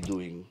actually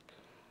doing,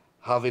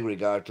 having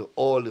regard to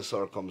all the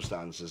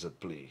circumstances at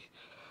play.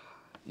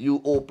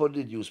 You open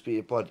the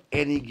newspaper on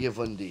any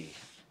given day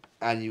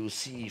and you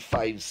see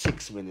 5,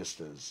 6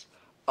 ministers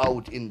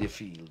out in the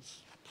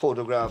fields,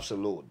 photographs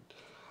alone.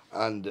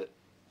 And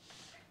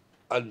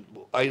and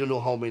I don't know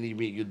how many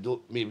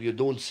maybe you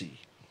don't see.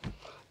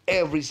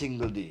 Every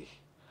single day,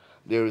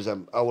 there is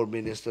our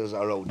ministers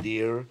are out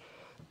there.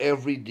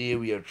 Every day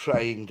we are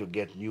trying to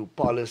get new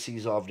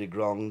policies off the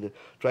ground,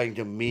 trying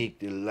to make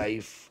the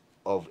life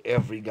of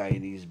every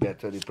Guyanese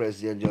better. The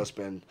president just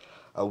spent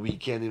a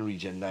weekend in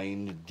Region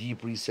 9, the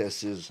deep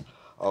recesses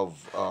of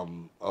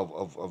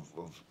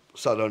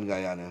southern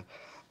Guyana,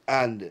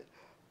 and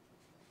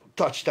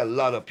touched a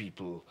lot of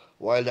people.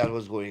 While that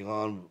was going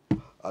on,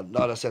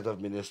 another set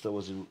of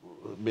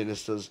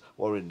ministers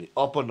were in the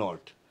upper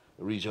north,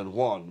 Region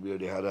 1, where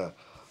they had a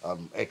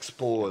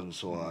expo and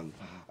so on.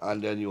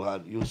 And then you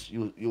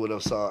would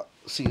have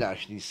seen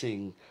Ashley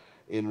Singh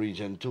in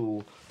Region 2.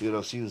 You would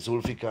have seen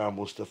Zulfikar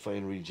Mustafa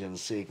in Region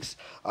 6.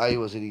 I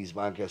was in East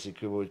Bank as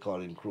a with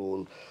Colin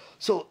Crowell.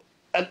 So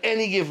at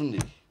any given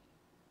day,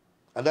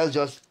 and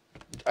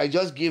I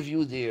just gave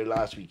you there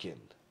last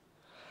weekend.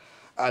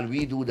 And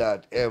we do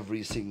that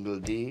every single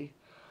day.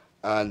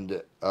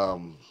 And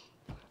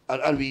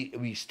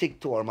we stick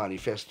to our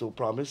manifesto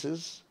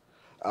promises,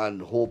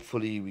 and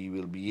hopefully we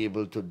will be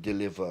able to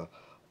deliver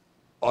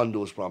on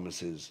those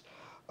promises.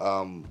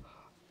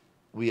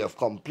 We have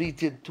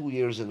completed 2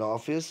 years in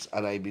office,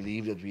 and I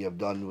believe that we have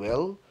done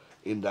well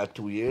in that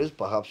 2 years.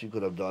 Perhaps we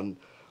could have done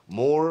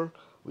more.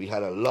 We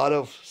had a lot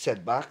of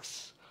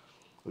setbacks.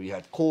 We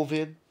had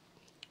COVID.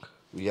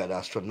 We had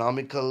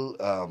astronomical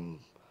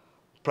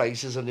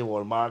prices in the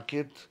world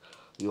market.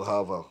 You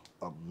have a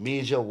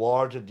major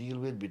war to deal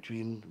with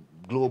between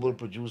global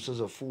producers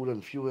of food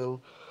and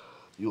fuel.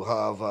 You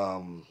have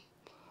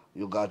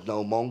you got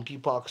now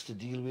monkeypox to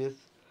deal with.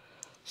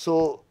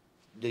 So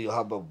you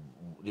have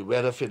the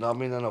weather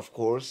phenomenon, of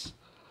course.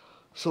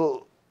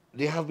 So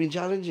there have been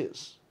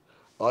challenges.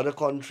 Other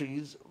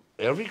countries,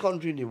 every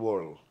country in the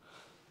world,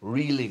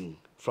 reeling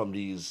from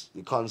the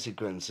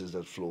consequences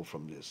that flow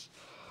from this.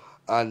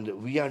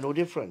 And we are no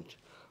different.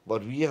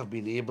 But we have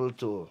been able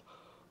to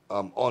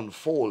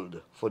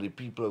unfold for the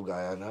people of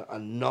Guyana a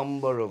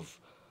number of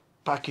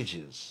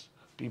packages.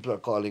 People are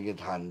calling it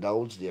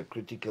handouts. They are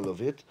critical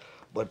of it.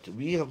 But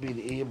we have been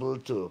able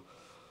to,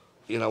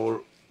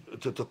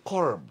 to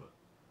curb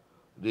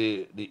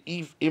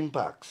the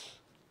impacts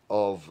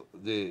of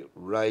the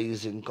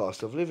rise in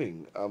cost of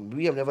living.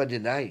 We have never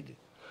denied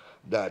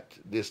that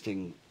this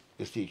thing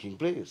is taking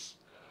place.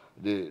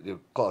 The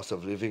cost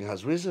of living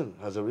has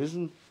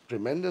arisen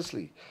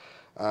tremendously.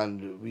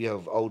 And we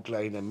have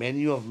outlined a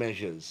menu of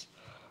measures,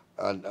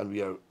 and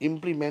we are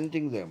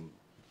implementing them.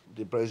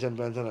 The President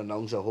went and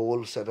announced a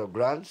whole set of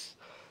grants,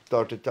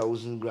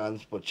 30,000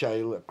 grants per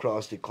child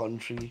across the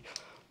country,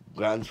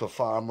 grants for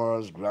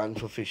farmers,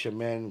 grants for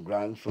fishermen,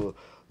 grants for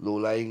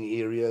low-lying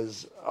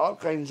areas. All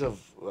kinds of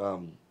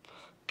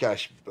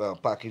cash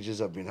packages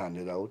have been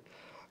handed out.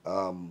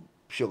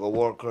 Sugar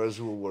workers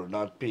who were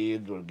not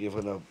paid were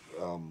given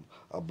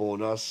a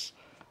bonus,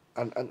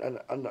 and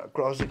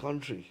across the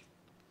country.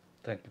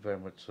 Thank you very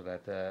much for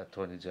that,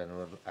 Attorney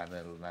General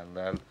Anil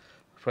Nandlall.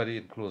 Freddie,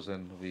 in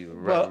closing, we were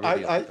Well,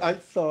 really I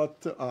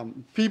thought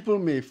people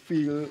may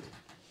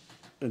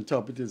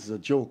interpret it as a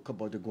joke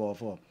about the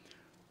guava,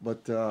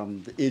 but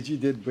the AG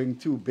did bring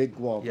 2 big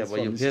guavas Yeah, but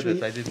from you the did it.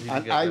 street, I didn't even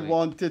and get I any.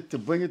 wanted to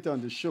bring it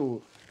on the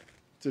show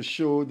to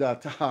show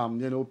that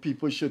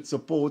people should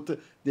support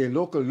their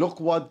local. Look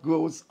what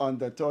grows on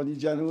the Attorney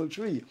General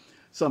tree,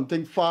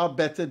 something far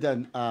better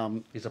than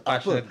He's a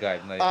passionate guy,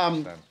 and I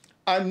understand.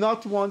 I'm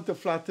not one to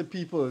flatter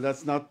people.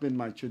 That's not been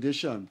my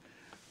tradition.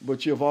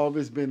 But you've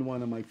always been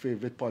one of my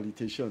favorite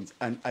politicians.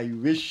 And I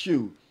wish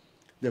you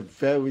the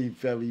very,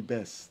 very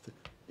best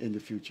in the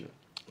future.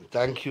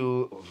 Thank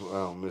you,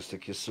 Mr.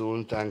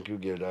 Kissoon. Thank you,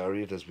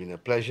 Gildarie. It has been a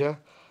pleasure.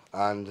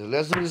 And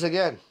let's do this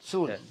again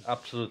soon. Yeah,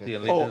 absolutely.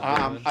 And Oh, ladies and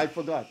gentlemen, I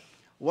forgot.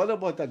 What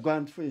about a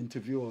grant for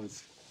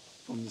interviewers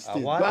from the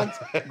state? what?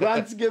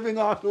 Grants giving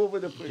all over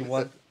the place. you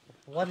want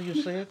What do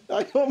you say?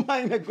 I don't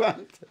mind a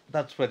grant.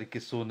 That's Freddie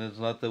Kissoon. It's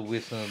not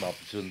wasting an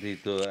opportunity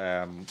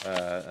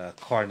to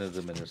corner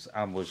the minister,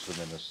 ambush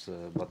the minister.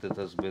 But it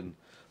has been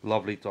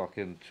lovely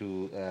talking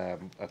to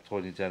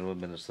Attorney General,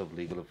 Minister of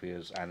Legal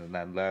Affairs, Anil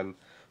Nandlall.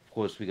 Of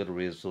course, we got to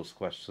raise those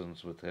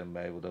questions with him.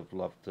 I would have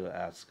loved to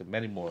ask him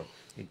many more,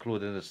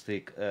 including the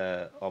stake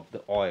of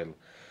the oil.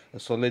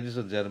 So, ladies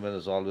and gentlemen,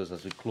 as always,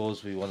 as we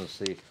close, we want to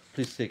say,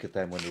 please take your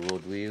time on the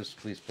roadways.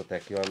 Please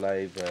protect your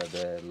life,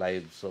 the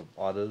lives of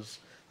others,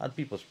 and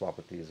people's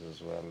properties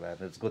as well.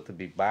 And it's good to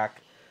be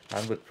back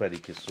and with Freddie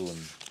Kissoon,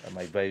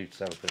 my very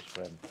selfish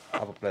friend.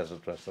 Have a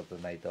pleasant rest of the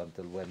night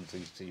until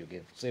Wednesday. See you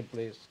again. Same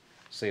place,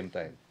 same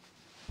time.